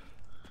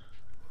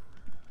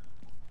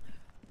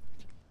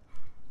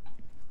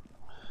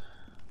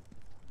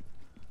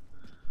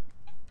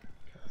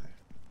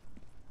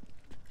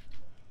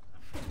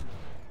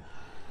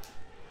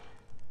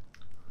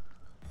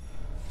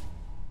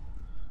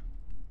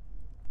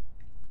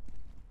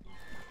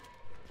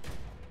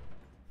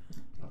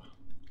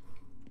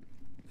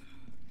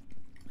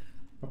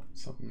 Oh,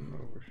 something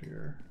over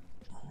here.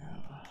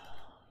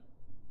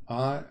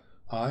 I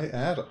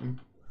Adam.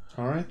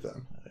 All right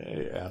then.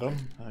 Hey Adam,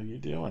 how you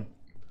doing?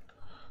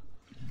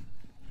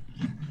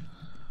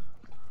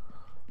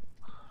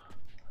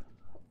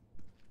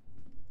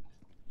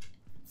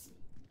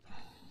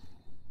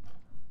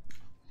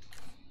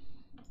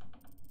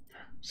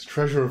 There's a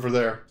treasure over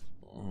there.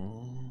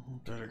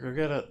 Better go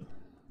get it.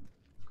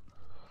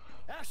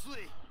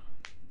 Ashley!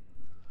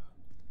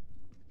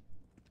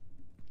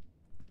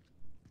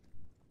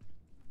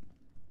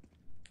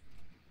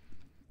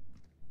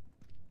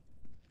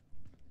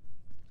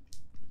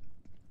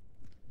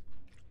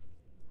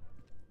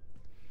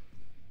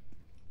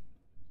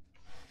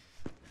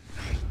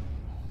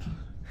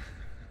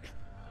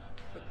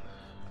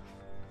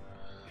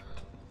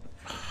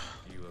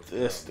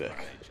 This dick.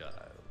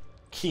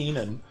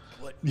 Keenan.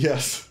 What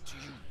Yes. do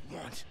you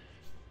want?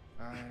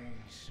 I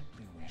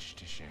simply wish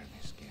to share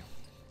this gift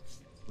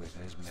with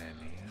as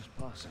many as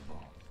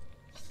possible.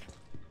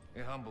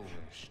 A humble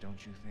wish,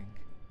 don't you think?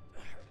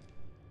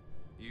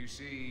 You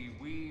see,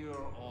 we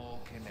are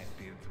all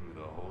connected through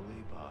the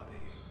holy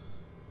body.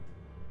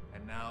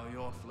 And now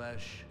your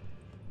flesh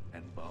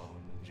and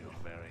bones, your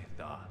very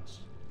thoughts,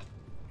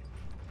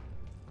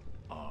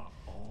 are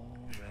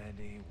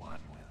already one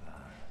with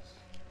us.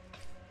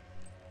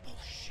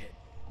 Bullshit.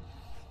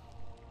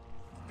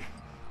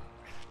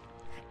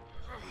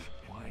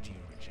 Why do you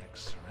reject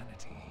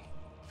serenity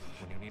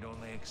when you need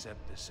only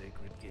accept the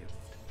sacred gift?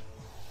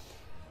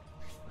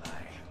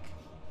 Like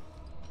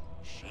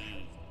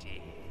She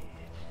did.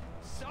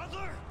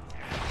 Souther!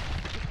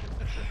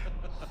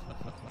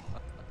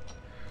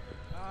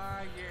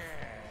 ah,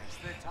 yes,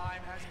 the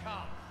time has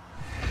come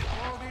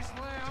for this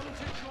lamb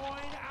to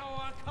join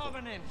our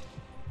covenant.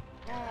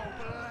 Oh,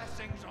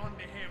 blessings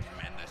unto him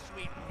and the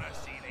sweet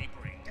mercy they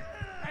bring.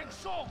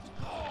 Exalt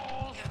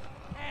all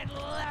and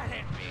let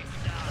it be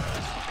so.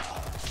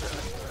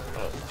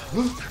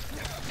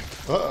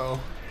 Uh-oh.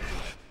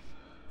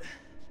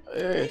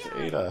 Hey, it's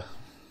Ada.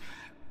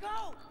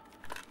 Go!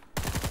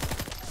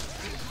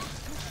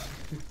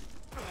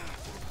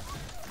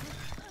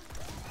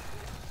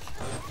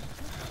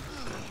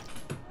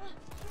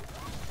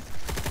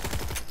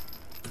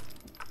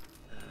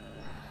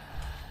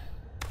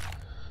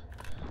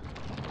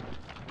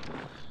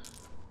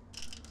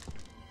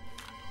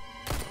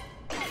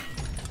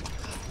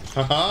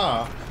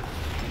 Haha.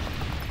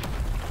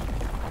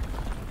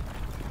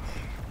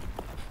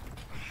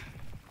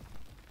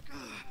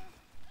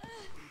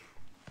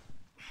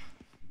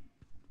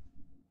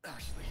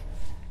 Ashley.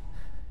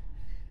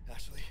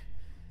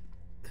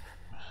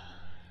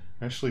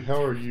 Ashley,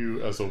 how are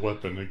you as a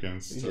weapon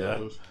against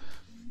Yeah.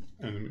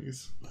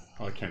 enemies.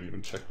 Oh, I can't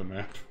even check the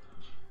map.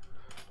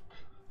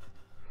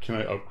 Can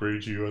I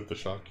upgrade you at the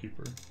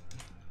shopkeeper?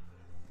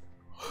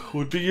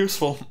 Would be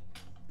useful.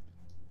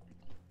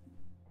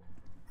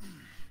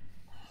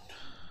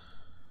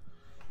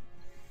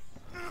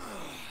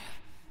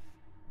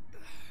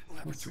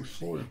 Let's see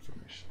floor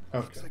information.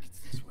 Okay. Looks like it's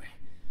this way.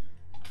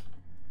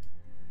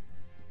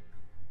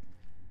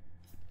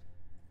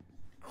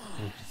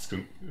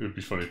 It would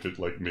be funny if it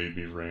like made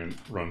me run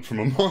from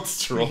a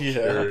monster while Yeah.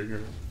 carrying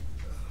her.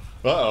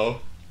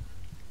 Uh-oh.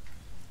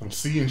 I'm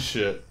seeing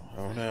shit.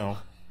 Oh no.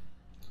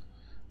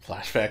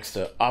 Flashbacks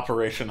to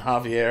Operation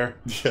Javier.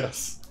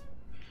 Yes.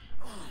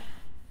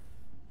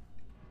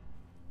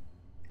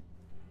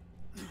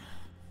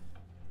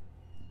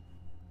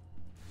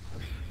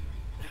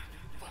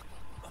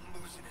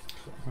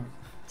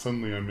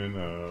 Suddenly I'm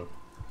in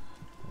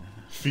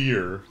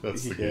fear.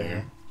 That's the Yeah.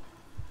 game.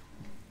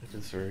 It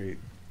is very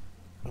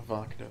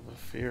evocative of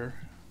fear.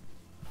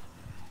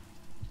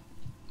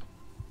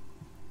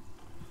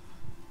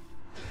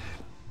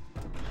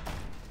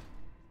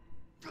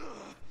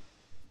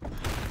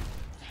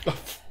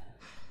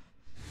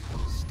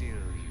 Still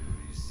you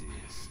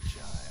resist,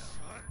 child.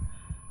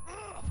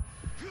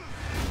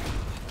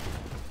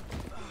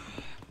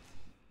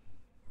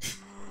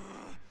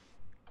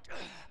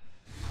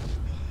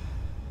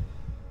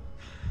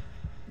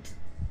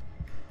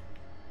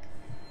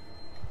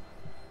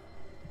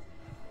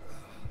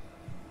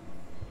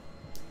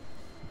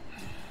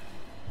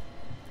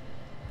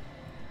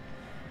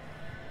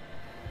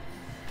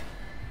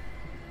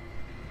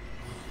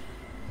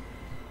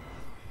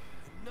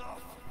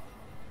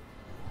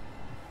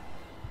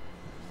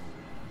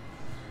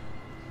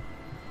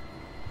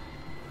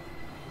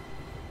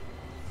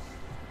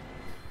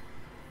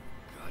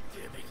 God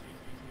damn it.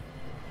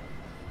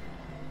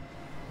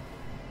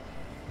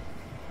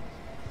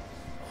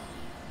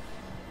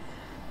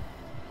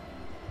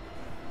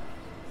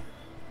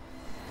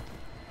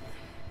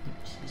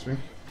 Excuse me.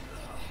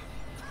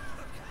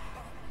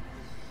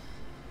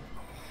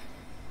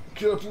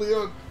 Get up,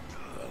 Leon.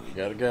 You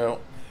gotta go.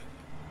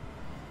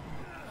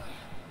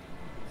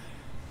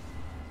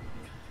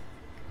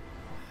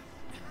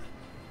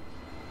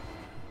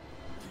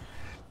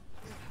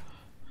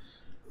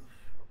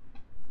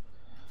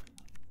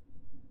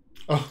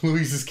 Oh,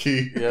 Louise's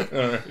key. Yep.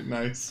 Alright,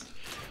 nice.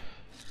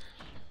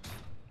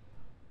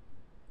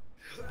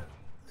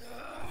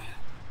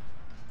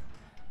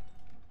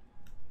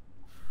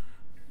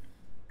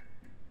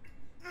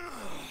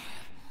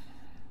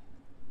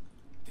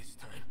 This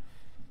time,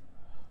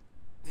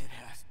 it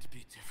has to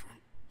be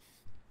different.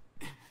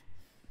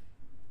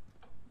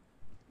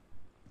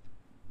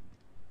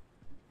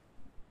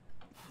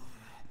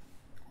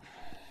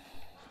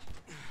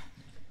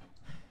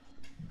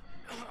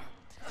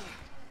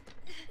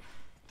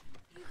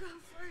 You go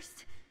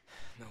first.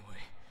 No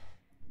way.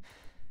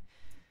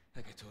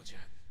 Like I told you,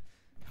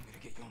 I'm gonna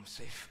get you home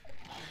safe.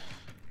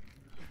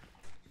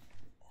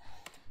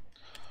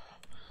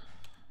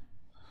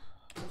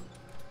 Here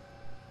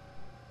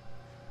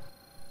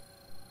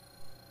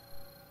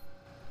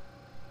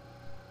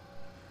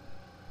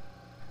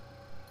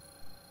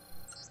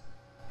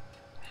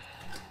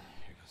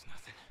goes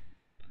nothing.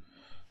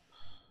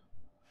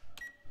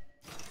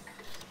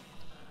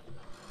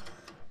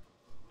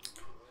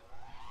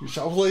 You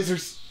shot with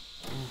lasers.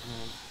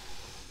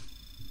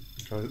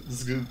 God,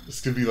 this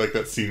could be like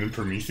that scene in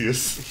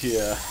Prometheus.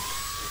 Yeah.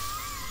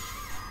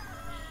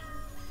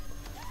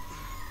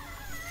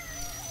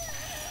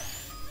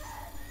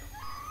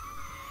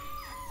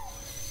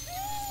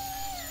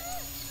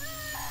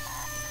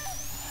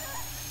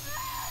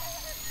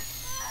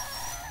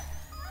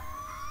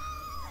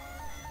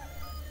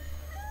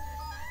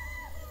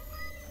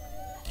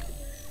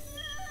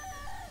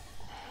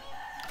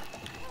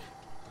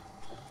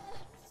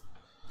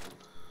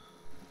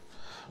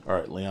 All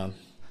right, Leon.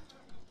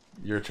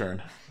 Your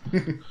turn.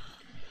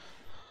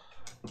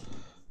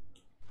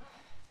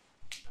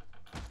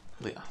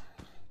 Leon.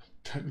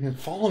 Man,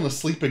 falling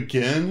asleep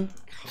again?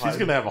 She's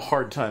gonna have a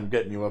hard time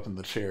getting you up in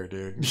the chair,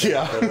 dude.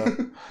 Yeah.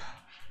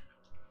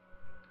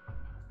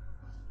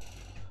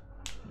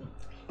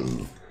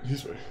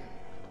 This way.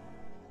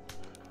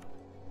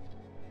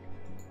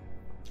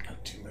 I'll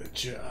do my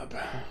job.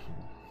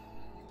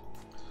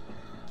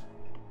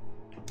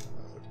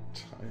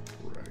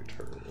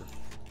 Typewriter.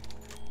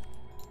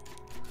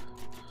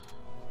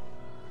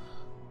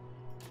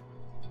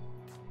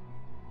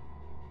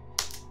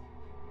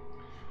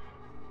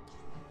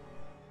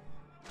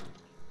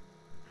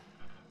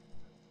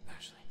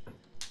 Ashley.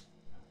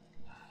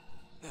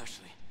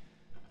 Ashley.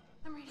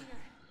 I'm right here.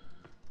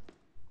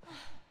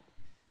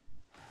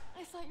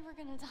 I thought you were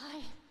gonna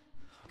die.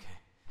 Okay.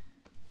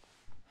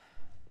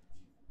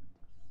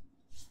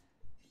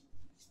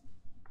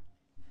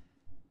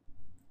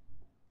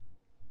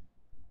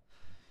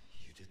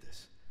 You did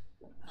this.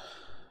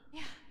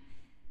 Yeah.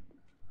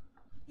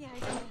 Yeah, I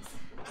did this.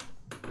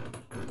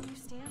 Can you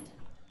stand?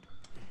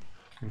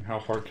 And how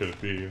hard could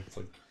it be? It's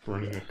like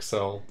running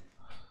Excel.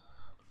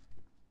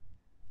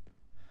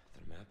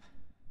 The map.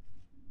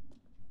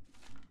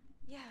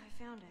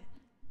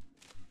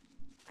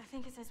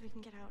 think it says we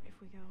can get out if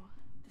we go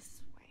this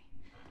way.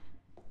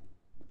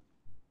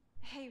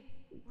 Hey,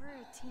 we're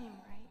a team,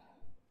 right?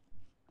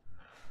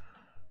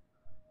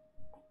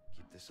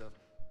 Keep this up,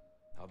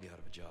 I'll be out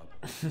of a job.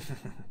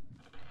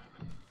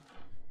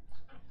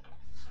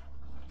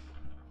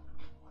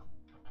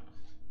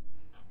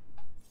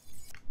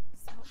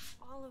 So,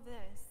 all of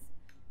this,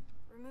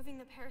 removing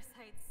the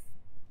parasites,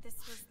 this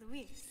was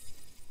Luis.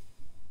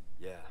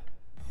 Yeah,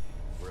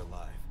 we're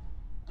alive.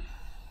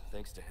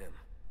 Thanks to him.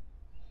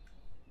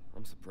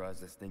 I'm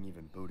surprised this thing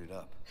even booted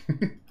up.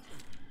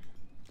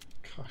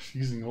 Gosh,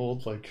 using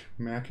old, like,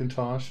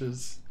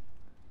 Macintoshes.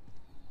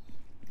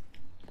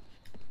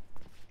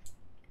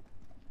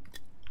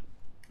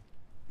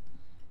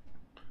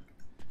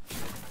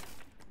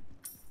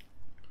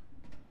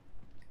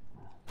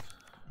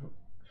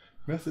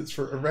 Methods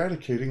for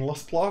eradicating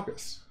Las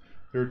Plagas.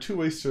 There are 2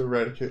 ways to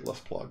eradicate Las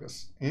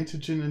Plagas: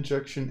 antigen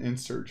injection and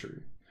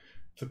surgery.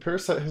 If the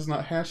parasite has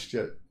not hatched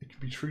yet, it can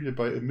be treated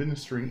by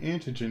administering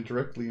antigen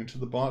directly into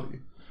the body.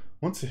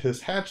 Once it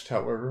has hatched,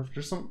 however,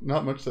 there's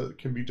not much that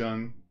can be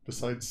done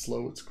besides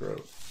slow its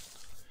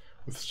growth.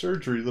 With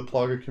surgery, the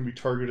plaga can be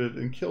targeted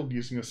and killed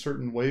using a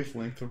certain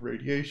wavelength of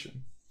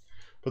radiation.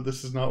 But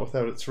this is not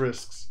without its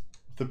risks.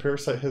 If the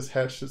parasite has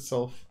hatched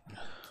itself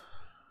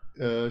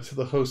to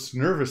the host's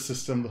nervous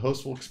system, the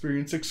host will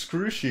experience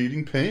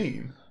excruciating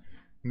pain.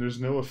 And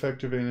there's no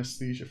effective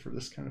anesthesia for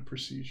this kind of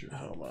procedure.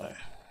 Oh my.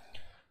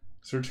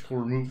 Surgical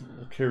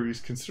removal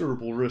carries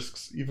considerable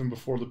risks even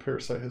before the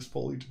parasite has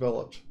fully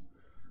developed.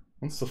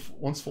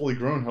 Once fully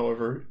grown,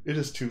 however, it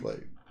is too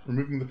late.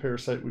 Removing the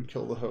parasite would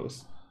kill the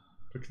host.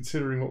 But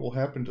considering what will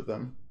happen to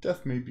them,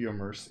 death may be a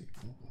mercy.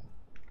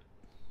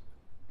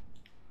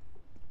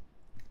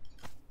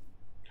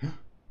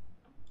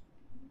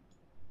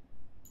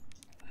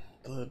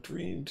 The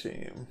dream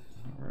team.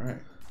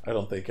 Alright. I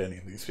don't think any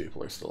of these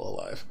people are still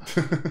alive.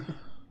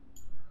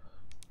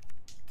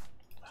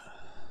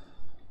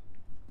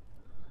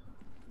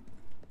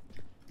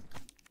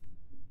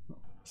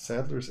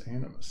 Sadler's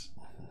Animus.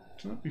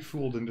 Do not be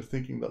fooled into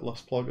thinking that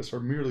Las Plagas are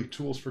merely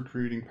tools for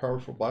creating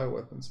powerful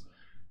bioweapons.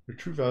 Their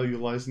true value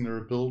lies in their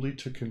ability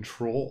to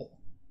control.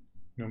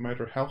 No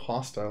matter how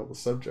hostile the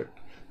subject,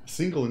 a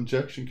single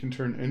injection can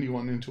turn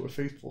anyone into a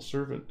faithful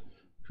servant.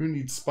 Who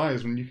needs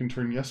spies when you can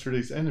turn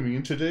yesterday's enemy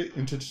into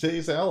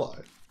today's ally?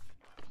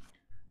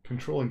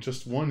 Controlling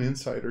just one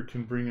insider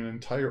can bring an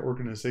entire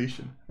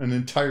organization, an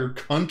entire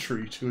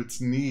country to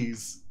its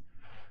knees.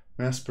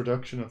 Mass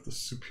production of the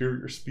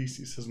superior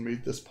species has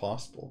made this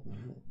possible.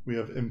 We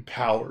have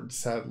empowered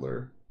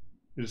Sadler.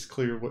 It is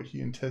clear what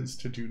he intends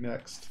to do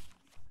next.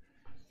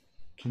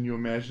 Can you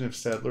imagine if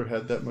Sadler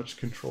had that much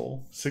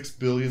control? 6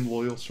 billion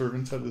loyal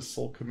servants at his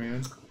sole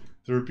command?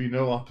 There would be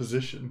no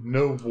opposition,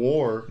 no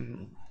war.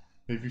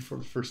 Maybe for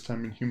the first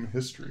time in human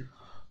history,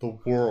 the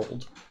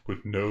world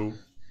would know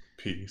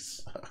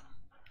peace.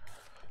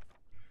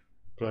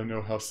 But I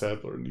know how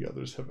Sadler and the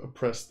others have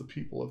oppressed the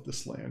people of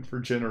this land for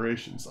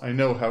generations. I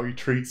know how he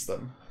treats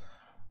them.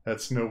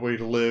 That's no way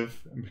to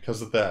live, and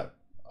because of that,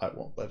 I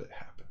won't let it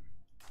happen.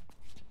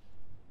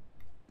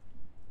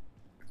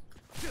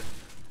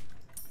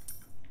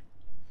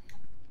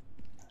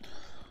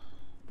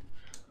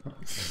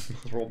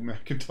 Little old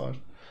Macintosh.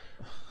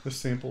 This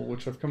sample,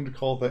 which I've come to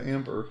call the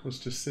Amber, was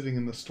just sitting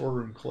in the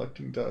storeroom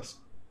collecting dust.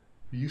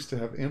 We used to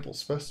have ample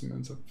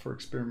specimens for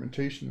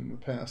experimentation in the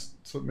past,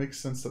 so it makes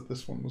sense that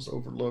this one was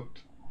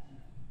overlooked.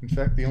 In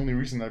fact, the only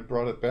reason I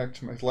brought it back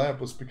to my lab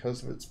was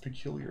because of its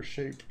peculiar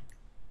shape.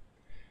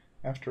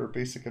 After a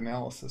basic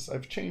analysis,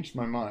 I've changed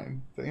my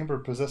mind. The Amber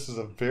possesses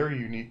a very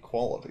unique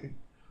quality.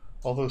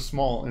 Although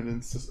small and in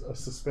a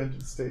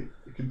suspended state,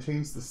 it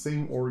contains the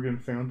same organ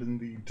found in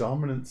the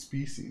dominant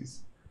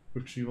species,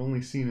 which you've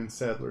only seen in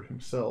Sadler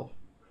himself.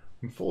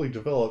 When fully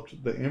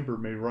developed, the Amber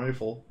may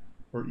rival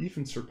or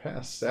even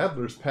surpass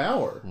Sadler's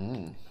power.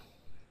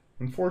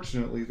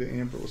 Unfortunately, the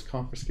Amber was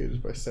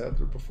confiscated by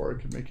Sadler before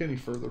I could make any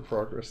further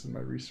progress in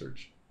my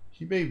research.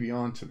 He may be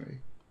on to me.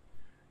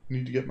 I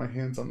need to get my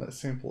hands on that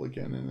sample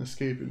again and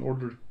escape in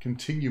order to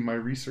continue my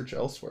research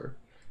elsewhere.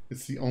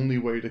 It's the only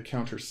way to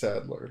counter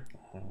Sadler.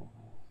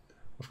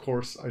 Of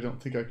course, I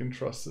don't think I can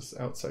trust this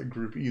outside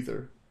group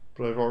either,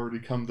 but I've already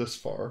come this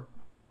far.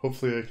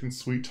 Hopefully I can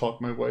sweet talk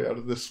my way out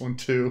of this one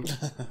too.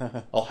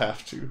 I'll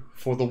have to,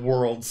 for the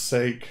world's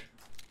sake.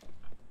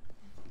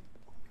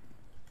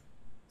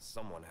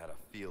 Someone had a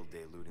field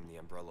day looting the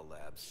Umbrella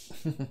Labs.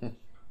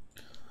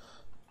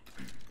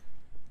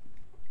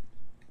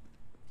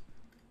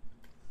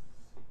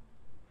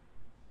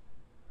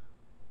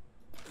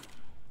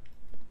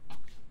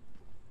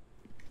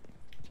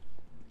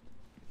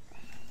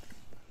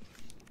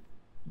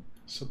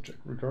 Subject: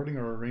 regarding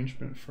our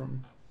arrangement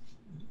from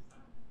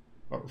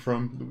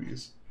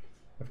Louise.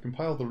 I've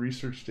compiled the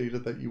research data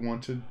that you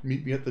wanted.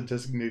 Meet me at the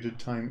designated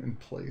time and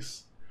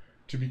place.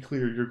 To be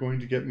clear, you're going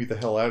to get me the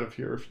hell out of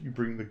here if you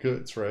bring the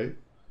goods, right?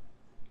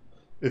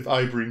 If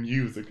I bring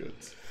you the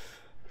goods.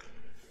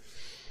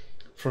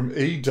 From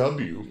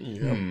AW.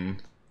 Yep.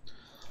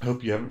 I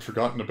hope you haven't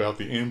forgotten about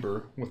the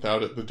Amber.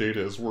 Without it, the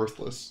data is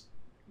worthless.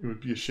 It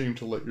would be a shame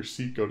to let your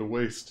seed go to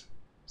waste.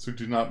 So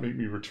do not make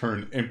me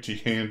return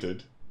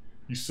empty-handed.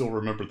 You still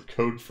remember the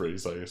code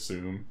phrase, I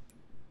assume.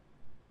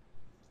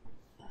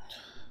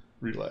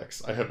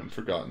 Relax, I haven't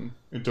forgotten.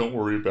 And don't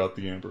worry about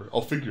the amber.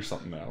 I'll figure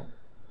something out.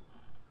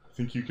 I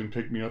think you can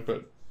pick me up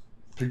a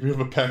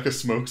pack of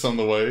smokes on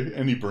the way.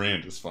 Any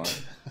brand is fine.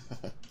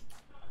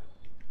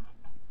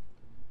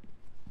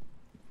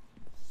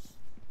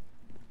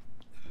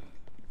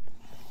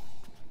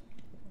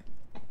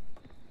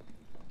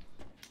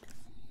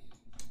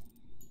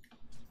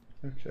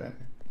 Okay.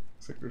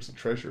 Looks like there's a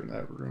treasure in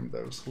that room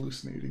that I was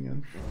hallucinating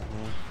in.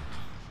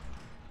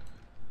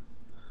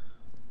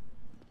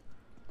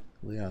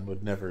 Leon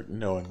would never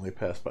knowingly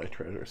pass by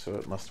treasure, so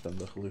it must have been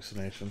the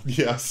hallucination.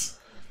 Yes.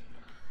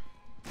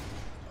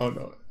 Oh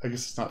no, I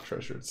guess it's not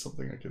treasure, it's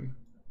something I can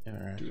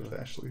do with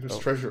Ashley. There's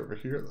treasure over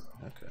here,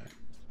 though. Okay.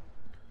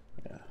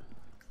 Yeah.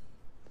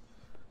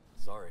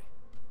 Sorry.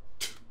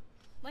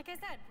 Like I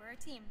said, we're a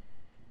team.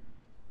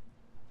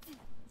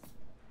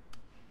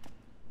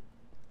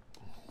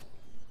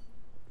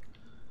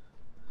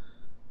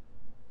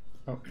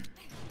 Oh. You're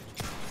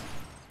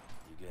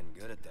getting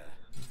good at that.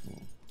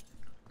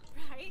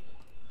 Right?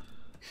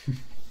 You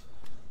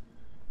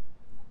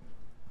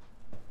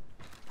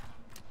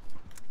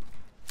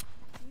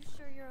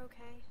sure you're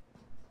okay?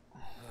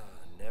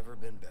 Never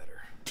been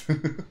better.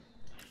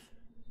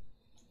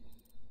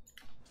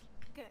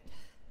 Good.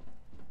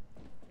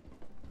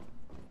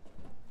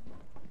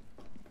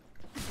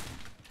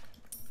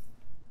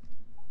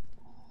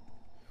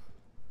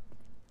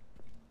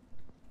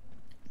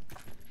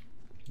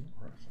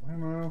 Rifle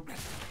ammo.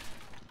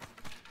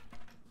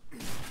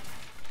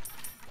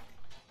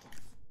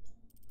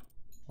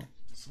 Oh,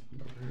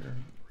 something over here.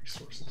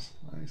 Resources.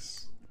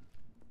 Nice.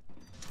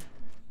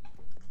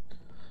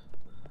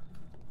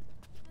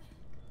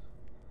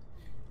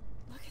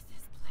 Look at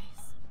this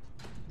place.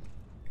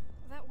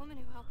 That woman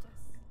who helped us.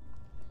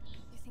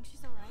 You think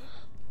she's alright?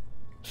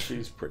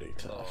 She's pretty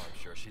tough. Oh, I'm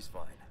sure she's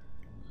fine.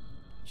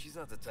 She's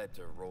not the type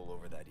to roll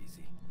over that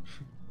easy.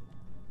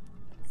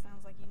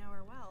 Sounds like you know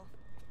her well.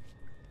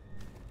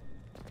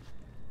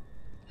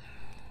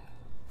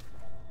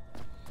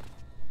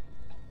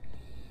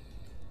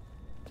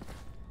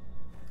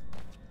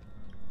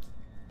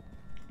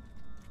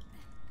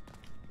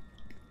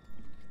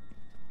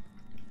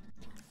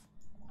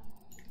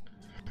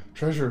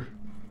 Treasure.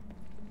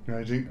 Yeah,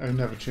 I didn't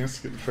have a chance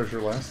to get the treasure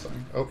last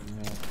time. Oh.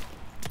 Yeah.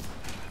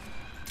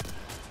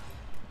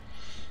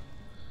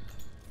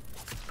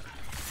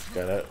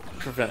 Gotta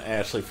prevent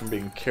Ashley from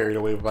being carried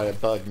away by a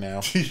bug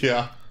now.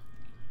 Yeah.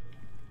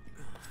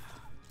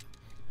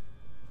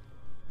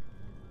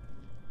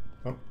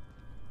 Oh.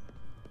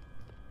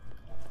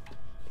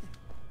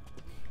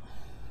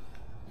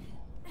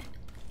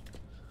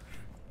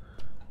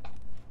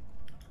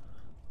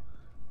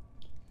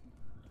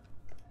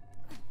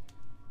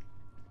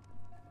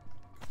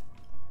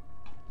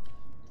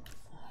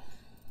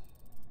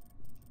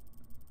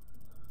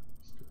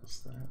 Let's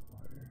go that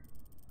way.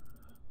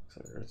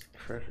 So there's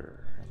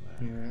treasure in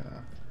there. Yeah.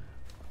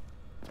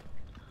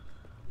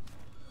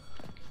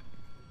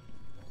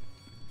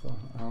 So,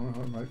 I don't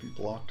know, it might be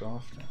blocked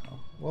off now.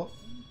 Well,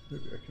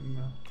 maybe I can,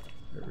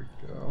 there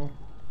we go.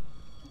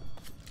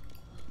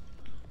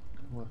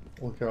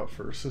 Look out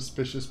for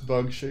suspicious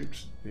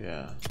bug-shaped.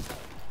 Yeah.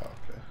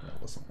 Okay,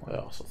 that wasn't one. I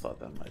also thought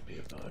that might be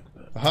a bug,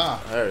 but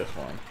Aha! there's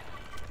one.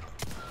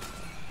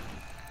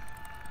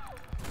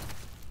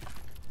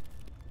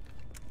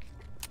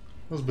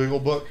 That was a big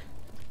old book.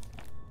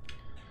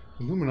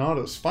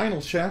 Illuminato's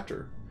final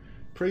chapter.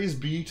 Praise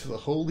be to the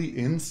holy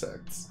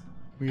insects.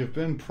 We have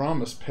been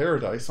promised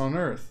paradise on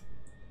earth.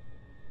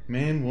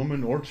 Man,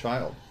 woman, or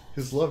child,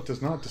 his love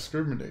does not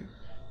discriminate.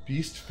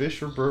 Beast,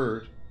 fish, or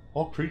bird,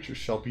 all creatures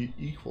shall be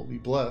equally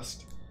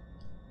blessed.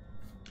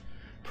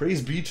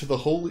 Praise be to the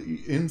holy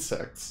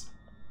insects.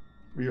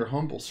 We are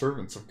humble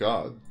servants of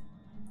God.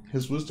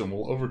 His wisdom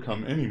will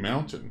overcome any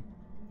mountain.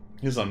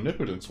 His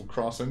omnipotence will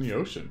cross any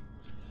ocean.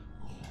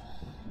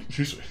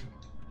 Excuse me.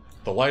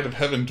 The light of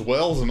heaven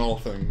dwells in all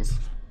things.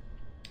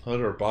 Let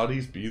our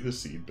bodies be the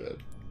seedbed.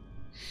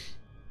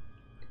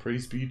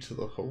 Praise be to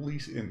the holy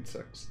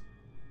insects.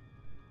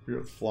 We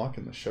are the flock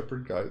and the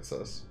shepherd guides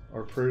us.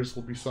 Our prayers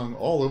will be sung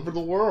all over the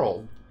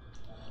world.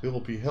 They will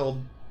be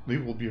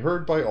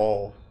heard by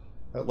all.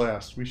 At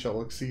last we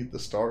shall exceed the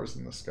stars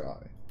in the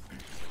sky.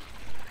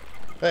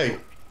 Hey,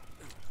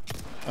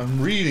 I'm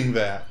reading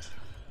that.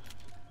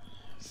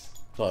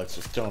 Well, it's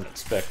just don't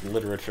expect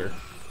literature.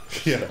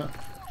 Yeah.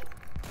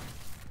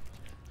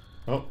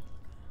 Oh.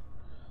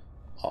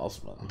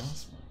 Osmond.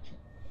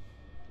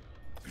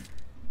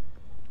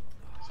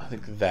 I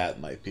think that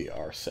might be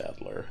our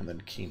Sadler, and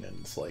then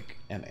Keenan's like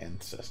an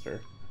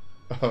ancestor.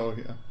 Oh,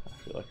 yeah. I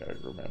feel like I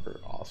remember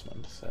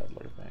Osmond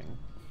Sadler being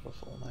the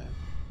full name.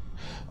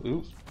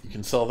 Ooh, you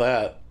can sell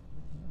that.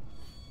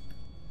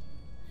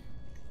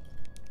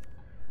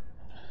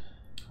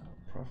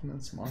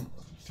 Provenance Monolith.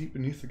 Deep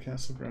beneath the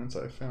castle grounds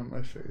I have found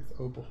my faith.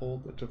 Oh,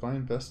 behold, the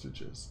divine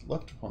vestiges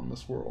left upon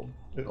this world.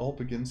 It all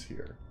begins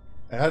here.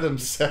 Adam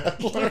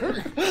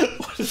Sadler.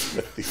 What is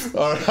with these?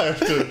 All right, I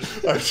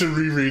have to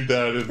reread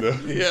that in the.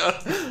 Yeah.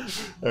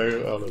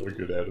 I'll have a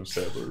good Adam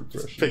Sadler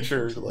impression.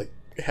 Picture like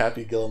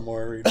Happy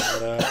Gilmore reading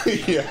it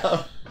out.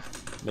 Yeah.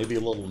 Maybe a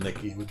little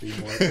Nicky would be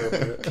more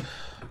appropriate.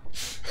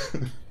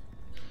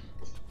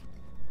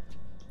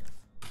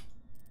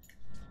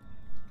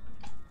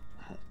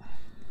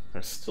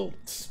 There's still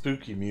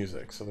spooky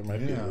music, so there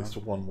might be at least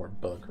one more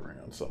bug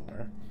around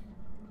somewhere.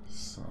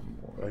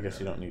 But I guess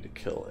you don't need to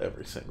kill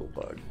every single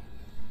bug.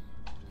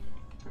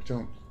 I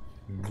don't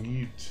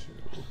need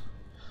to.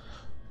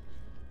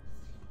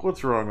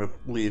 What's wrong with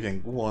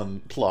leaving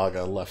one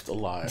Plaga left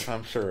alive?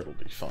 I'm sure it'll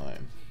be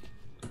fine.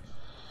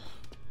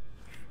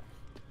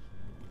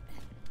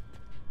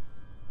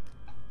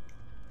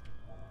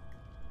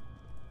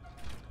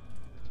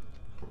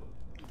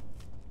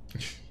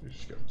 Here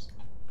she comes.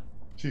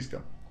 She's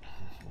come.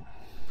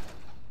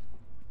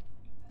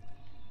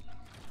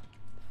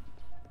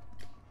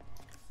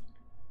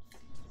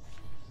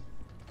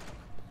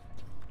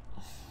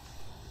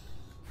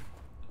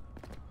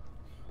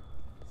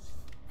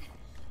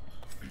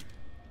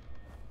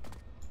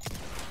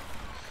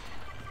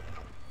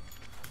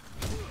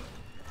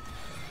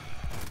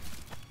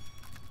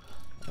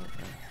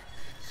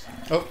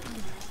 Oh.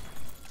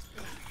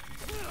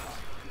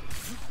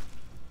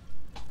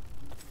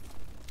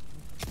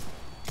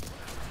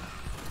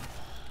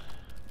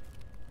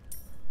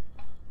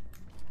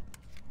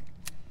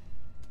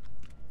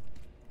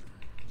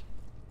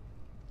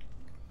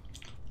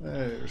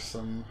 There's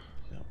some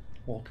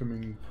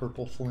welcoming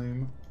purple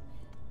flame.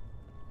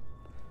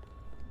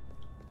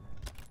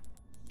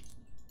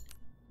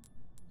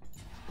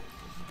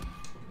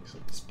 So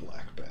this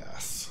black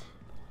bass.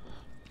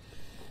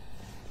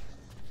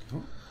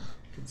 Oh,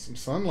 get some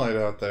sunlight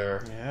out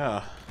there.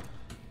 Yeah.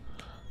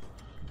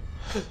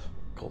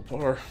 Cold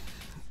bar.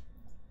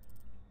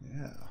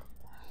 Yeah.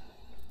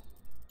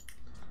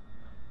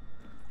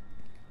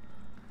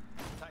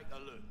 Take a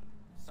look.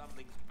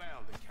 Something's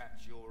bound to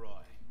catch your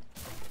eye.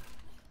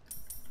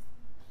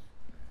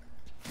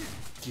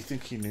 Do you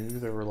think he knew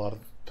there were a lot of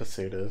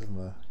pesetas in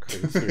the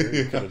crates here?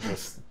 He could have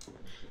just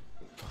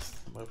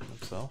busted them open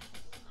himself.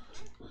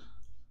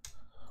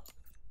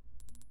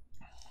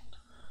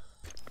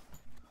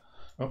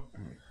 Oh.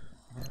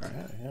 Alright,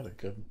 yeah, he had a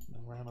good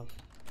amount of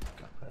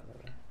gunpowder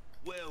there.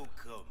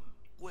 Welcome.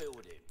 Well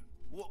then,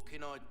 what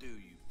can I do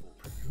you for?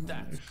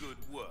 That's good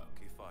work,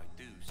 if I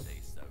do say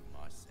so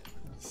myself.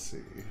 Let's see.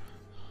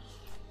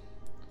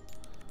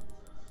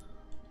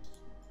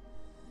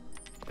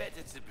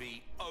 Better to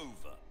be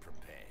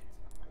over-prepared.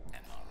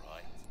 Am I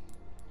right?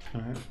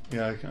 Alright.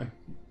 Yeah, I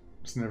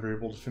was never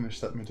able to finish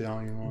that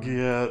medallion one.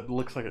 Yeah, it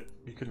looks like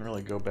you couldn't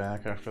really go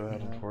back after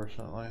that,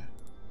 unfortunately.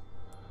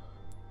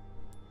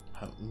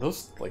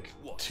 Those, like,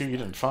 two you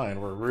didn't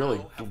find were really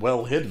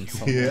well hidden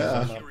somewhere.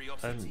 Yeah.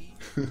 I didn't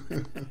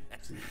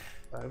see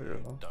either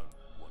of them. Don't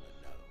want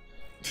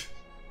to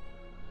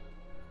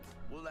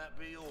know. Will that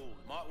be all?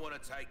 Might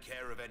want to take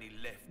care of any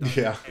left.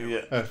 Yeah,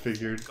 I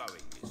figured. Going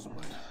this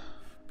way.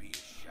 Be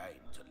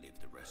ashamed to live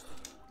the rest of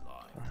your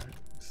life. Alright,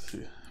 let's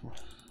see.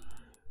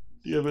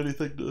 Do you have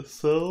anything to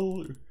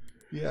sell? Or?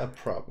 Yeah,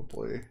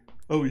 probably.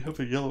 Oh, you have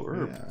a yellow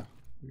herb. Yeah,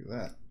 look at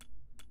that.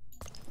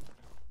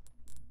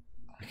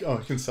 Oh,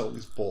 I can sell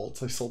these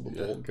bolts. I sold the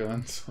bolt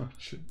gun, so I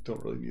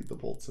don't really need the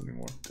bolts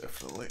anymore.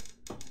 Definitely.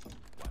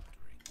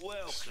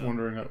 Just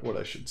wondering what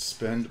I should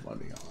spend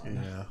money on.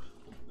 Yeah.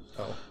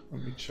 Oh,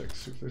 let me check,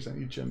 see if there's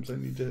any gems I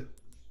need to...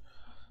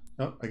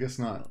 Oh, I guess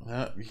not.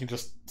 Yeah, you can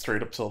just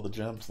straight up sell the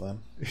gems then.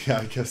 Yeah,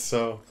 I guess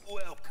so.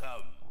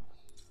 Welcome.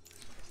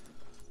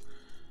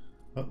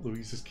 Oh,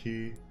 Louise's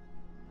key.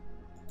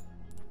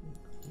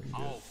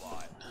 I'll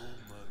buy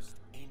almost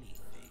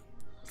anything.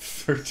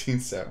 13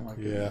 set, oh my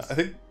goodness. Yeah, I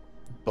think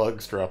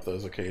bugs drop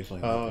those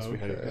occasionally. Oh, because we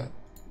okay. have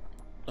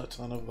a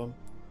ton of them.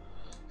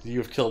 You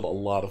have killed a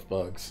lot of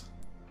bugs.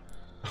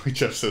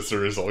 Jeff says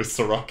there is always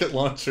the rocket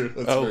launcher.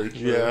 That's very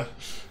true. Yeah.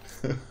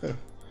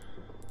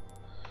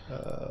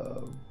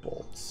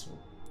 Bolts.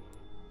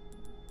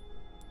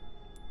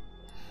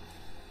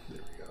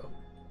 There we go.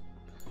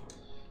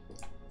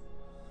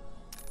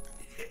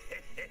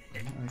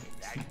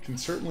 I can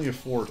certainly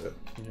afford it.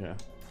 Yeah.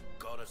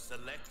 Got a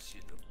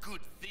selection of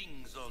good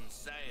things on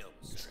sale.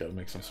 Just gotta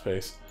make some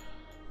space.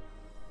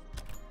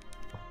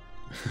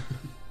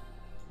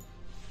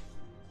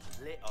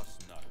 Let us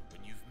know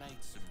when you've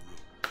made some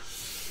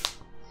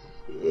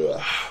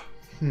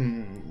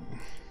room.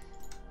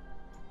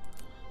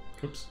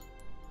 Oops.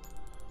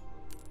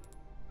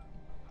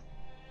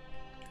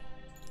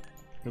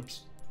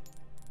 Oops.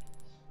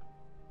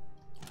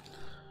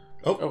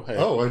 Oh, hey.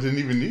 Oh, I didn't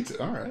even need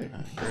to. All right.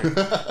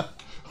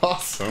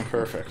 Awesome.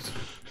 Perfect.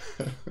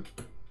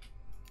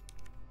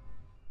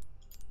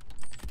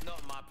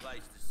 Not my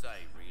place to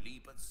say,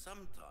 really, but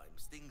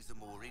sometimes things are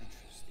more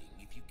interesting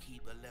if you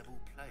keep a level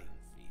playing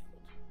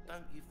field.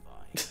 Don't you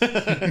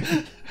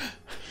find?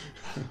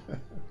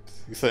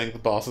 You saying the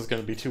boss is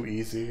going to be too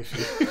easy if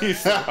you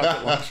use the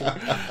rocket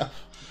launcher?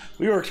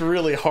 We worked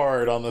really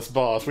hard on this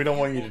boss. We don't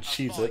want you to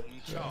cheese it.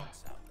 Out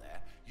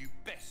there, you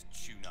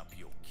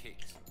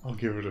I'll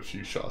give it a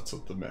few shots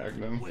with the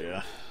Magnum.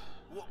 Yeah.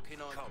 What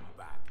can I come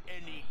back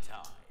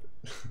anytime?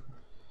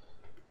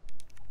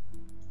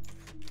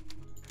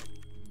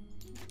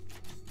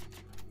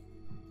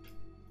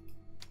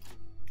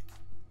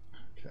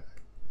 Okay.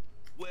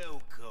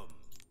 Welcome.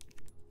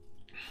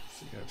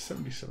 So you have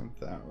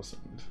 77,000.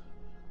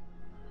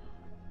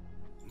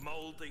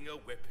 Molding a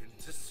weapon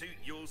to suit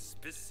your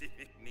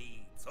specific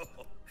needs.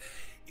 Oh,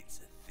 it's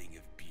a thing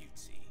of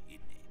beauty,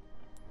 isn't it?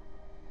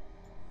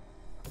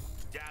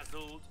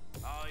 Dazzled,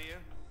 are you?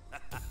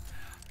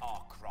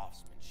 Our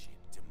craftsmanship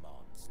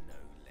demands no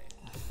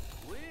less.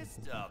 We're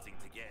starting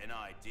to get an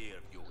idea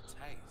of your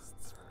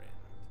tastes,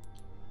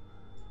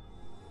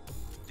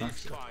 friend.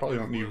 Actually, I probably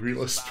don't need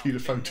reload speed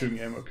if I'm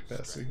doing ammo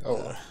capacity. Oh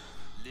well.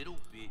 Little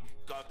bit.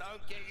 God,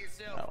 don't get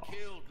yourself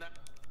killed now.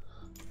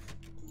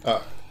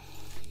 Ah.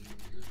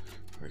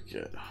 Very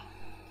good.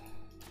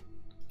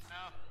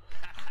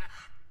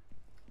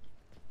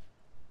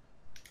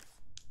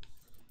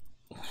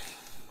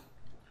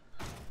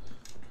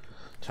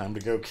 Time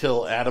to go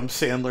kill Adam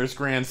Sandler's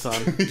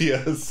grandson.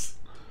 Yes.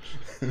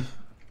 Leon,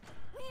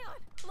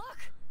 look!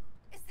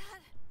 Is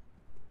that...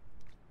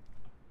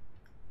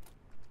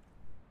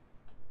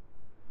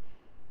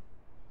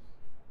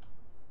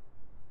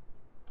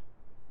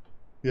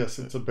 Yes,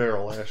 it's a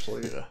barrel,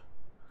 Ashley. Yeah.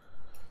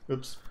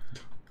 Oops.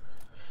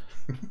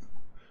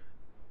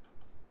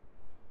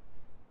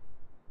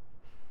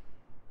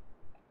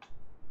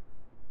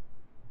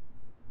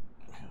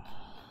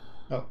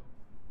 Oh.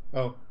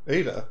 Oh,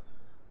 Ada.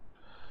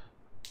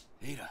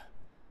 Ada.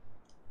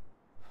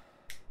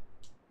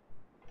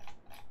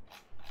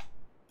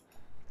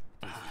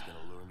 This is gonna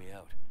lure me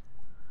out.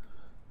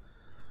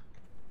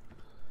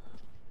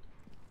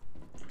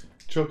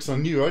 Joke's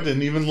on you, I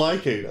didn't even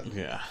like Ada.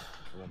 Yeah.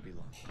 It won't be long.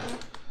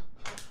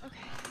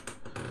 Okay.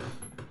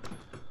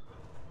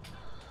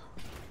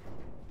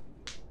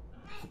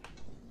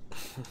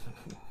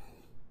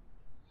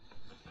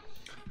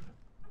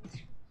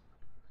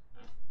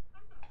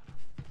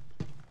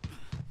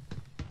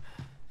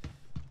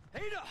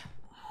 Ada!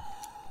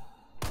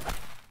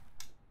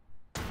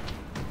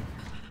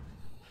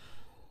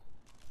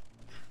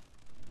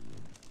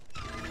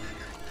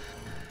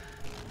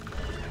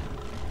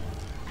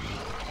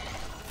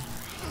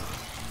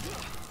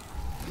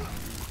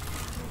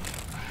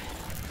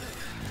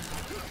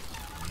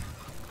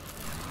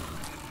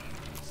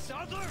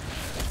 Sadler!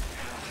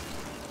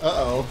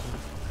 Uh-oh.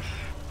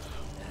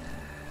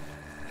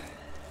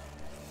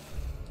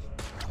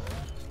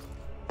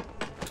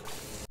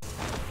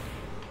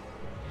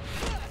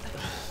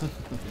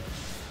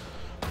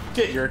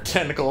 Get your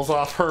tentacles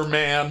off her,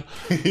 man.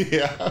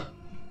 Yeah.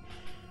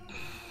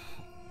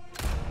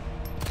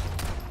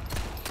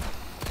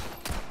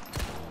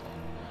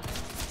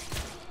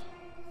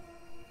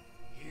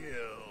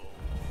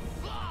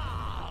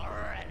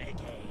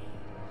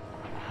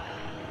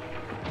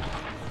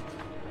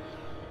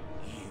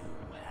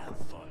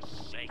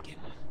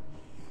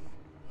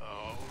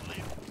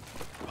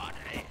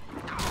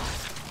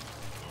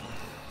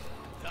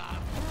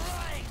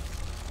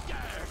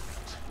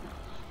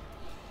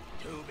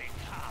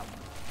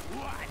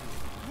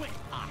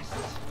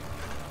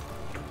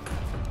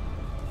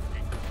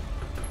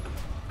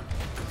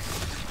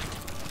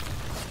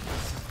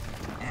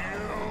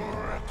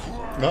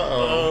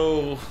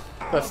 Uh-oh. Oh,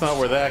 that's not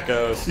where that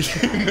goes.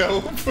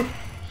 Nope.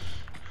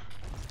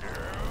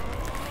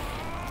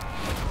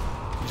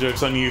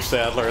 Joke's on you,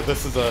 Sadler.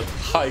 This is a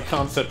high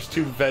concept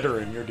 2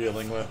 veteran you're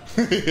dealing with.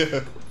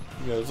 Yeah.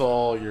 He has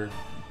all your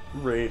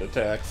raid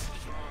attacks.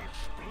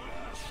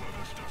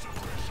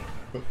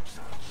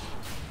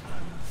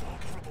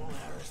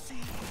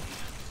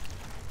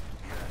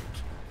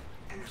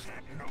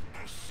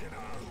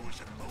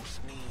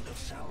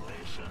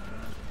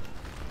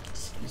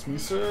 Excuse me,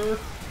 sir.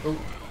 Oh.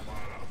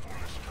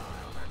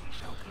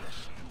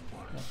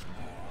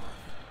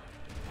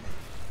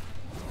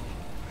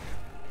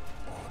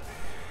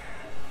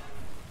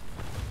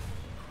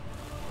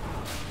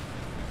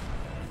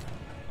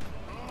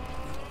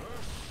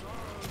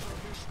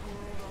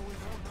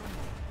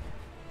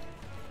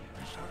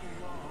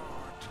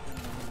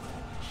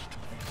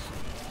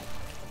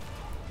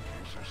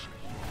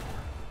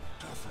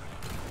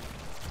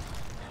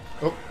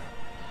 Oh.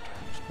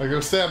 I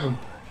gotta stab him.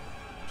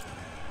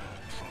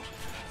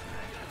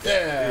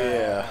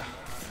 Yeah.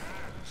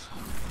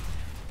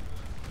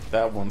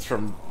 That one's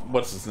from,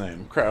 what's his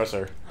name?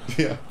 Krauser.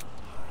 Yeah.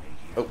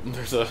 Oh,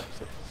 there's a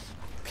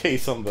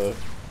case on the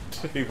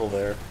table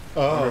there.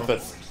 Oh. I wonder if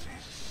that's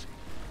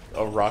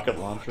a rocket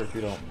launcher if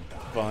you don't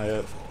buy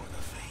it.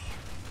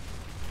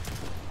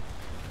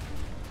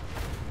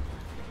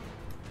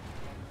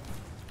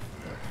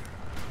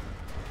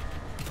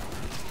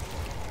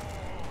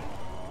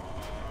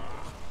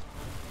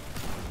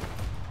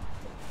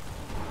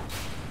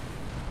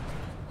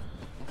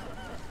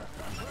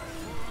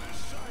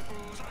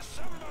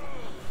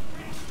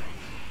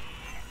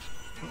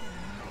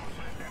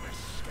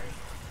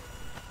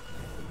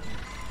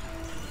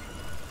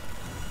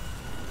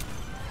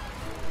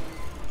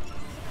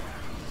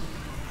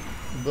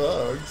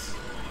 Bugs.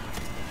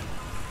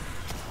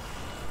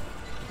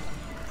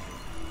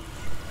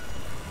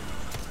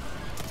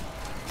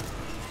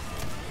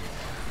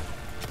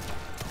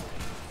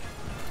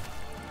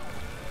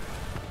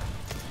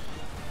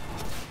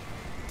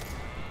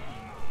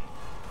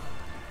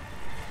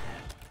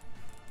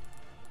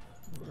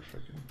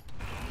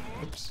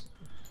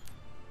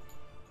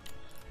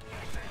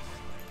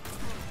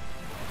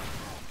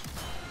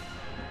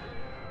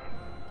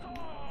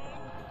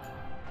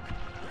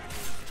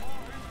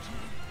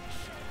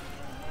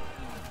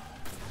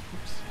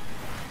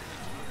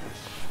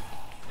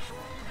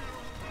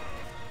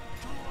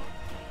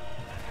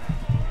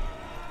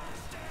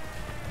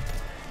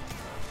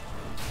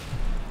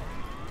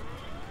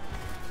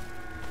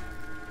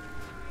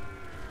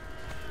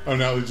 Oh,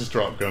 now they just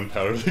drop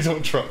gunpowder. They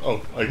don't drop...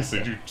 Oh, I guess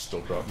they do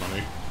still drop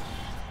money.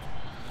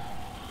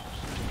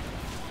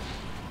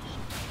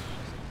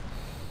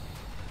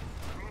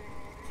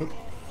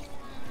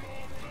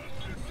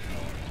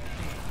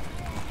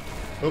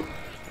 Oh.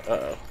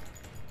 Uh-oh.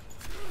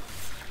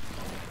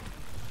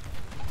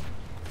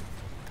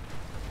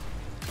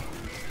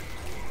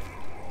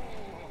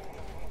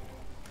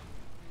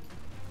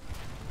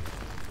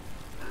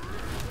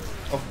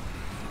 Oh.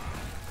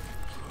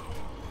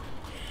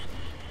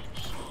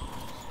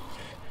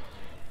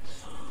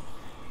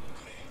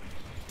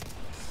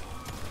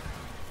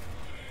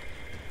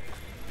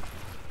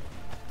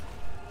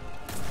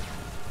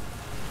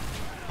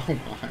 Oh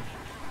my.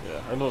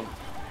 Yeah, I don't...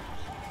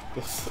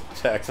 This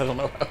attacks, I don't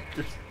know how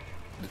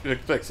it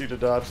expects you to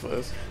dodge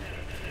this.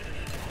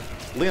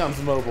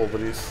 Leon's mobile, but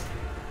he's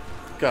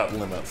got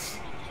limits.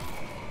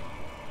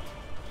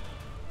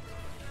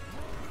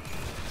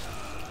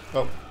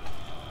 Oh.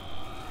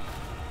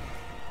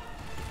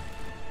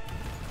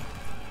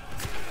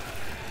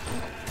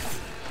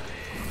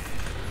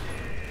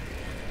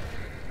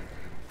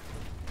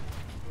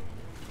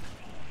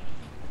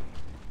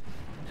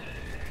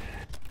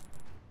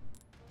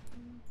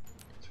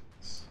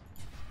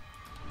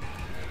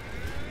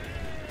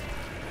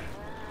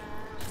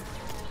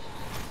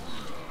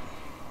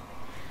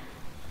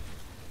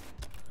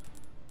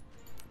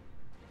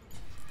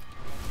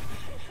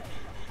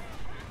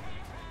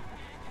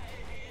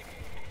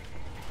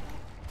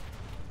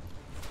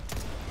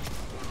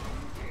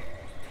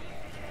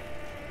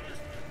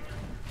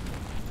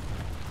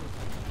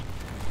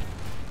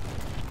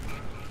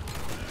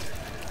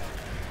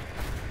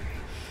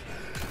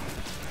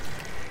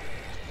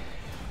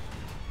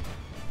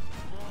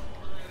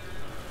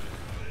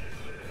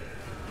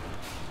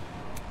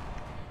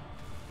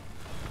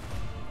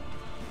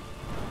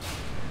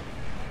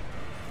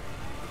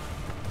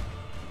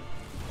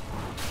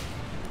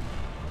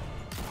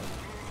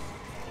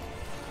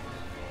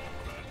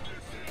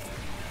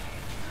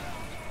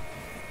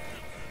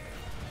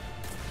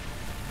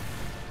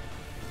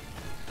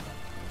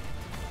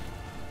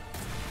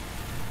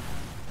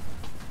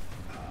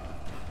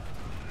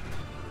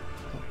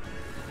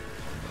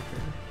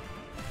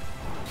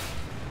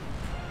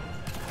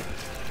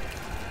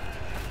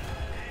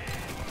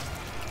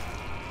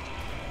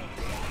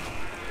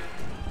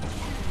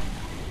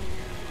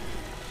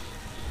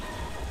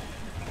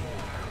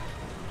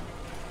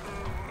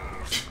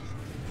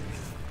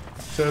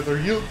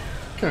 Heather, you look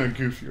kind of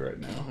goofy right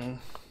now. Mm-hmm.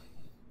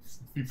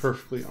 Be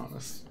perfectly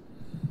honest.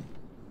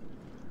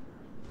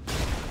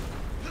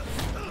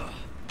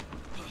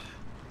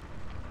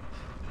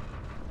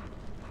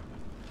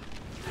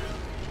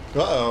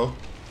 Uh-oh.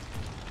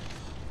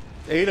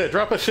 Ada,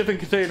 drop a shipping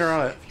container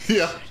on it.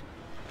 Yeah.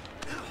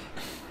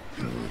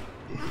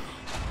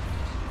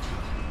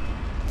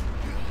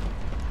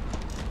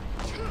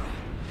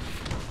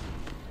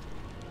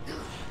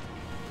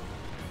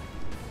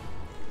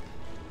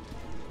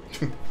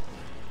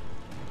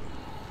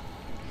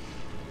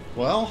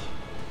 Well,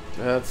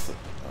 That's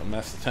a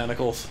mess of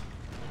tentacles.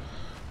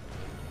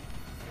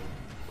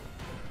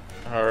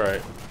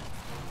 Alright.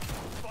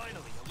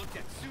 Finally, a look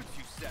that suits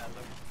you,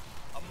 Sadler.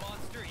 A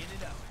monster in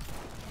and out.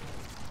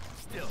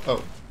 Still,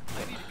 oh.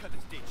 I need to cut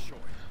this date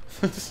short.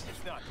 It's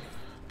not me.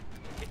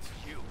 It's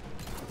you.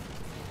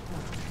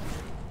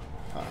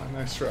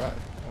 Nice try.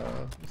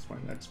 What's my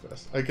next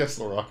best? I guess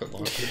the rocket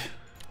launcher.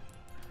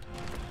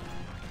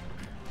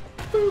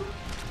 Boop.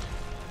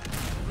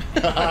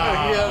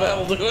 Yeah,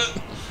 that'll do it.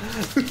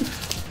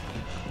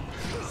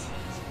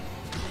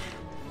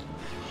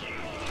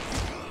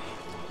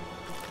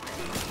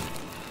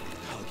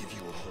 I'll give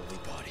you a holy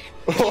body.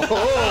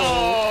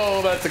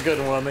 Oh, that's a good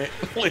one,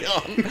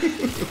 Leon.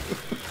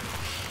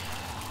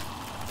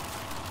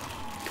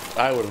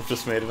 I would have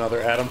just made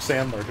another Adam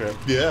Sandler joke.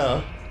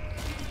 Yeah.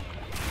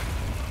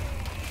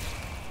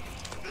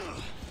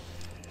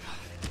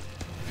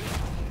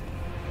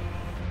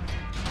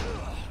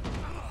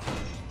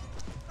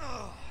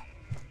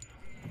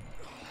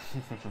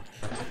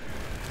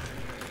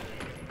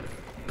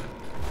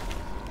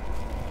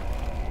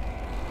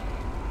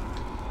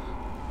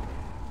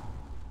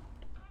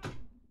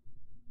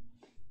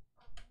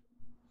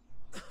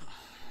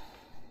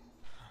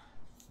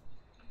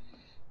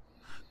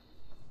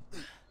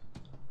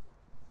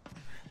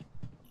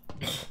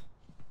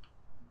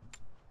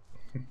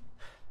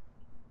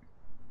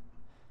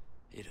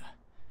 Ada,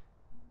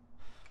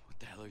 what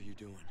the hell are you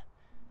doing?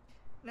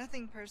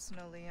 Nothing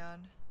personal,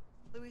 Leon.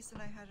 Luis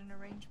and I had an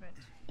arrangement.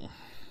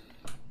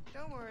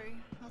 Don't worry,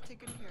 I'll take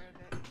good care of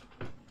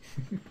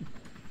it.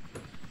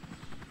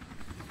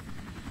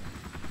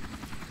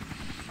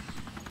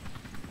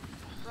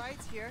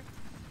 Ride's here.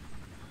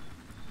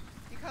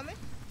 You coming?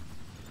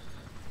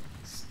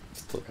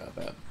 Still got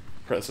that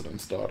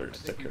president's daughter I to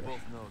think take we care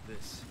of. both know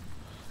this.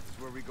 This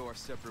is where we go our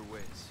separate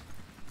ways.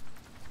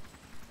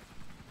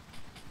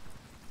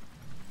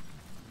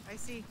 I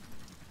see.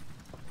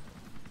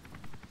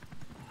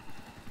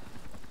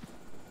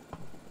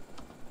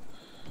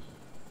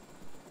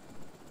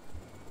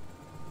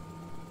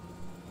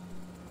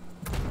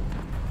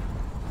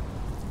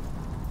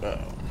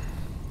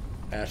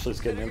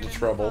 Ashley's getting into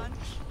trouble.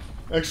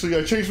 Actually,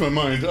 I changed my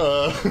mind.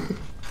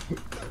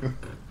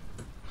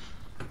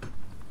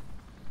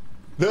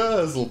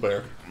 There's little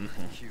bear.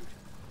 Cute.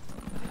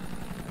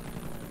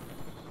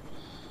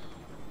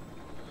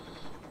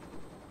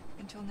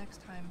 Until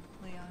next time,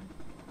 Leon.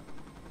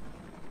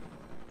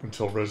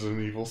 Until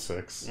Resident Evil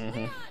 6.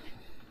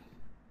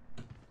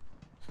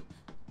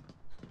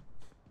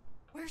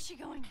 Where's she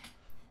going?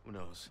 Who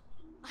knows?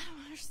 I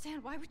don't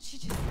understand. Why would she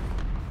just...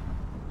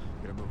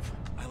 We gotta move.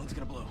 Island's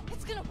gonna blow.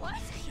 It's gonna what?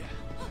 Yeah.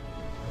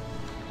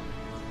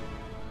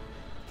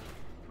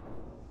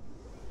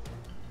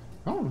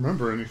 I don't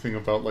remember anything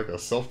about like a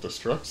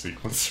self-destruct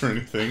sequence or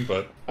anything,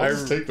 but I'll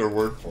just take their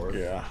word for it.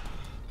 Yeah.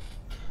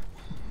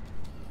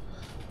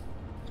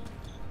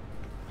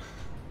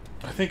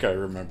 I think I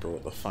remember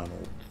what the final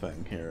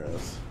thing here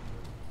is.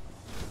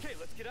 Okay,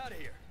 let's get out of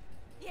here.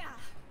 Yeah.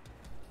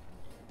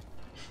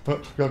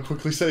 But we gotta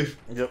quickly save.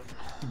 Yep.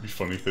 It'd be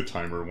funny if the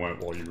timer went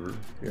while you were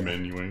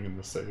menuing in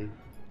the save.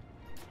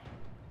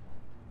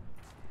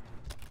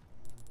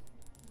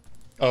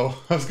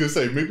 Oh, I was gonna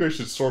say, maybe I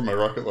should store my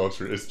rocket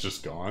launcher. It's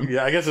just gone.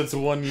 Yeah, I guess it's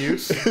one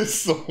use.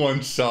 It's the one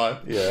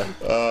shot. Yeah.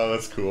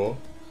 That's cool.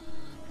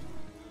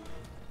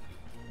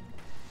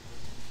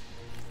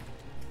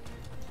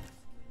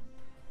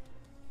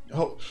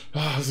 Oh,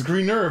 it's a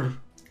green herb.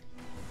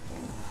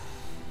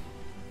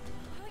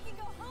 We can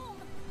go home.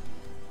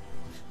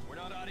 We're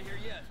not out of here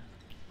yet.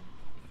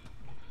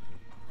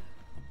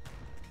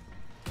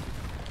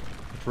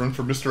 Run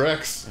for Mr.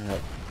 X.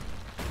 Yep.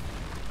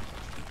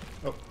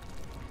 Oh.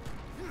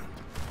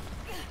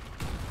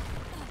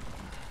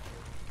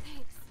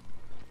 Thanks.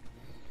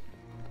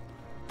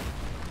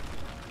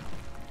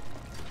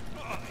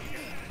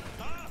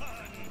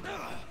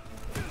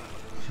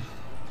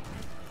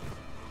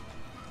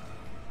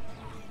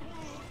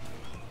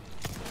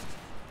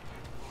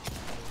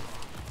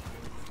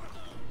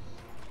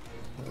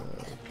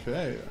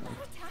 Okay. They're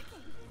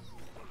attacking.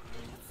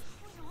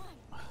 What's going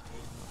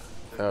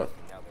on? Oh,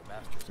 Now they're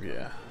masters.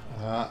 yeah.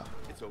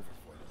 It's over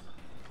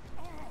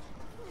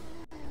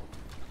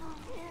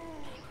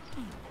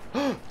for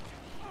them.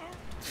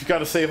 You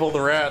gotta save all the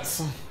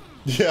rats.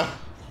 Yeah.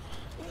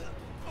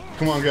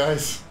 Come on,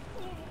 guys.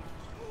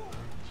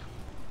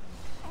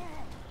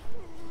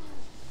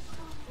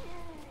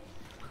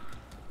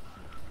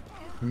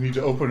 We need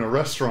to open a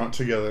restaurant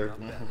together.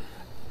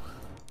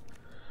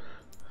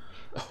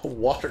 A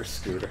water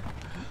scooter.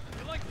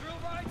 You like thrill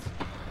rides?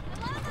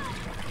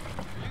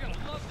 You're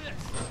gonna love this.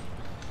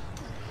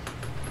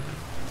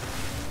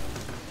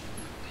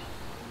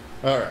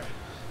 Alright.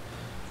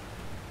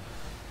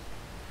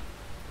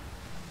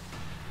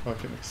 I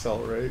can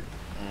accelerate.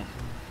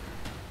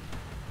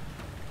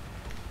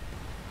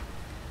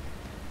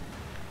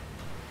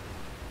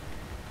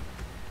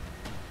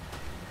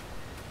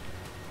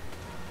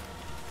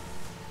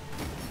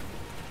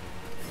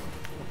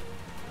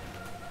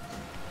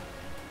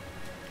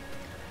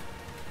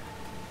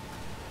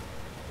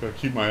 Gotta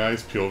keep my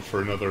eyes peeled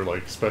for another,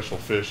 like, special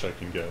fish I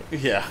can get.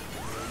 Yeah.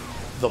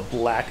 The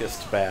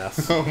blackest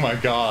bass. Oh my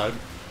god.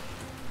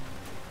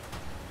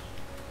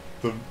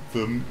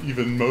 The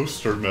even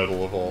moster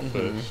metal of all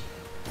fish.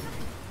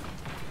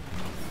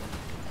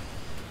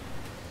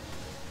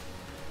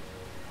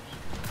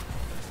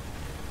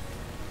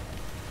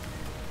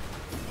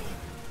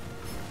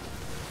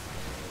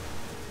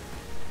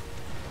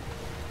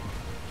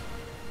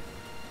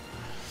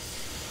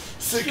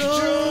 Sick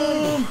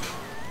jump!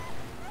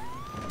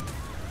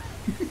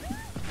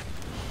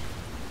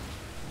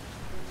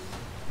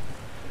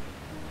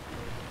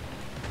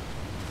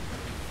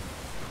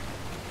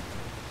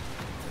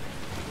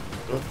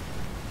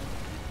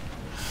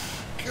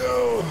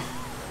 Go!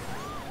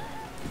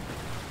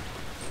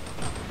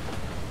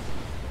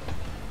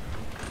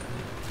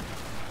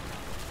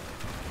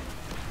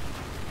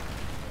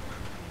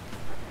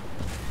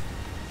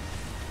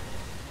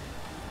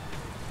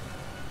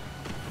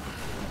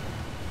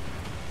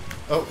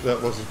 Oh,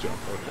 that was a jump.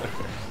 Okay.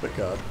 Thank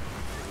God.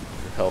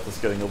 Your health is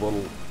getting a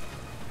little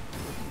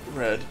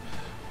red.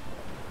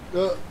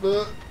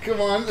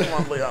 Come on. Come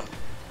on, Leon.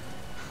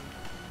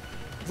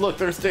 Look,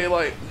 there's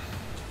daylight.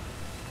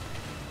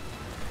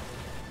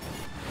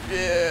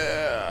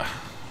 Yeah.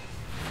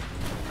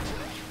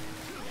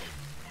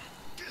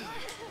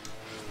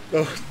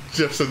 Oh,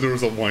 Jeff said there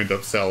was a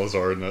wind-up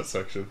Salazar in that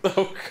section.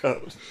 Oh,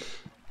 God.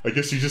 I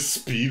guess you just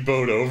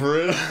speedboat over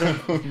it.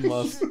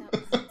 Must.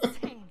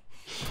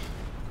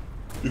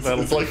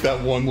 It's like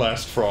that one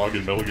last frog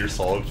in Metal Gear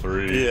Solid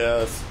 3. Yeah,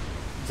 that's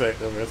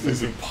exactly what I was It's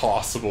thinking.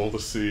 impossible to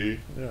see.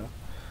 Yeah.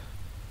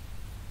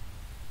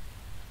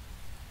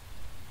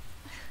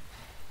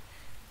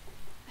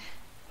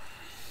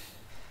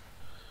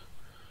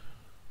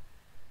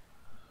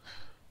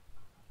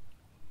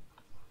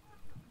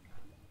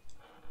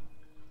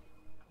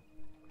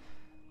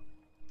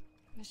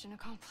 Mission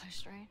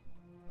accomplished, right?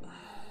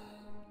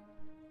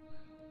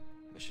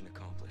 Mission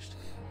accomplished.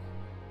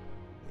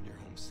 When you're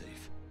home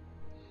safe.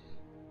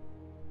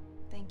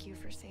 Thank you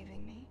for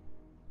saving me.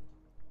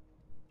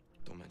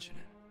 Don't mention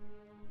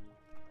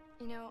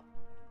it. You know,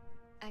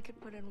 I could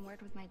put in a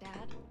word with my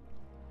dad.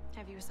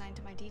 Have you assigned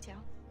to my detail,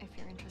 if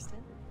you're interested.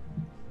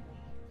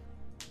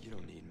 You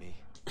don't need me.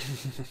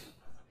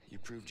 You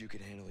proved you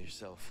could handle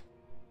yourself.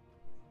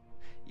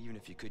 Even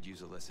if you could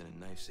use a lesson in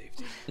knife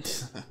safety.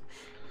 Come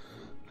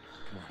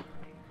on.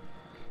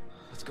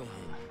 Let's go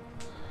home.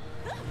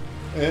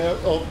 Yeah,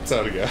 oh, it's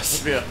out of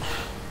gas. Yeah.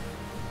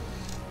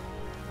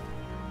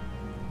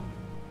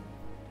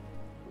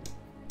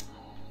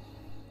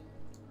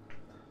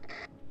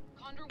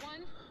 Condor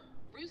 1?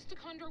 Bruce to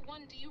Condor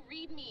 1, do you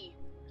read me?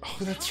 Oh,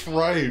 that's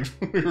right.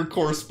 We were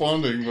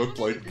corresponding with,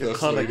 like,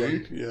 this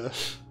lady. Yeah.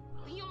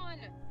 Leon,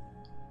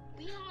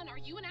 are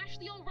you and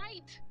Ashley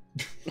alright?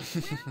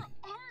 Where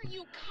are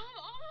you? Come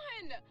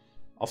on!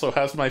 Also,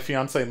 how's my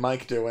fiance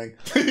Mike doing?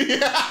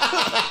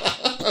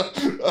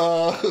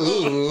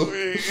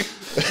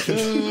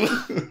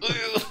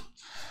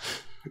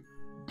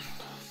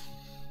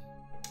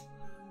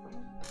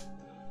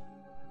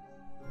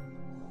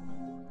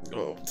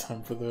 Oh,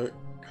 time for the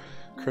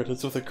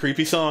credits with a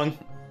creepy song.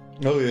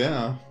 Oh,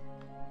 yeah.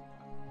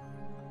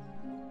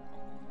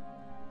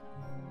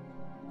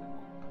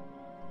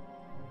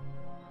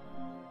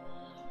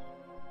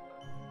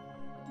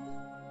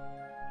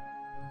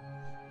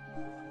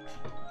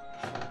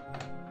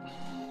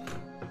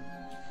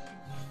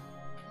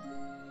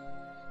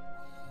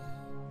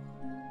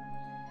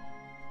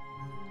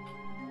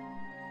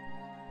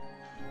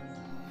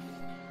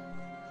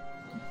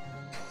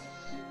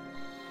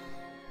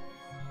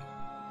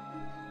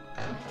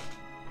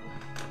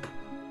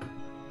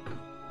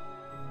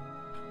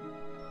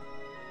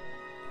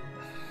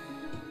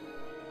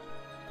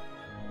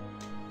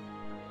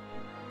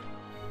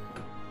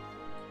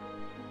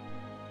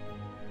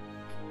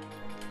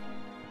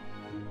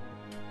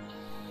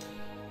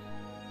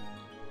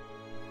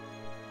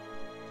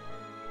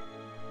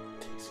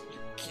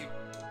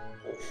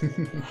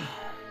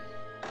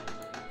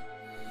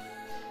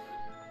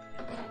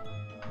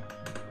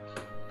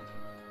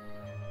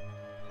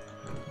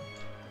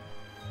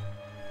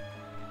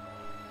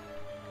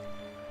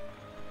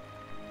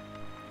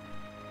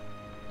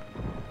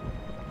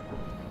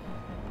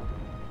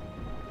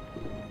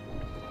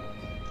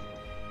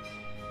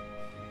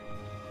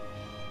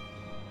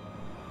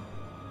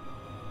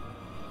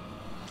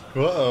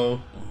 Uh-oh.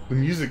 The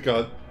music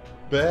got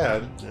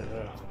bad.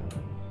 Yeah.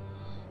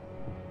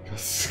 Got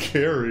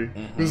scary.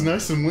 It was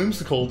nice and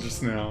whimsical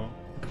just now.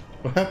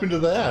 What happened to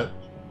that?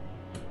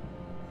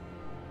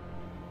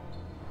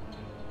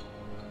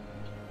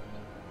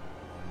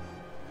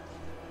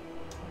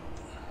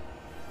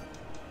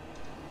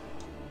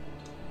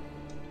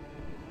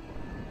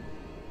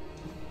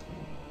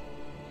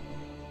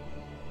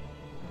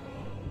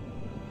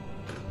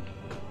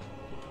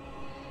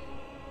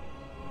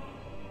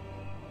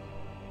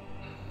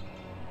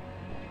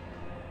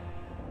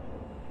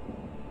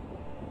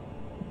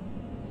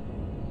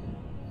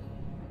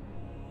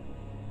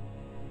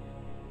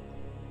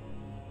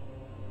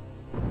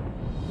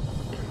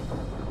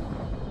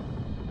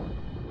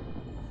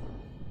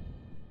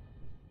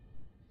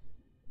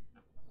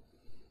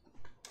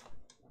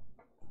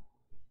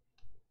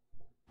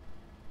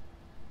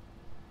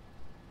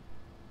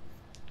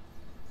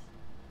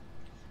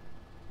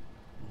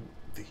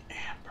 The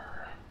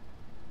amber.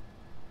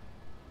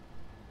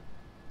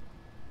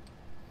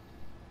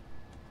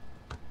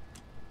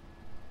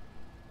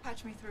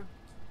 Patch me through.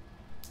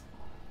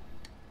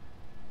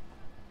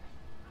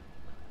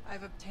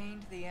 I've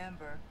obtained the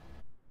amber.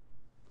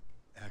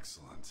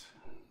 Excellent.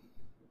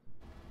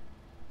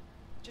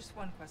 Just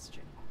one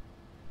question.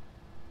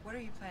 What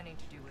are you planning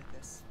to do with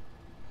this?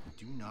 We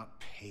do not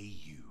pay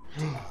you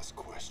to ask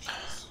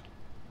questions.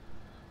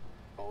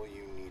 All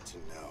you need to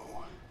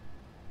know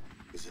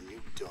is a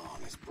new dawn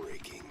is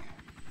breaking.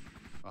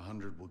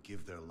 100 will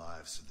give their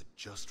lives so that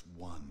just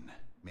one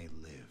may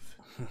live.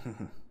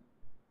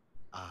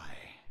 I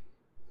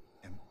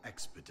am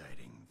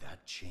expediting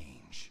that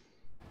change.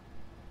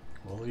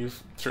 Well,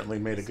 you've certainly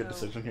made a good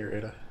decision here,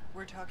 Ada.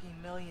 We're talking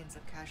millions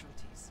of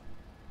casualties.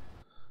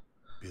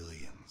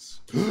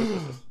 Billions.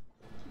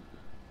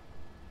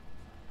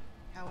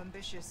 How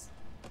ambitious?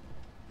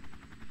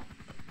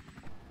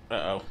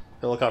 Uh-oh.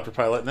 Helicopter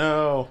pilot,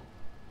 no!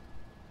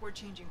 We're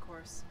changing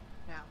course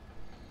now.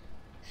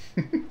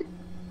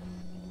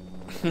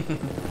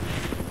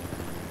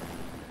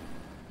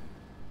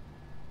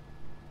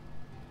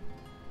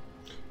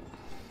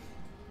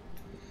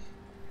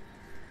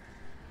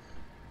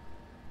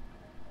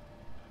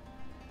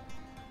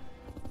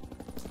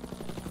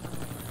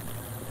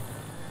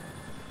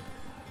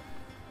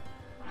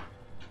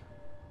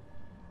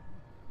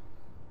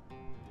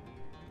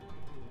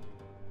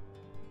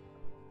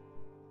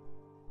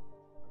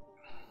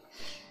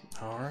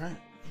 Alright.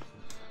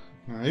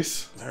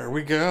 Nice. There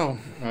we go.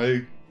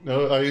 I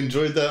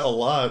enjoyed that a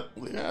lot.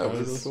 Yeah, it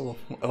was really cool.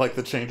 I like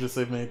the changes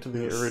they've made to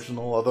the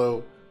original,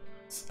 although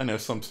I know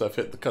some stuff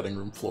hit the cutting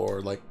room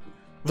floor, like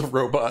the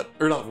robot,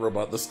 or not the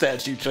robot, the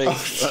statue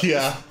chase.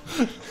 Yeah.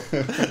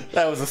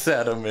 That was a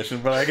sad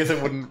omission, but I guess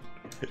it wouldn't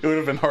It would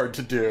have been hard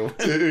to do.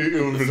 It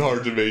would have been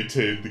hard to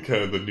maintain the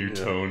kind of the new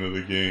tone of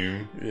the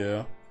game.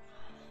 Yeah.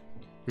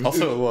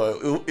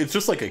 Also, it's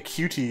just like a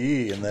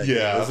QTE in that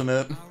game, isn't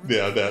it?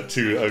 Yeah, that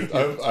too.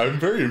 I'm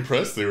very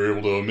impressed they were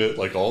able to omit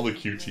like all the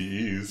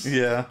QTEs.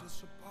 Yeah.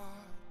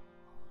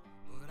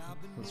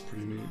 That's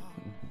pretty neat.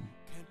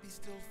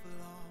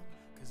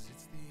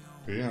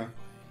 But yeah.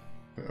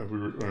 We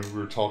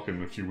were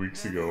talking a few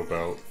weeks ago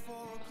about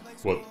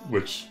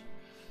which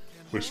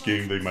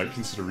game they might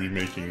consider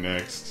remaking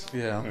next.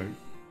 Yeah.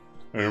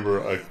 I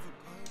remember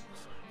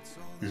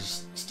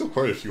there's still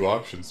quite a few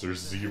options. There's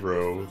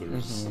Zero,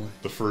 there's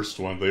the first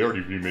one. They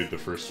already remade the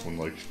first one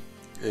like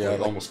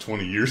almost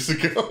 20 years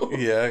ago.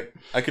 Yeah,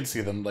 I could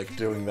see them like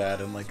doing that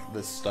in like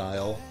this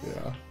style.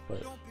 Yeah.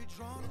 But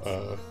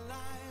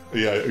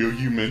yeah,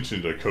 you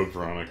mentioned a Code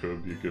Veronica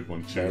would be a good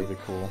one too. That would be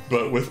cool.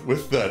 But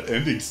with that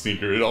ending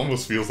stinker, it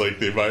almost feels like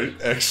they might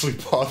actually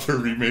bother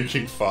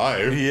remaking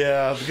 5.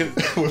 Yeah,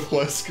 with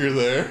Wesker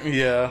there.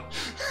 Yeah,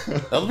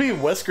 that'll be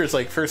Wesker's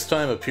like first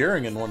time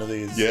appearing in one of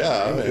these.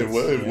 Yeah, it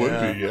would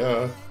be.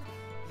 Yeah.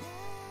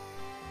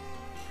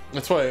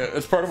 That's why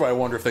it's part of why I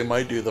wonder if they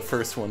might do the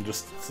first one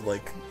just to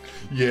like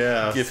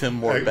give him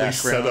more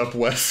background. Set up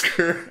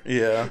Wesker.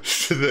 Yeah.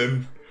 To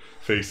then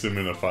face him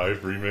in a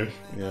 5 remake.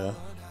 Yeah.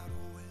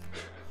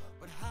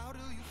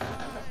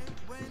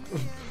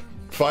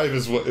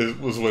 5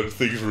 was when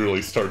things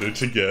really started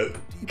to get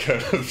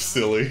kind of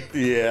silly.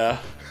 Yeah,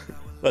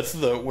 that's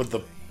is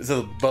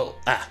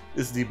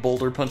the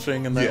boulder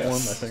punching in that one? I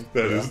think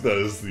that is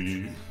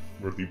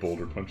where the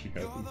boulder punching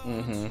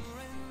happens.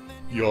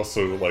 You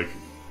also like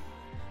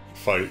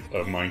fight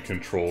a mind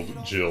controlled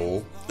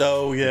Jill.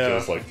 Oh yeah, who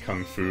does like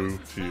kung fu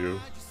to you.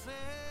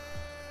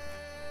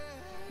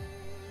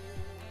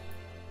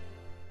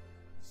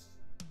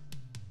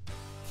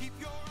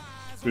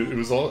 It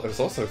was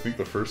also, I think,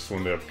 the first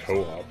one to have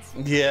co-op.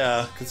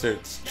 Yeah, because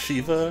it's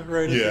Shiva,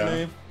 right? Is her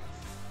name?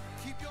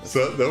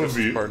 So that would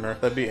be partner.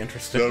 That'd be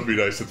interesting. That would be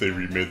nice if they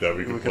remade that.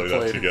 We could play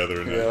that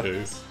together in that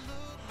case.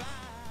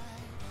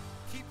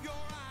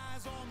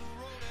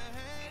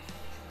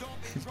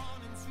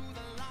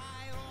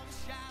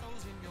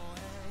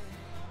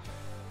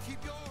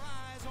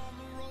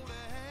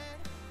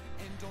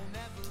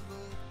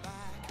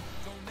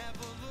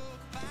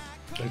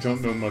 I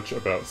don't know much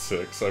about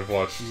 6. I've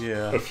watched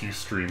a few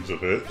streams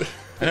of it.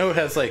 I know it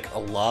has like a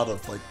lot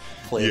of like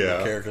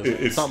playable characters.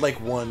 It's not like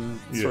one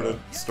sort of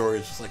story.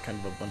 It's just like kind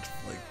of a bunch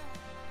of like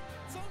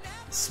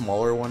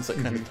smaller ones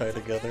that kind of tie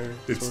together.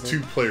 It's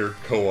 2-player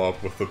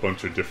co-op with a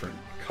bunch of different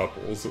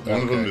couples.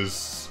 One of them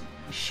is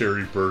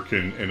Sherry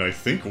Birkin, and I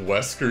think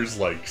Wesker's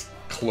like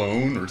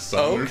clone or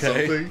son or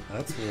something.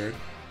 That's weird.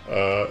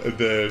 And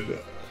then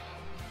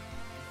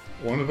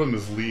one of them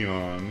is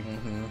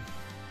Leon.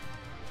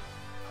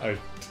 I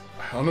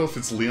don't know if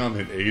it's Leon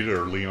and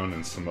Ada or Leon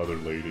and some other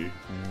lady.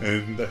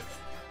 And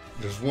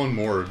there's one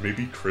more,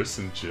 maybe Chris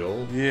and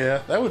Jill.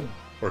 Yeah, that would...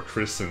 Or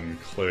Chris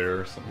and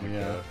Claire, something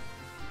like that.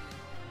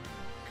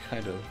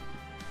 Kind of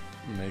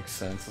makes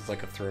sense. It's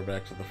like a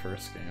throwback to the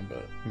first game,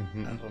 but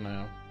I don't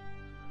know.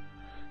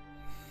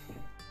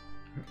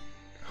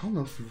 I don't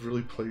know if we've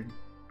really played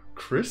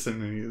Chris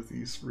in any of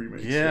these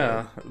remakes.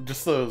 Yeah,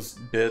 just those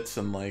bits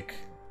and like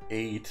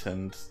 8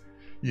 and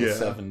the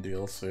 7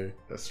 DLC.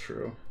 That's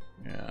true.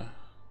 Yeah.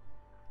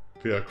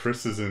 Yeah,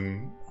 Chris is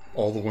in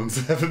all the ones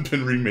that haven't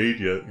been remade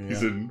yet. Yeah.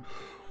 He's in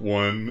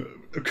 1,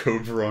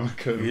 Code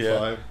Veronica, and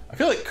 5. I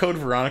feel like Code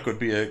Veronica would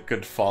be a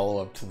good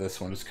follow-up to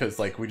this one, just because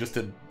like we just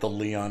did the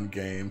Leon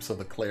game, so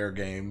the Claire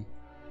game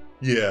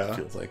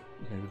feels like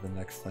maybe the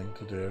next thing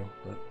to do,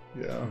 but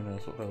who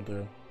knows what they'll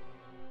do.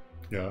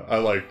 Yeah, I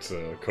liked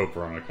Code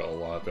Veronica a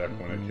lot back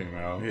when it came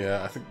out.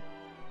 Yeah, I think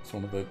it's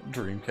one of the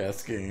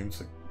Dreamcast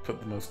games I put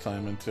the most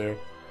time into.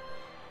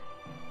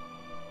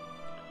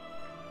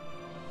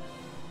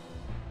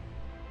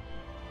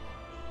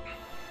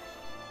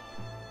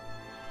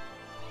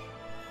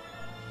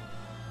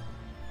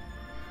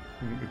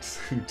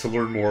 To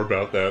learn more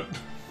about that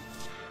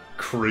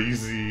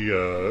crazy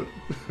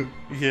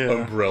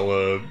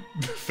umbrella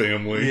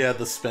family. Yeah,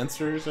 the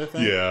Spencers, I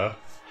think. Yeah.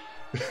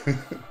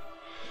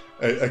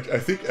 I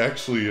think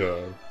actually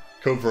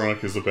Code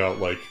Veronica is about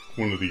like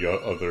one of the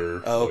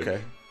other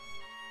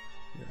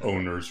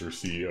owners or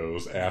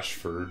CEOs,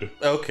 Ashford.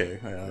 Okay,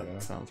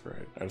 that sounds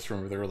right. I just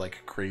remember they were like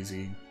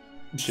crazy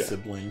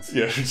siblings.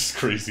 Yeah, just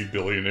crazy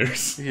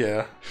billionaires.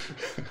 Yeah.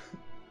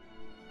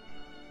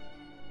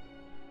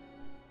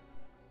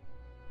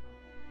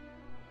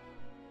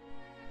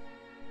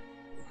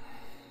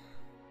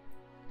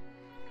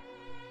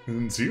 And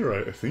in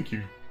Zero, I think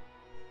you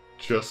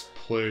just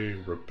play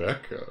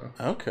Rebecca.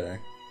 Okay.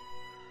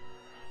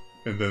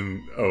 And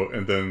then,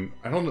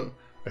 I don't know.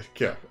 I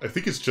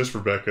think it's just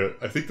Rebecca.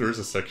 I think there is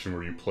a section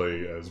where you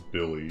play as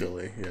Billy.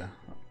 Billy, yeah.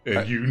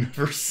 And you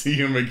never see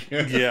him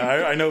again.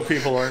 Yeah, I know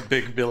people aren't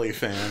big Billy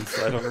fans.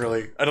 I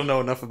don't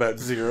know enough about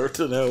Zero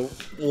to know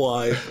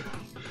why.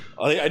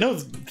 I know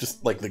it's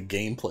just like the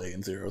gameplay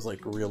in Zero is like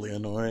really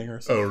annoying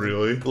or something. Oh,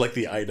 really? Like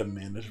the item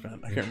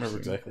management. I can't remember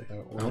exactly how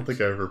it works. I don't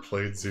think I ever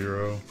played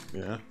Zero.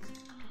 Yeah.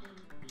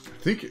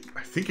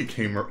 think it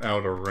came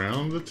out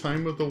around the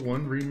time of the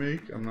 1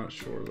 remake. I'm not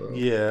sure though.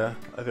 Yeah,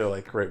 I feel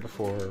like right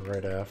before or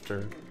right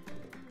after.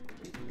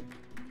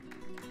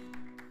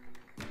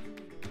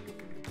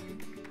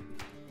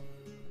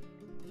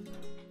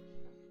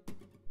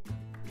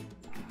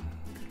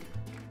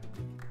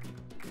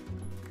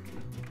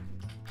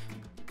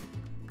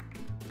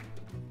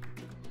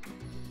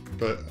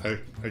 But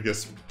I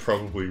guess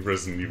probably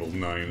Resident Evil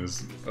 9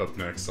 is up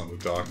next on the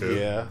docket.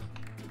 Yeah.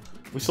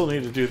 We still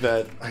need to do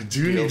that. I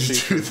do need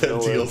to do that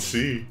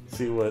DLC.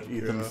 See what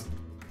Ethan's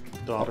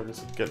daughter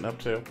is getting up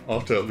to. I'll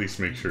have to at least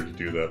make sure to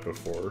do that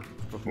before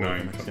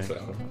 9 comes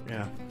out.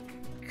 Yeah.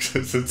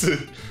 Because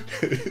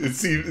it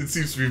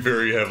seems to be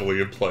very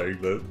heavily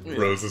implying that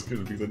Rose is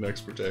going to be the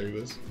next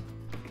protagonist.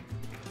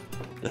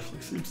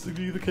 Definitely seems to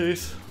be the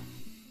case.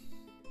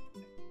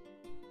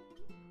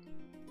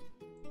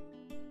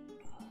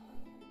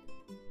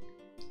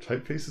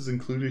 Typefaces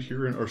included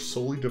herein are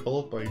solely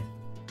developed by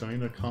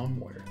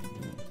Dynacomware.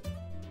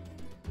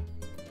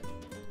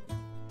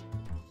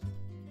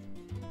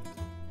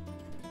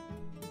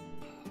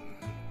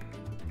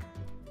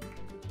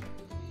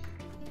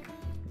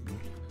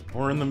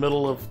 We're in the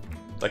middle of,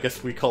 I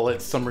guess we call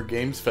it Summer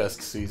Games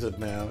Fest season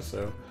now,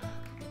 so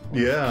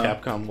yeah,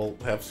 Capcom will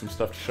have some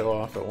stuff to show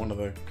off at one of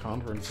the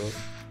conferences.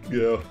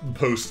 Yeah,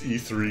 post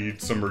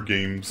E3 Summer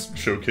Games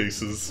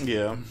showcases.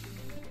 Yeah.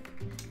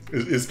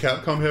 Is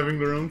Capcom having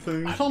their own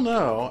thing? I don't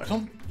know. I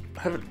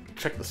haven't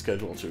checked the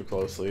schedule too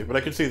closely, but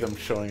I could see them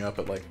showing up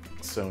at like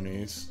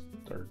Sony's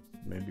or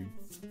maybe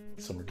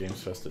Summer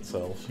Games Fest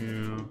itself.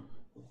 Yeah.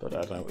 But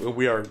I don't know.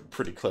 We are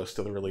pretty close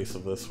to the release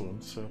of this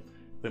one, so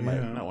they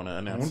might not want to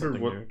announce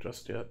something new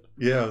just yet.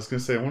 Yeah, I was gonna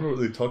say, I wonder what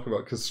they talk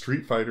about, because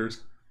Street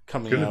Fighter's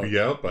gonna be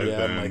out by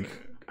then. In like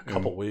a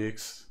couple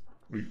weeks.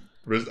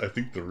 I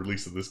think the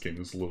release of this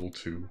game is a little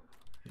too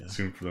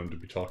soon for them to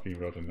be talking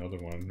about another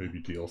one,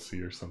 maybe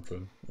DLC or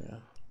something. Yeah.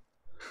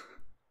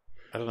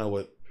 I don't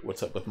know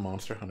what's up with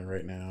Monster Hunter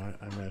right now.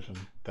 I imagine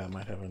that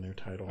might have a new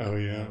title. Oh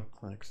yeah.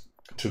 Next.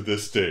 To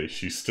this day,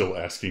 she's still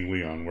asking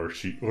Leon where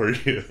he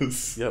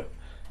is. Yep.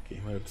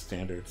 Game mode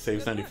standard.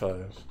 Saves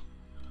 95.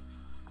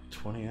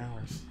 20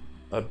 hours.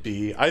 A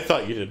B. I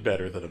thought you did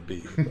better than a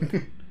B.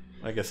 But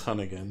I guess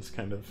Hunnigan's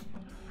kind of...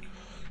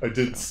 I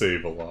did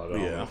save a lot. I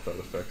don't know if that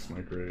affects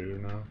my grade or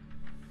not.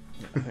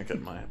 I think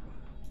it might.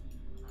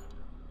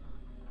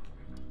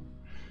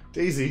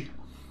 Daisy.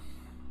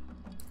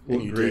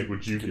 What grade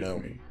would you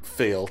give me?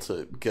 Fail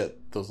to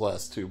get those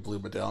last 2 blue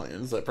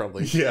medallions. That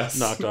probably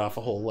knocked off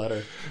a whole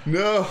letter.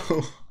 No!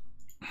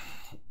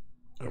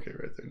 Okay,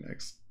 right there.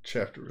 Next.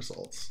 Chapter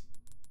results.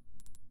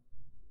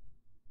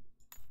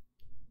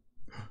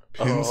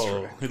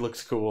 Pinstripe. Oh, he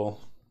looks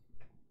cool.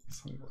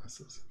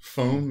 Sunglasses.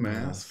 Foam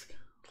mask.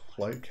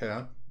 Light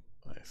cap.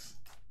 Nice.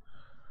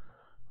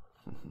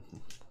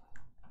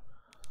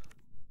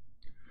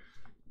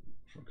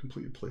 For a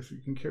completed playthrough,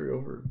 you can carry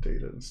over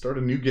data and start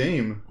a new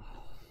game.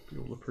 Be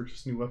able to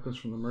purchase new weapons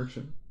from the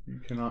merchant. You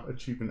cannot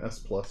achieve an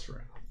S+ rank.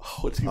 Oh,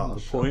 what's even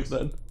the point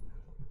then?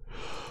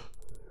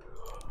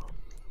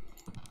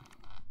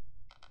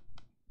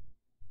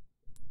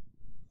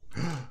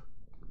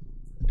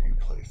 New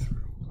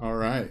playthrough. All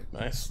right.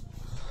 Nice.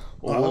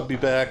 Well, we'll be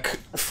back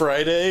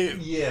Friday.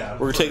 Yeah.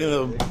 We're taking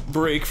a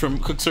break from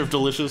Cook Serve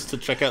Delicious to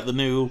check out the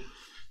new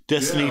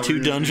Destiny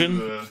 2 dungeon.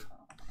 The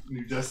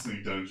new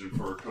Destiny dungeon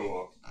for our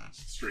co-op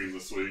stream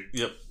this week.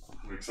 Yep.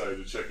 I'm excited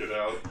to check it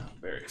out.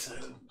 I'm very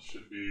excited.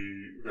 Should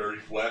be very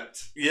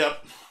wet.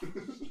 Yep.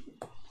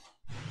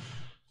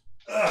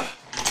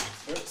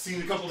 See you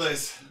in a couple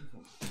days.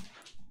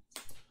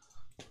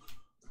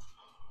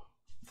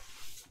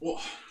 Whoa.